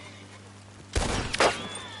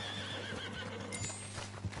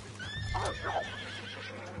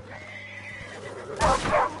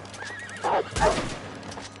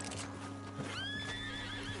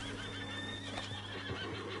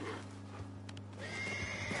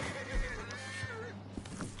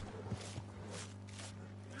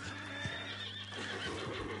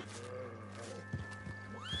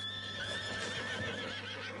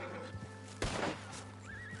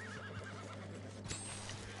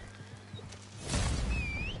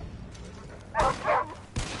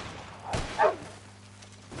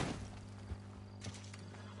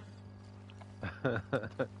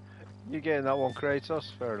 You getting that one,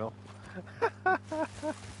 Kratos? Fair enough. Right.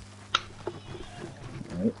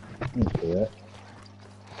 Okay, that.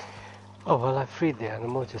 Oh well, I freed the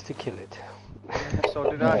animal just to kill it.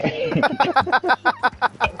 So did I.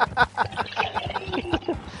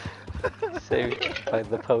 Saved by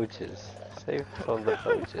the poachers. Saved from the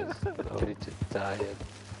poachers. Only to die.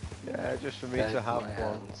 Yeah, just for me to have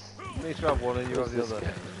one. Me to have one and you have the other.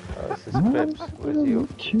 Oh, this is Crips. Where's you?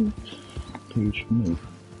 Page for me.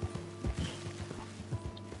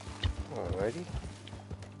 Alrighty.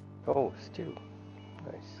 Oh, stew.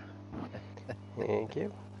 Nice. Thank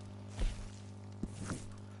you.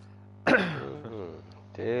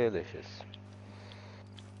 Delicious.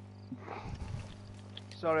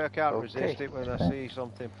 Sorry, I can't resist it when I see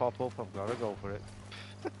something pop up. I've got to go for it.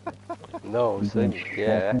 No, so,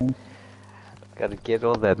 yeah. Gotta get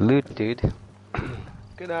all that loot, dude.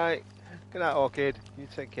 Good night. Good night, Orchid. You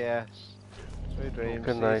take care. Sweet dreams.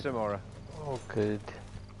 Good See night. you tomorrow. Oh, good.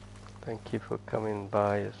 Thank you for coming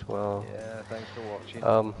by as well. Yeah, thanks for watching.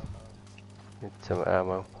 Need some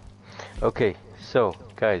ammo. Okay, so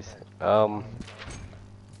guys, let's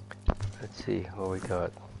see what we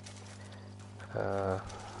got.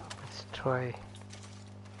 Let's try.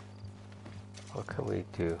 What can we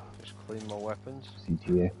do? Just clean my weapons.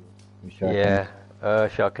 CTA. Yeah,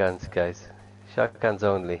 shotguns, guys. Shotguns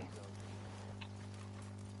only.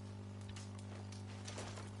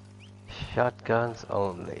 Shotguns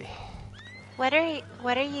only. What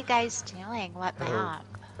are you guys doing? What map?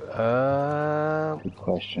 Good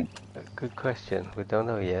question. Good question. We don't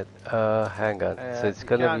know yet. Hang on. So it's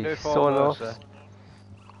gonna be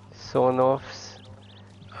sawn-offs,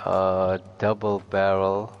 double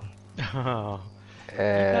barrel.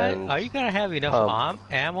 And are you gonna have enough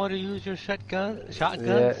ammo to use your shotguns?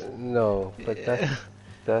 Yeah, no, but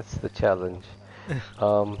that's the challenge.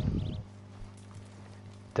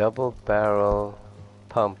 Double barrel,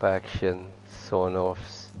 pump action,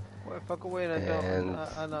 sawn-offs. What if I go in and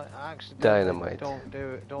I accidentally dynamite.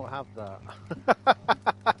 Don't have that.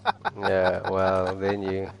 Yeah, well then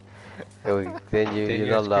you're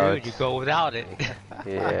not allowed. You go without it.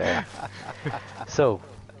 Yeah. So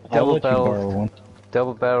double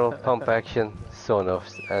barrel, pump action,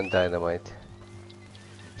 sawn-offs, and dynamite.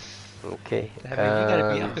 Okay. I mean, you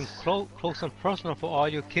gotta be up and close and personal for all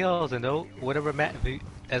your kills, and whatever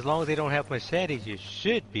as long as they don't have machetes, you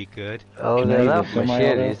should be good. Oh, they have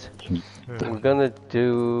machetes. We're gonna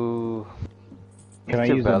do. Can I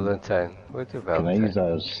use Valentine? Can I use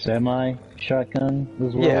a semi shotgun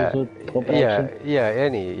as well as a pump action?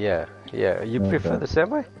 Yeah. You prefer the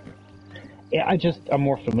semi? Yeah, I'm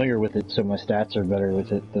more familiar with it, so my stats are better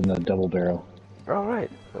with it than the double barrel. All right.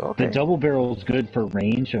 Okay. The double barrel is good for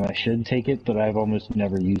range, and I should take it, but I've almost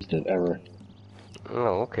never used it ever.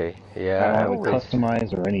 Oh, okay. Yeah. I don't have it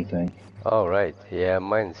customized or anything. All right. Yeah,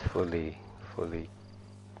 mine's fully,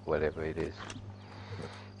 whatever it is.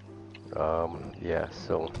 Yeah.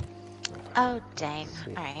 So. Oh dang!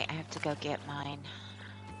 All right, I have to go get mine.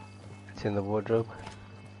 It's in the wardrobe.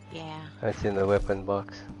 Yeah. It's in the weapon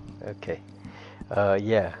box. Okay.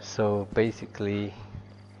 Yeah. So basically.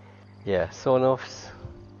 Yeah, sawn-offs.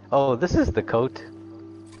 Oh, this is the coat,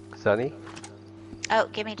 Sunny. Oh,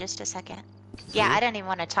 give me just a second. Yeah, I don't even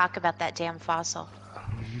want to talk about that damn fossil.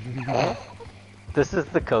 This is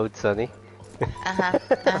the coat, Sunny. Yeah.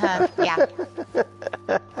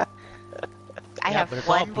 I have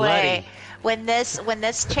one way. When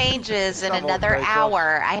this changes in another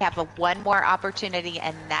hour, I have one more opportunity,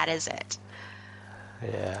 and that is it.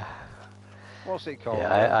 Yeah. What's it called?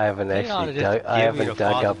 Yeah, I haven't actually dug. I haven't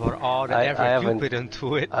dug up. I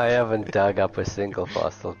haven't dug up a single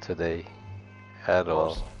fossil today, at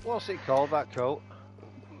all. What's it called? That coat?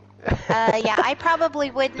 Yeah, I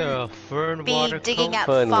probably wouldn't be digging up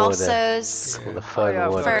falsos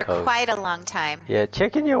for quite a long time. Yeah,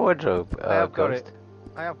 check in your wardrobe. I have got Ghost. it.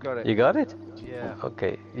 I have got it. You got it? Yeah.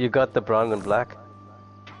 Okay, you got the brown and black.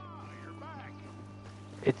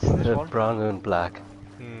 It's the brown and black.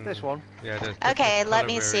 This one. Yeah. Okay, let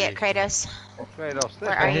me see it, Kratos. Kratos,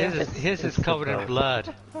 where are you? His is covered in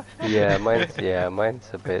blood. Yeah, mine's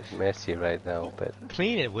a bit messy right now, but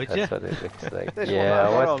clean it, would you? That's what it looks like. Yeah, I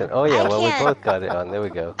want to. Oh yeah, well we both got it on. There we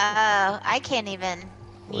go. Oh, I can't even.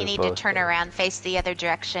 You need to turn around, face the other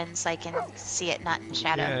direction, so I can see it not in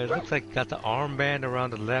shadow. Yeah, it looks like got the armband around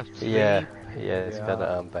the left sleeve. Yeah, it's got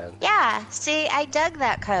an armband. Yeah, see, I dug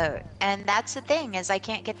that coat, and that's the thing is I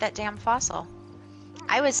can't get that damn fossil.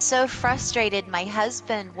 I was so frustrated. My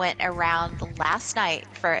husband went around last night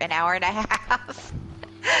for an hour and a half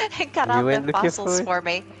and got all the fossils for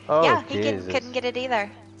me. Oh, yeah, he couldn't get it either.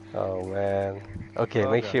 Oh man. Okay,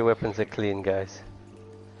 make sure your weapons are clean, guys.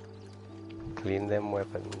 Clean them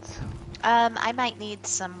weapons. I might need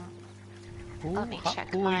some. Let me check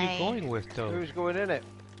who are you going with, though? Who's going in it?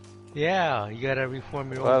 Yeah, you gotta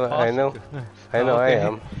reform your own. Well, I know. I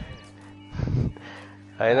am.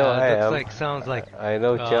 I know I am. Sounds like. I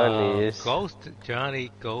know Johnny is.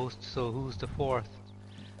 Johnny, Ghost. So who's the fourth?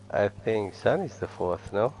 I think Sonny's the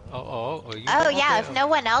fourth. No. Oh yeah. If no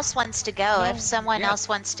one else wants to go, if someone else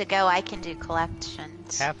wants to go, I can do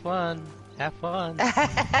collections. Have fun. Have fun.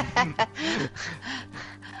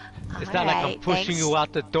 It's not like I'm pushing you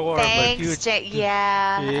out the door, but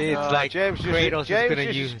yeah. It's like James Kratos is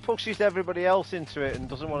gonna just pushes everybody else into it and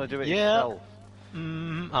doesn't want to do it himself.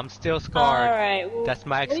 I'm still scarred. All right. Well, that's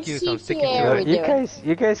my excuse. I'm CTA sticking to it.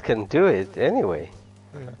 You guys can do it anyway.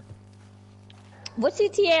 What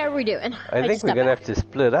CTA are we doing? I think we're gonna have to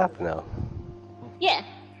split up now. Yeah.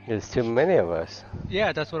 There's too many of us.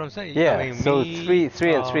 Yeah, that's what I'm saying. Yeah, I mean, so me,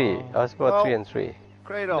 3 and 3. Us about 3 and 3.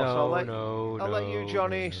 Kratos, No, I'll let you,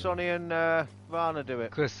 Johnny, Sonny, and Varna do it.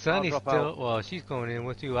 Because Sonny's still, well, she's going in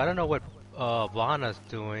with you. I don't know what Varna's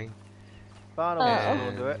doing. Varna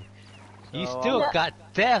will do it. You So, still got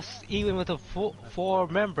deaths even with the four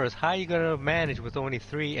members. How are you gonna manage with only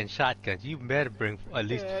 3 and shotguns? You better bring at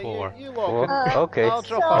least 4. You okay.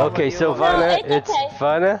 Okay, so Varna,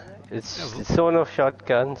 it's zone of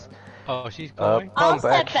shotguns. Oh, she's going? Pump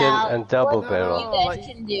action and double barrel. You guys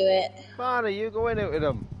can do it. Varna, you go in it with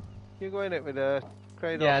them. You go in it with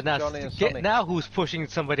Kratos yeah, and now, Johnny and Sonny. now who's pushing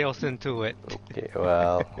somebody else into it? Okay,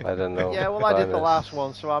 well, I don't know. Yeah, well, I did the last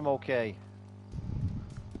one, so I'm okay.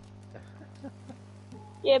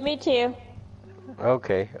 Yeah, me too.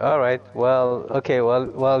 Okay, alright. Well, okay,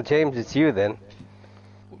 well, James, it's you then.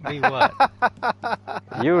 Me what?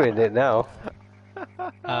 You're in it now.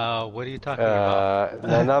 What are you talking about?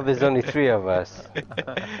 Now there's only 3 of us.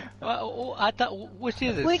 Well, I thought, which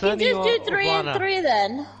is it? We can just do 3 and 3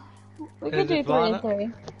 then. We can do 3 and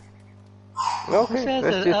 3. Okay, who says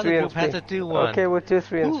let's the do other 3 and group 3. has to do one? Okay, we'll do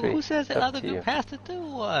 3 and 3. Who says the Up other to group you. has to do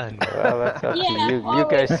one? Well, that's up to Yeah, you. You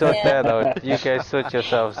guys sort yeah. that out. You guys sort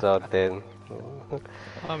yourselves out then.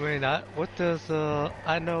 I mean, what does,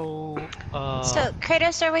 I know, So,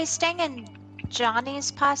 Kratos, are we staying in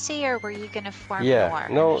Johnny's posse, or were you gonna form more?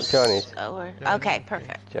 No, Johnny's. Okay,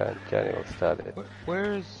 perfect. Johnny will start it.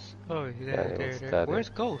 Where's, oh, there. Where's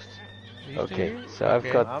Ghost? Okay, so I've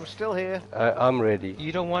got... I'm still here. I'm ready.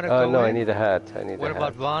 You don't want to go no, in? I need a hat. What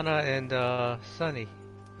about Vanna and Sunny?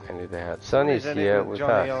 I need a hat. Sunny's here with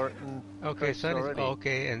Johnny us. Okay, Sunny's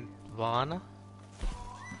okay, and Vanna?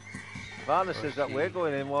 Varna says that we're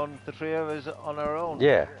going in one, the 3 of us on our own.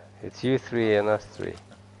 Yeah, it's you 3 and us 3.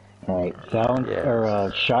 Alright,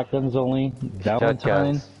 shotguns only,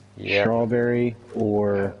 Valentine, strawberry,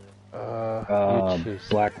 or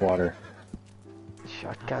Blackwater.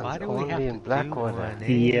 Shotguns only in Blackwater.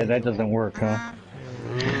 Yeah, that doesn't work, huh?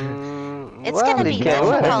 It's gonna be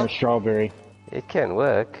difficult. Strawberry. It can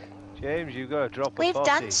work. James, you gotta drop We've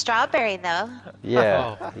done strawberry though.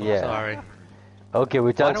 Yeah, yeah. Sorry. Okay,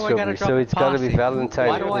 we've done strawberry, so it's gotta be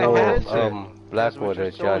Valentine.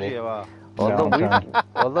 Blackwater, Johnny.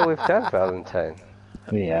 Although we've done Valentine.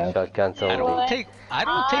 Yeah. Shotguns only. I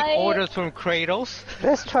don't take orders from Kratos.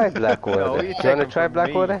 Let's try Blackwater. Do you wanna try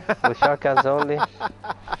Blackwater with shotguns only? It's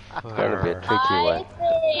gonna be a tricky one. I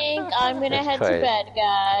think I'm gonna head to bed,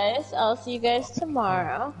 guys. I'll see you guys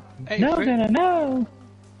tomorrow. Hey, No.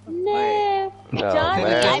 Johnny,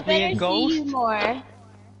 I better see you more.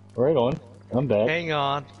 Right on. I'm back. Hang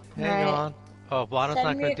on. Oh, Vanna's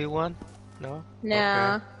not gonna do one? No?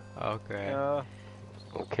 No. Okay.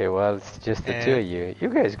 Okay, well, it's just the 2 of you. You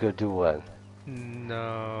guys go do one.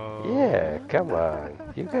 No. Yeah, come on.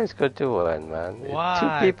 You guys go do one, man.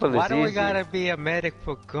 Why? 2 people Why is do easy. we gotta be a medic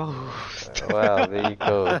for Ghost? Well, there you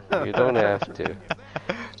go. You don't have to.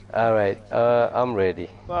 Alright, I'm ready.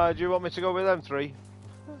 Do you want me to go with them 3?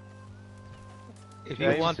 If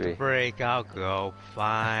you want to break, I'll go.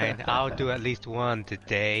 Fine. I'll do at least one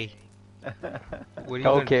today. What are you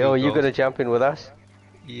okay, gonna do, you're gonna jump in with us?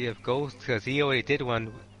 Yeah, Ghost, because he already did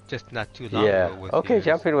one just not too long ago with okay, you.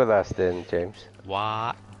 jump in with us then, James.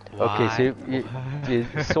 Why? Okay, so you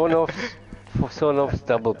Sonov's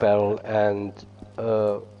double barrel and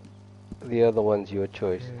the other one's your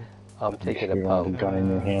choice. I'm taking a pump. Gun in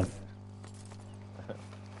your hand.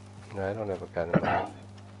 No, I don't have a gun in my hand.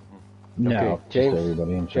 No, okay, James,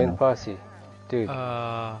 everybody in James Posse, dude.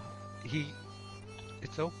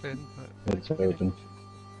 It's open. It's open.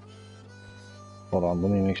 Hold on,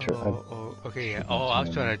 let me make sure. Okay, yeah. Oh, I was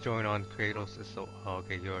trying to join on Kratos. So,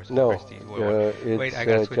 okay, yours. No, it's wait, I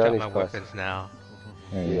gotta switch out my weapons now.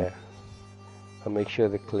 Yeah. I'll make sure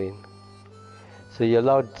they're clean. So you're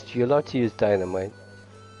allowed to use dynamite.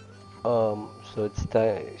 So it's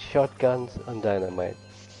shotguns and dynamite.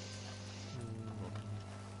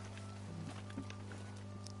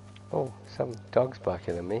 Oh, some dog's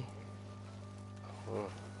barking at me. Oh,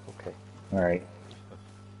 okay. Alright.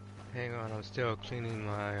 Hang on, I'm still cleaning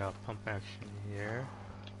my pump action here.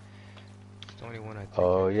 It's the only one I think.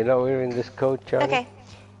 Oh, you know we're in this coat, Charlie? Okay.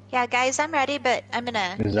 Yeah, guys, I'm ready, but I'm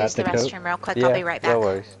gonna use the restroom real quick. Yeah, I'll be right back. No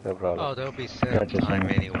worries, no problem. Oh, there'll be set time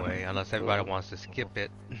anyway, unless everybody wants to skip it.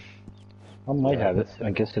 I might have it.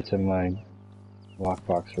 I guess it's in my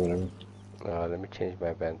lockbox or whatever. Let me change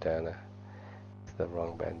my bandana. It's the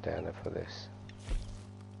wrong bandana for this.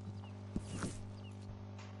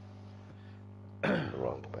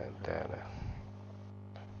 Montana.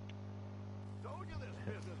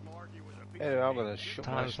 Anyway, I'm gonna shut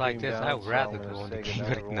my Times stream like this, down, I would so rather I'm go gonna on the say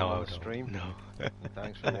goodnight everyone No, on I the don't. stream. No.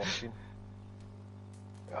 Thanks for watching.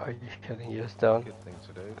 Are you shutting yours down? Good thing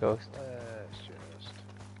to do. Ghost. Let's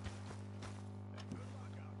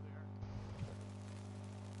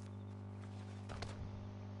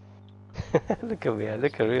just... Look at me, I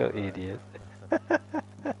look a real idiot.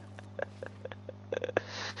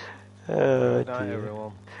 Oh, Good night, dear.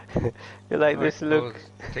 everyone. You like this look?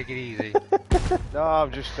 Take it easy. No,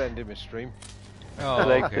 I'm just ending my stream. Oh, I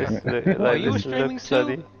like okay. this look. You Are like you this streaming look, too?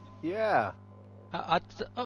 Sonny? Yeah.